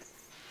happily.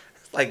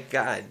 Like,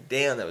 god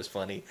damn, that was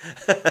funny.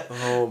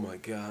 Oh my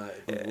god,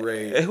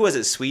 great. Who was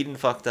it? Sweden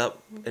fucked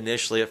up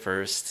initially at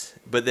first,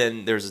 but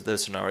then there's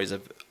those scenarios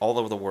of all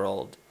over the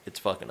world, it's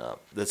fucking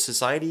up. The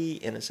society,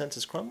 in a sense,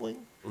 is crumbling.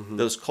 Mm-hmm.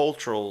 Those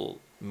cultural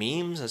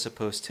memes, I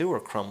suppose, too, are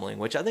crumbling,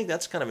 which I think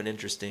that's kind of an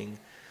interesting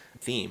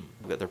theme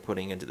that they're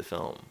putting into the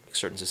film.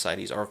 Certain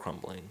societies are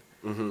crumbling,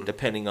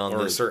 depending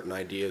on certain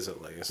ideas, at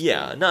least.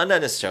 Yeah, not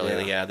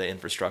necessarily the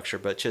infrastructure,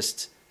 but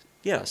just...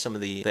 Yeah, some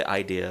of the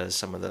ideas,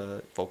 some of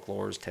the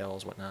folklores,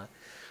 tales, whatnot.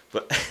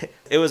 But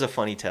it was a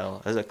funny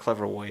tale. It was a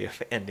clever way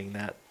of ending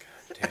that.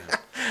 God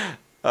damn.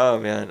 Oh,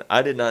 man.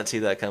 I did not see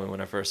that coming when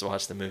I first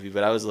watched the movie,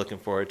 but I was looking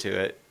forward to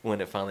it when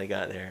it finally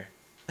got there.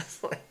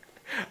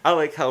 I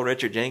like how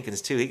Richard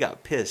Jenkins, too, he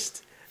got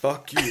pissed.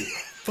 Fuck you.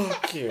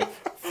 Fuck you.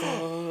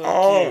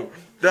 Fuck you.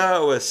 That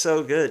was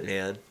so good,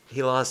 man.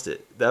 He lost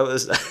it. That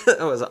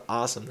was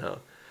awesome, though.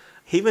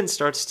 He even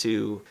starts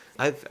to...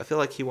 I feel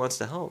like he wants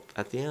to help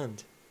at the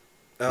end.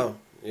 Oh,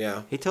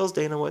 yeah. He tells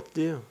Dana what to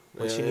do,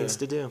 what she needs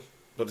to do.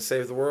 But to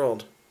save the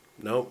world.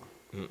 Nope.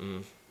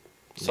 Mm-mm.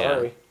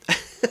 Sorry. Yeah.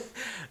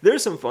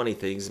 There's some funny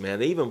things, man.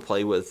 They even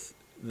play with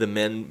the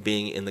men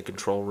being in the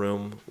control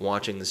room,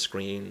 watching the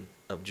screen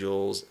of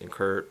Jules and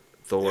Kurt,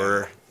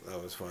 Thor. Yeah,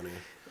 that was funny.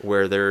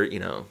 Where they're,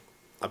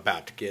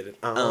 about to get it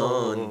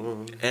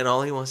on. And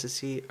all he wants to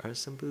see are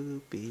some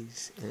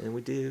boobies. And we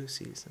do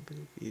see some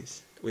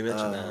boobies. We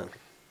mentioned that.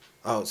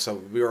 Oh, so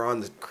we were on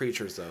the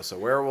creatures, though. So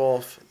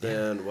werewolf,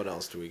 then what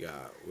else do we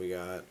got? We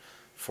got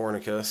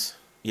Fornicus.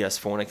 Yes,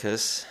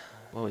 Fornicus.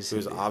 What was he?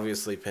 Who's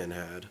obviously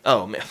Pinhead.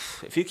 Oh, man.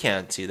 If you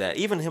can't see that.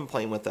 Even him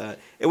playing with that.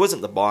 It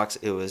wasn't the box,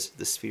 it was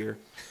the sphere.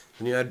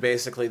 And you had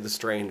basically the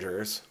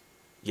strangers.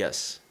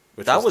 Yes.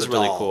 which That was the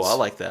really dolls. cool. I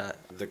like that.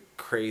 The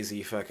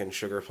crazy fucking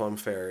Sugar Plum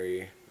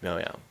Fairy, No,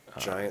 yeah.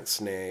 giant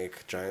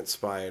snake, giant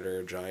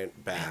spider,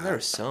 giant bat. Man, there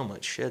was so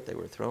much shit they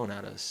were throwing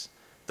at us.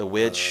 The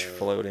witch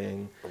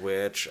floating.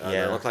 Which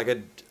Yeah. looked like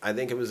I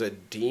think it was a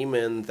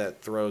demon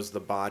that throws the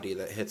body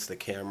that hits the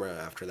camera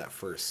after that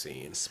first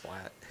scene.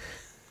 Splat.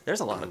 There's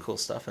a lot of cool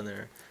stuff in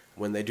there.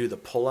 When they do the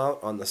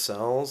pullout on the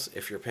cells,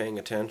 if you're paying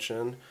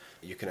attention,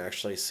 you can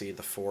actually see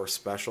the 4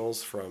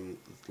 specials from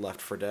Left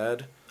 4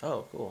 Dead.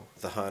 Oh, cool.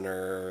 The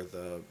hunter,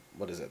 the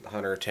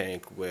hunter,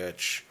 tank,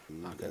 witch,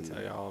 I can and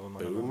tell you all of them.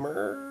 I don't know.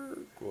 Boomer.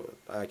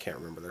 I can't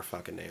remember their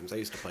fucking names. I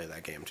used to play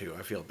that game too.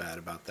 I feel bad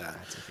about that.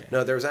 That's okay.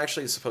 No, there was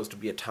actually supposed to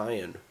be a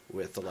tie-in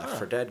with the Left Huh.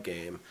 4 Dead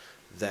game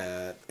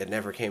that it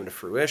never came to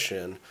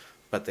fruition.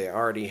 But they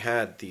already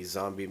had these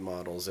zombie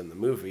models in the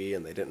movie,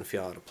 and they didn't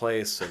feel out of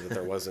place, so that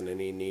there wasn't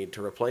any need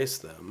to replace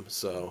them.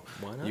 So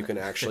Why not? you can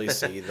actually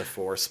see the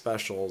 4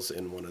 specials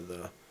in one of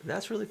the.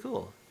 That's really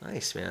cool.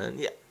 Nice, man.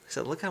 Yeah.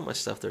 So look how much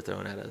stuff they're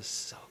throwing at us.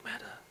 So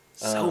meta.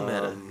 So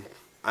meta.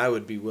 I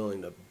would be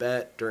willing to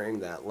bet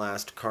during that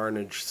last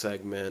Carnage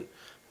segment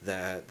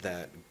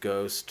that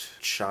ghost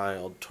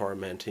child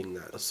tormenting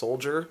that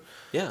soldier.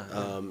 Yeah.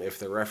 If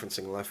they're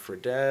referencing Left 4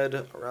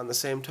 Dead around the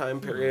same time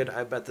period,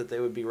 I bet that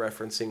they would be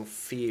referencing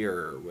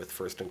Fear with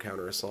First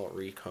Encounter Assault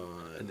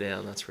Recon,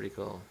 Damn, that's pretty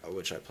cool.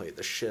 which I played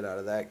the shit out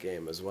of that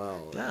game as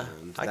well. Yeah.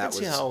 And I that can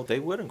see how they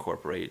would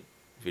incorporate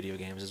video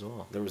games as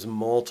well. There was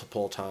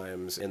multiple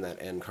times in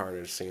that end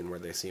Carnage scene where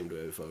they seemed to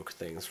evoke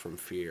things from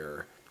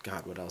Fear.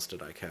 God, what else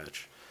did I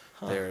catch?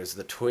 Huh. There's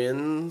the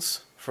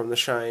twins from The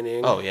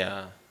Shining. Oh,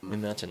 yeah. We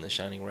mentioned the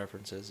Shining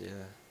references, yeah.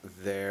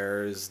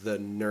 There's the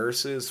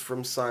nurses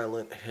from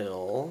Silent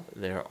Hill.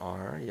 There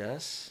are,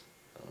 yes.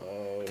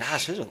 Oh,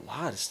 Gosh, there's a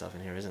lot of stuff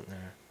in here, isn't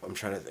there? I'm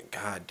trying to think.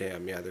 God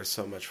damn, yeah, there's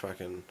so much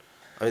fucking.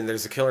 I mean,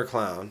 there's a killer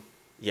clown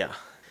Yeah.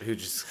 who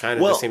just kind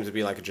of Well- just seems to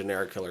be like a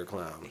generic killer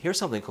clown. Here's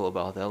something cool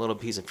about that little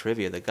piece of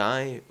trivia. The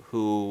guy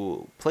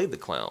who played the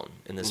clown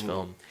in this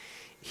film,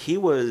 he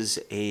was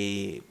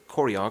a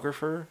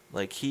choreographer.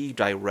 Like, he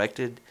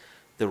directed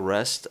the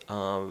rest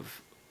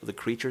of the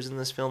creatures in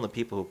this film, the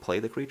people who play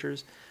the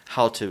creatures,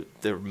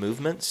 their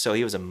movements. So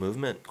he was a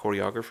movement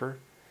choreographer.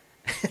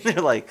 And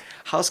they're like,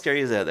 how scary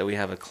is that we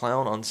have a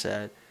clown on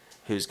set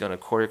who's going to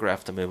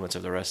choreograph the movements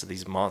of the rest of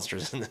these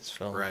monsters in this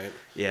film? Right.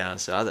 Yeah,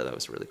 so I thought that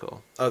was really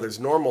cool. Oh, there's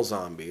normal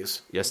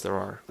zombies. Yes, there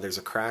are. There's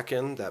a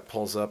kraken that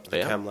pulls up the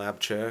Yeah. chem lab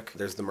chick.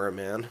 There's the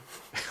merman.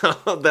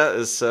 That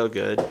is so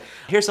good.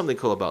 Here's something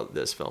cool about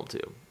this film,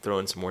 too. Throw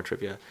in some more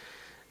trivia.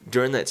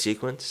 During that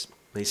sequence,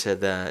 they said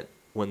that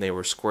when they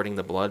were squirting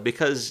the blood,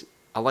 because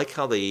I like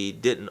how they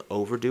didn't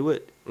overdo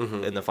it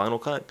in the final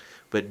cut,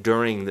 but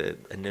during the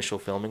initial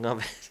filming of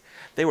it,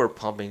 they were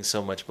pumping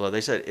so much blood.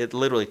 They said it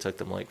literally took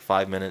them like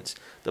 5 minutes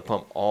to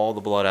pump all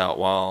the blood out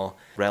while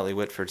Bradley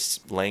Whitford's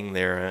laying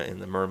there and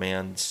the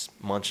merman's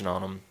munching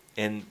on him.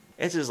 And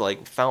it's just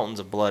like fountains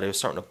of blood. It was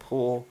starting to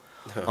pool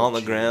on the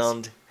jeez.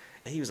 ground.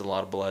 He used a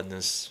lot of blood in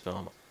this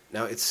film.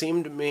 Now, it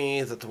seemed to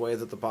me that the way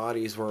that the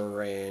bodies were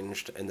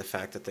arranged and the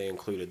fact that they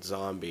included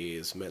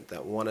zombies meant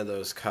that one of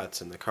those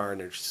cuts in the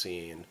Carnage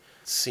scene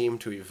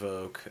seemed to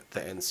evoke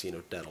the end scene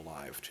of Dead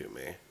Alive to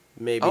me.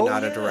 Maybe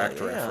not a direct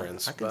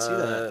reference, I can but see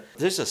that.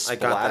 There's a I splatter.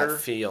 got that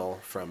feel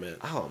from it.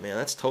 Oh man,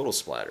 that's total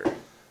splatter.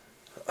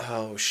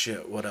 Oh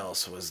shit, what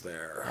else was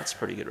there? That's a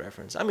pretty good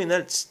reference. I mean,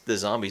 that's the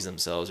zombies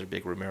themselves are a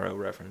big Romero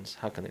reference.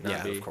 How can they not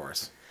Yeah, be? of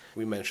course.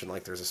 We mentioned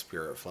like there's a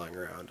spirit flying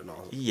around and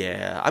all.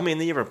 Yeah, I mean,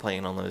 they were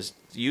playing on those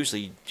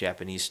usually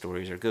Japanese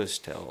stories or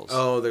ghost tales.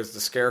 Oh, there's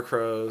the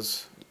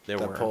scarecrows There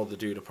that were. pull the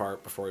dude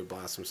apart before he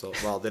blasts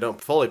himself. Well, they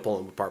don't fully pull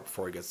him apart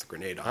before he gets the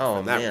grenade off. Oh,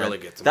 and that man. really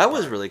gets him That apart.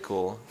 was really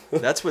cool.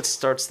 That's what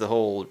starts the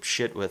whole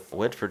shit with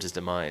Whitford's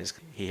demise.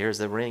 He hears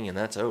the ring and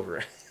that's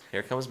over.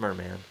 Here comes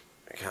Merman.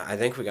 God, I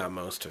think we got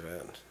most of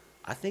it.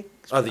 I think.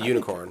 Oh, the I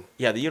unicorn. think-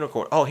 yeah, the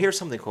unicorn. Oh, here's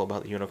something cool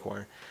about the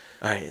unicorn.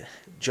 All right,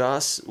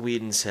 Joss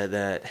Whedon said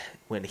that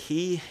when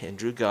he and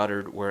Drew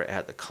Goddard were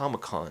at the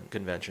Comic-Con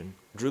convention,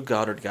 Drew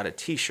Goddard got a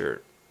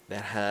T-shirt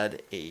that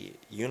had a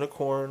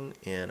unicorn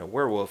and a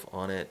werewolf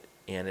on it,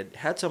 and it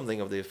had something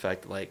of the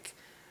effect like,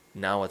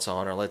 "Now it's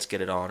on," or "Let's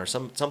get it on," or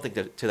something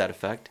to that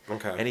effect.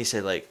 Okay. And he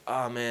said like,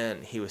 "Oh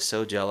man," he was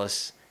so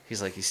jealous.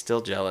 He's like, he's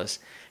still jealous.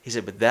 He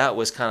said, but that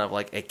was kind of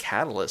like a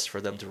catalyst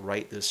for them to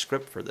write this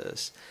script for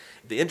this.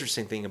 The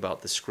interesting thing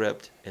about the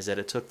script is that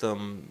it took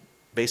them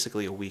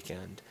basically a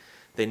weekend.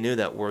 They knew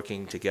that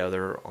working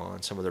together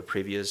on some of their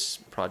previous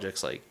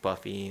projects like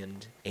Buffy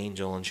and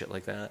Angel and shit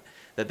like that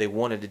they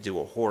wanted to do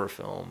a horror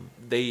film.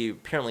 They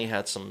apparently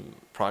had some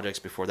projects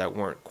before that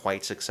weren't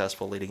quite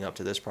successful leading up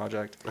to this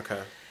project.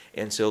 Okay.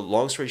 And so,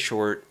 long story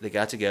short, they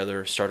got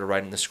together, started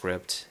writing the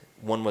script.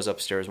 One was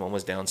upstairs, one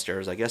was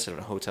downstairs, I guess in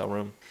a hotel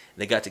room.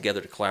 They got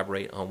together to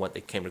collaborate on what they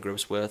came to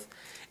grips with.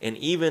 And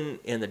even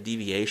in the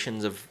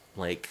deviations of,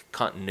 like,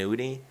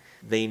 continuity,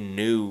 they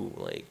knew,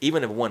 like,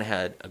 even if one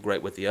had a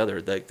gripe with the other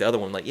other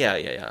one, like,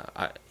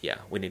 yeah,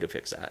 we need to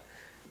fix that.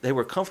 They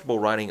were comfortable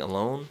writing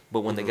alone,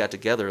 but when they got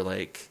together,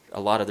 like, a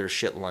lot of their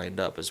shit lined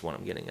up is what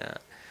I'm getting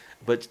at.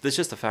 But it's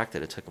just the fact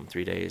that it took them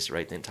 3 days to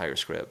write the entire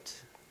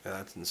script. Yeah,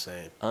 that's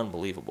insane.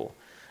 Unbelievable.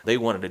 They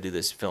wanted to do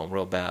this film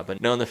real bad, but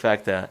knowing the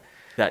fact that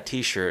that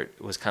T-shirt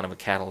was kind of a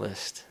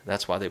catalyst,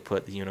 that's why they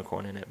put the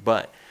unicorn in it.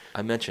 But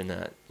I mentioned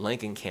that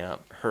Langenkamp,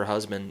 her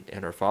husband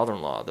and her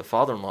father-in-law, the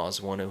father-in-law is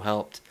the one who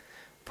helped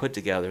put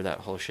together that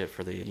whole shit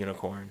for the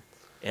unicorn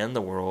and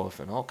the werewolf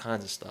and all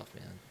kinds of stuff,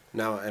 man.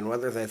 Now, and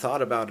whether they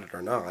thought about it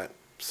or not,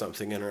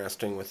 something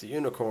interesting with the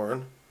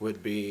unicorn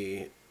would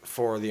be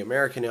for the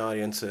American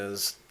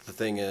audiences, the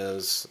thing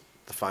is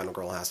the final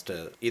girl has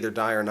to either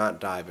die or not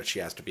die, but she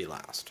has to be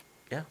last.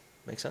 Yeah,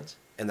 makes sense.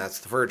 And that's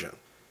the virgin.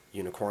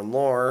 Unicorn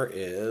lore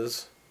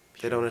is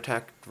they don't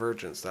attack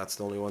virgins. That's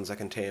the only ones that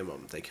can tame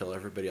them. They kill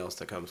everybody else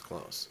that comes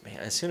close. Man,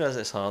 as soon as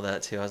I saw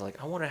that too, I was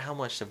like, I wonder how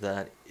much of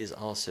that is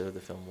also the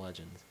film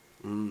Legend.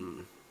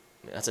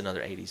 That's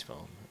another 80s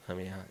film. I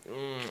mean,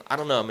 I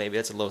don't know. Maybe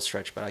it's a little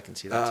stretch, but I can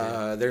see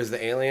that too. There's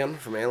the alien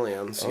from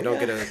Aliens. Oh, you don't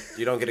get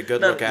a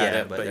good No, look at yeah,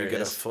 it, but but you there it get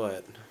a is.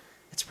 foot.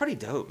 It's pretty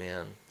dope,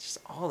 man. Just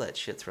all that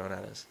shit thrown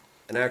at us.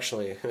 And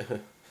actually,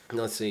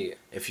 let's see.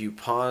 If you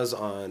pause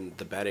on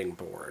the betting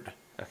board,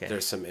 Okay.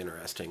 there's some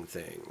interesting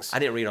things. I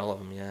didn't read all of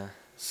them, yeah.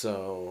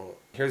 So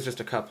here's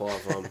just a couple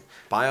of them.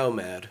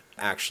 Biomed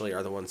actually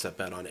are the ones that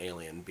bet on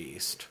Alien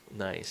Beast.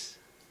 Nice.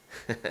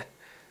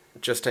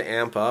 Just to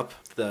amp up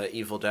the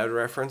Evil Dead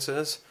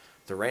references,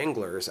 the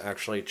Wranglers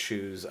actually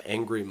choose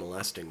Angry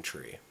Molesting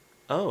Tree.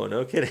 Oh,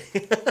 no kidding.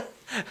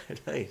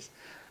 Nice.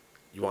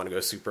 You want to go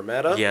super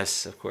meta?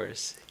 Yes, of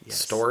course. Yes.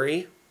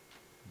 Story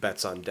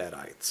bets on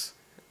Deadites.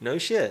 No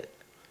shit.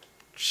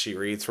 She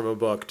reads from a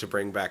book to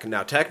bring back.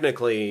 Now,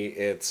 technically,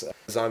 it's a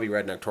zombie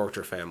redneck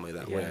torture family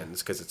that Yeah.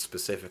 wins because it's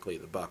specifically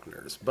the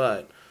Buckners.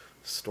 But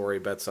Story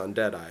bets on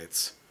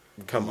Deadites.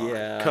 Come on.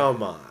 Yeah.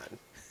 Come on.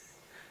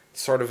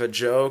 Sort of a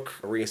joke.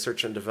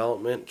 Research and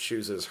development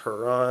chooses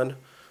Huron,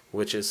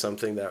 which is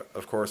something that,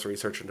 of course,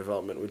 research and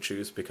development would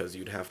choose because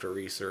you'd have to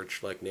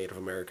research like Native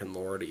American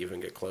lore to even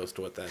get close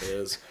to what that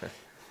is.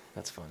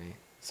 That's funny.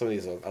 Some of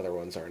these other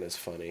ones aren't as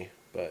funny,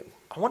 but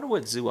I wonder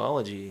what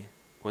zoology,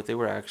 what they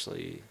were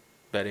actually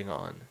betting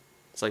on.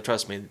 It's like,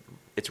 trust me,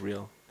 it's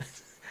real.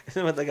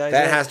 Isn't what the guy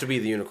that said? has to be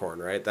the unicorn,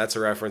 right? That's a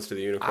reference to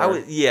the unicorn.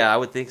 I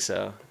would think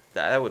so.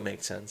 That would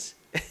make sense.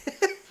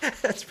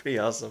 That's pretty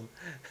awesome.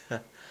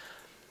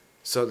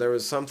 So there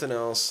was something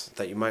else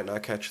that you might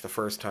not catch the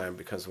first time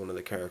because one of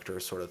the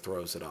characters sort of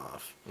throws it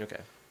off.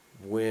 Okay.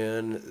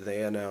 When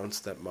they announce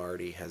that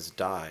Marty has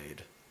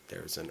died,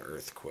 there's an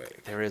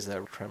earthquake. There is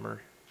that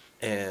tremor.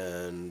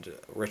 And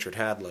Richard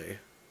Hadley,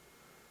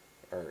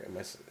 or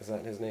is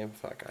that his name?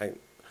 Fuck,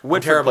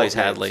 Whitford terrible plays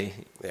with names. Hadley.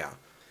 Yeah.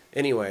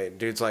 Anyway,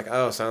 dude's like,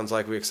 oh, sounds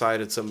like we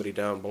excited somebody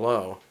down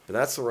below. But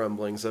that's the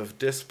rumblings of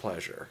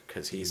displeasure,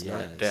 because he's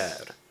not Yes.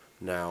 dead.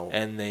 Now,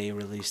 And they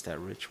released that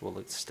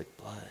ritualistic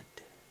blood.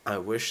 I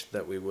wish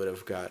that we would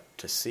have got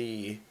to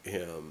see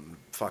him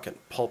fucking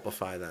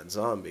pulpify that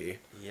zombie.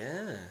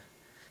 Yeah.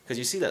 Because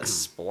you see that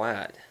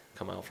splat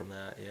come out from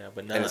that, yeah,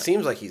 but not. And it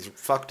seems like he's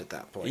fucked at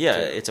that point. Yeah,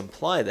 too. it's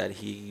implied that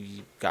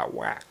he got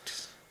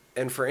whacked.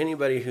 And for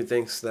anybody who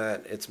thinks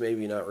that it's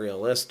maybe not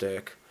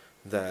realistic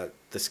that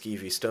the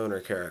skeevy stoner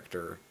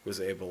character was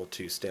able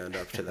to stand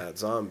up to that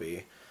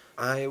zombie,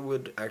 I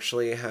would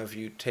actually have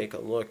you take a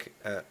look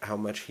at how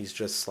much he's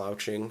just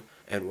slouching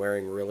and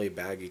wearing really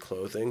baggy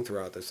clothing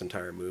throughout this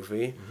entire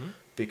movie.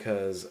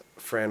 Because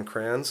Fran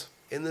Kranz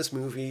in this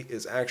movie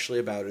is actually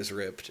about as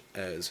ripped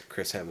as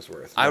Chris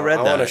Hemsworth. I read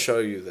I want to that. show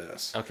you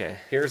this. Okay.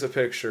 Here's a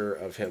picture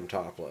of him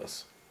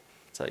topless.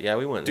 So, yeah,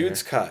 we went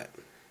Dude's cut.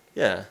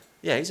 there.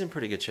 Yeah, he's in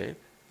pretty good shape,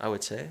 I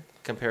would say,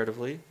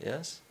 comparatively,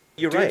 yes.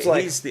 You're Dude's right,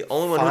 like he's the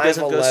only one who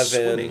doesn't go 5'11",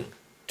 swimming.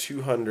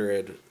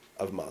 200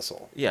 of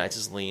muscle. Yeah, it's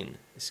just lean.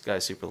 This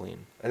guy's super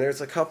lean. And there's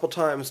a couple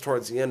times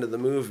towards the end of the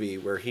movie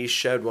where he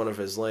shed one of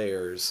his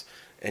layers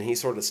and he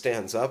sort of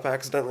stands up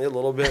accidentally a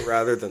little bit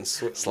rather than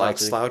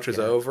slouches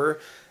yeah. over.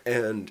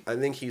 And I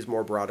think he's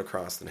more broad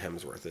across than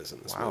Hemsworth is in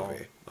this Wow.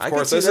 movie. I Of can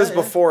course, see this that, is yeah.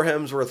 before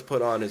Hemsworth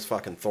put on his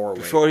fucking Thor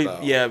Before weight,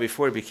 though.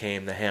 before he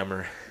became the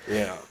Hammer.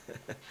 Yeah.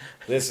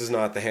 This is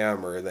not the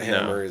Hammer. The No.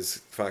 Hammer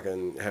is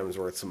fucking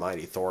Hemsworth's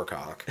mighty Thor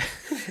cock.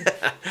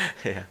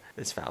 Yeah,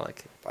 it's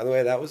phallic. By the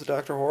way, that was a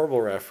Dr.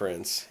 Horrible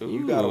reference.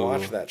 You gotta Ooh.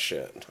 watch that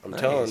shit. I'm Nice.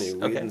 telling you,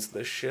 Okay. Whedon's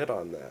the shit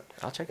on that.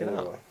 I'll check it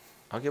Anyway. out.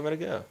 I'll give it a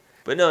go.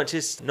 But no,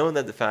 just knowing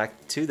that the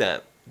fact, too,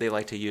 that they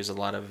like to use a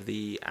lot of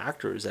the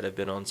actors that have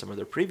been on some of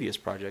their previous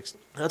projects.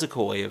 That's a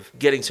cool way of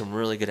getting some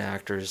really good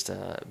actors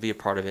to be a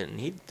part of it. And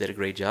he did a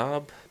great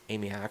job.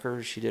 Amy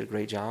Acker, she did a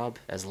great job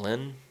as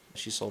Lynn.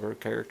 She sold her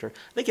character.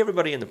 I think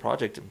everybody in the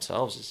project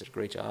themselves just did a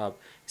great job.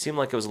 It seemed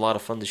like it was a lot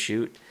of fun to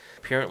shoot.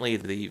 Apparently,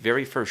 the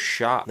very first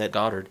shot that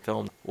Goddard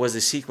filmed was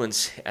a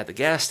sequence at the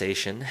gas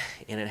station,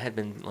 and it had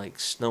been like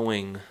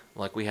snowing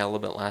like we had a little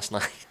bit last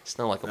night.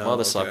 Snow like a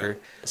mother sucker.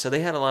 So they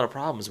had a lot of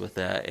problems with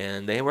that,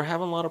 and they were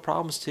having a lot of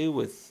problems too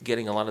with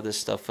getting a lot of this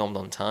stuff filmed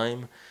on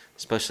time.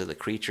 especially the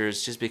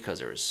creatures, just because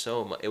there was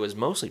so much. It was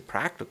mostly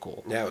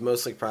practical. Yeah,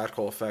 mostly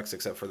practical effects,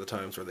 except for the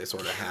times where they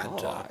sort of had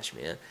to. Gosh,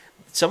 man.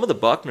 Some of the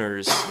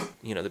Buckners,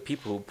 the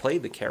people who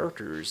played the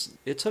characters,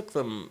 it took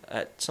them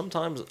at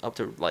sometimes up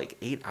to like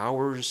 8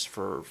 hours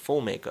for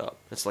full makeup.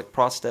 It's like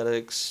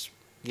prosthetics,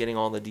 getting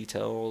all the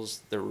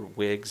details, their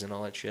wigs and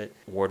all that shit,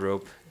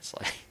 wardrobe. It's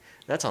like,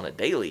 that's on a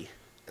daily.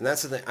 And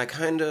that's the thing. I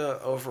kind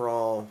of,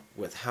 overall,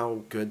 with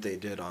how good they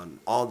did on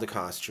all the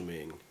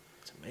costuming,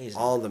 It's amazing.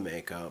 all the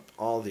makeup,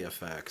 all the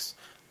effects,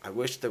 I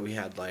wish that we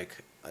had like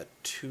a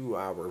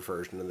 2-hour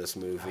version of this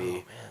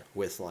movie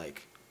with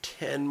like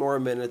 10 more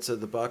minutes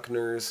of the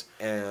Buckners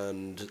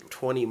and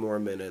 20 more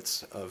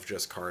minutes of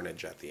just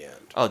carnage at the end.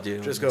 Oh,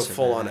 dude. Just go that's a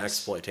full on badass.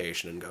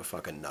 exploitation and go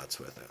fucking nuts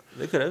with it.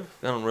 They could have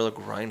gone real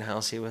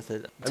grindhousey with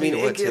it. I mean, Tell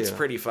you it what, gets too.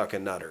 pretty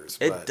fucking nutters.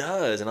 It But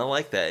does, and I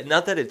like that.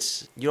 Not that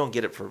you don't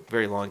get it for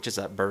very long, just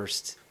that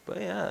burst. But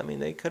yeah, I mean,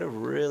 they could have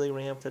really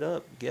ramped it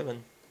up,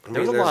 given.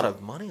 There was a lot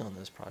of money on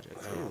this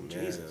project, too. Oh, man,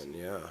 Jesus.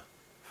 yeah.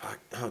 Fuck.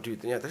 Oh,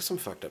 dude, yeah, there's some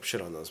fucked up shit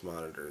on those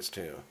monitors,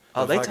 too.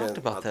 Oh, The they fucking- talked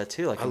about that,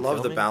 too. Like I in love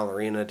the filming.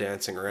 ballerina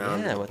dancing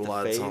around Yeah, with with the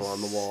blood's all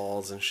on the face.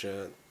 walls and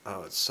shit.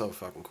 Oh, it's so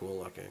fucking cool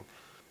looking.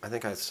 I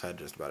think I said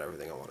just about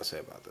everything I want to say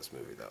about this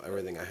movie, though.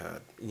 Everything I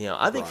had.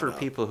 I think for brought up.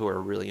 people who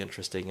are really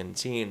interested in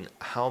seeing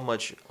how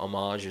much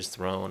homage is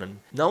thrown, and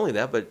not only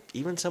that, but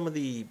even some of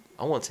the,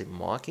 I won't say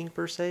mocking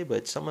per se,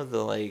 but some of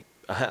the like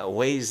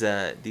ways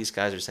that these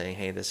guys are saying,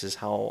 hey, this is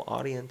how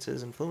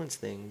audiences influence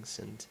things,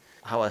 and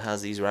how it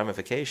has these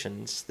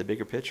ramifications, the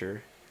bigger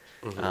picture.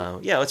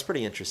 It's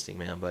pretty interesting,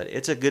 man. But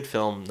it's a good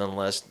film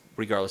nonetheless,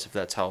 regardless if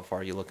that's how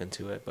far you look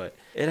into it. But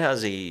it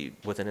has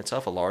within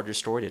itself, a larger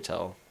story to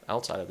tell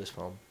outside of this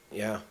film.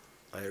 Yeah,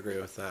 I agree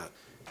with that.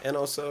 And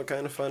also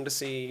kind of fun to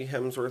see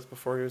Hemsworth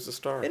before he was a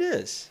star. It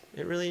is.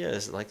 It really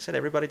is. Like I said,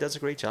 everybody does a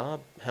great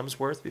job.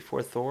 Hemsworth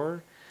before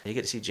Thor. You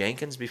get to see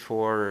Jenkins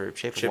before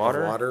Shape of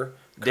Water.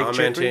 Dick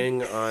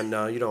Commenting on,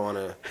 no, you don't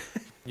want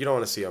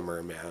to see a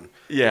merman.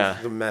 Yeah.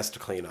 The mess to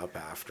clean up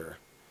after.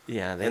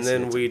 Yeah, And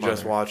then we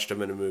just watched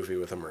him in a movie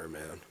with a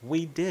merman.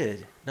 We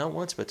did. Not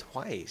once, but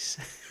twice.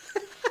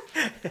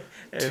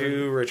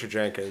 2 Richard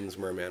Jenkins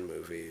merman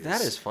movies.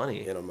 That is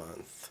funny. In a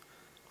month.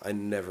 I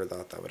never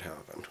thought that would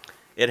happen.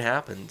 It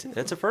happened.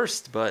 It's a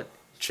first, but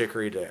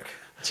Chicory Dick.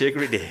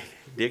 Chicory Dick.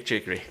 Dick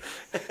Chicory.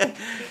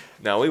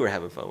 No, we were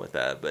having fun with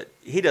that, but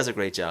he does a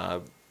great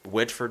job.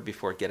 Whitford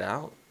before Get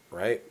Out,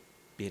 Right?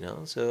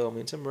 so, I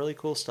mean, some really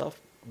cool stuff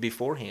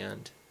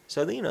beforehand.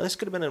 So, this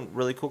could have been a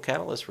really cool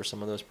catalyst for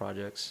some of those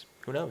projects.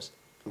 Who knows?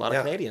 A lot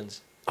of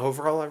Canadians.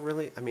 Overall, I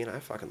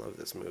fucking love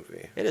this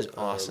movie. It is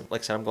awesome.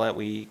 Like I said, I'm glad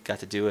we got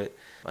to do it.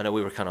 I know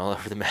we were kind of all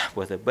over the map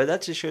with it, but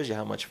that just shows you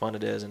how much fun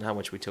it is and how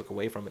much we took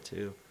away from it,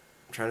 too.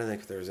 I'm trying to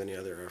think if there's any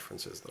other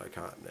references that I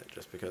caught in it,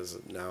 just because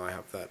now I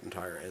have that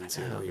entire end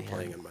scene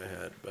replaying in my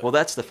head. But, Well,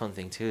 that's the fun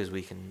thing, too, is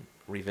we can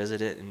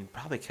revisit it and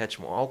probably catch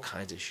all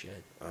kinds of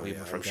shit. oh, we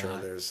yeah, even I'm sure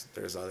forgot.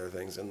 there's other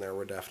things in there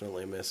we're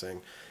definitely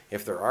missing.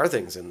 If there are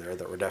things in there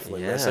that we're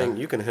definitely Yeah. missing,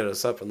 you can hit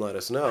us up and let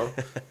us know.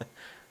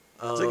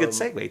 It's a good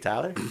segue,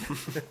 Tyler.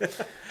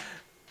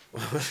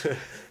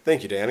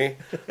 Thank you, Danny.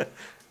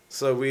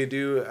 So we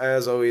do,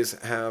 as always,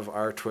 have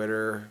our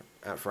Twitter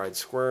at Fried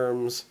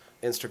Squirms,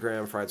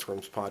 Instagram, Fried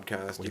Squirms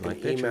Podcast. We You can like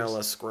email pictures.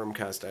 us,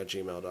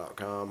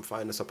 squirmcast@gmail.com.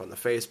 Find us up on the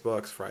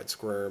Facebooks, Fried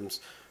Squirms,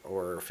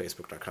 or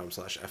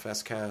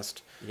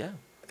facebook.com/fscast. Yeah.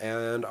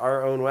 And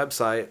our own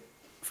website,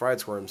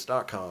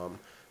 friedsquirms.com,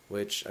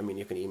 which,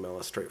 you can email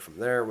us straight from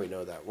there. We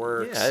know that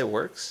works. Yeah, it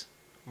works.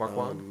 Mark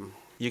one.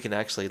 You can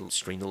actually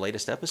stream the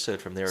latest episode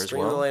from there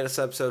Stream as well. the latest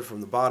episode from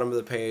the bottom of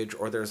the page,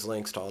 or there's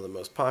links to all the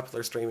most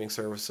popular streaming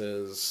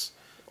services,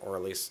 or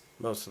at least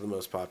most of the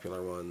most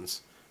popular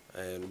ones.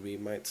 And we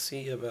might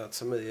see about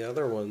some of the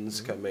other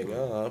ones coming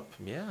up,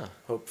 Yeah.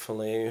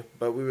 hopefully.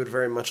 But we would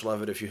very much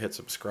love it if you hit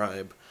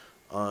subscribe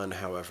on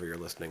however you're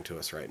listening to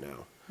us right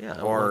now. Yeah,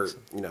 it Or, works.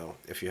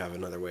 if you have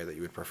another way that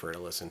you would prefer to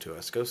listen to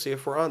us, go see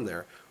if we're on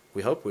there.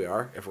 We hope we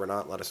are. If we're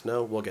not, let us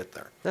know. We'll get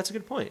there. That's a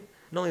good point.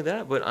 Not only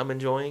that, but I'm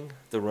enjoying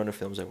the run of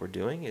films that we're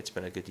doing. It's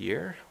been a good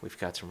year. We've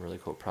got some really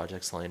cool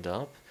projects lined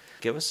up.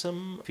 Give us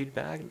some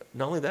feedback.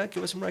 Not only that,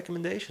 give us some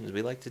recommendations.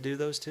 We like to do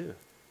those too.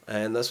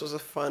 And this was a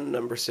fun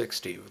number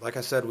 60. Like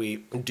I said,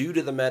 due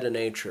to the meta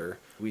nature,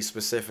 we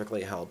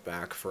specifically held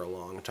back for a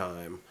long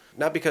time.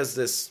 Not because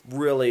this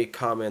really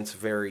comments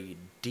very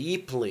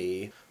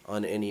deeply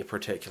on any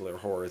particular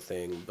horror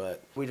thing,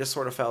 but we just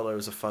sort of felt it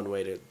was a fun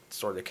way to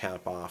sort of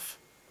cap off.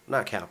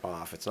 Not cap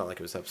off, it's not like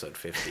it was episode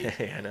 50.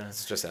 Yeah, I know.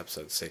 It's just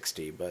episode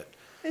 60, but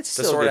It's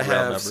to still sort a of good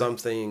round have number.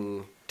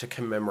 something to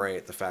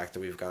commemorate the fact that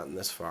we've gotten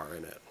this far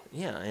in it.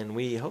 Yeah, and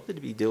we hope to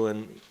be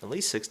doing at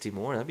least 60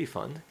 more. That'd be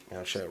fun.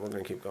 Yeah, shit, we're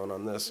going to keep going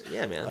on this.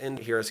 Yeah, man. And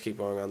hear us keep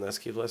going on this,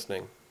 keep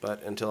listening.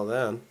 But until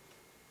then,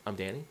 I'm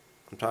Danny.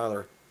 I'm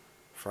Tyler.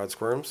 Fried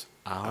Squirms.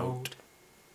 Out.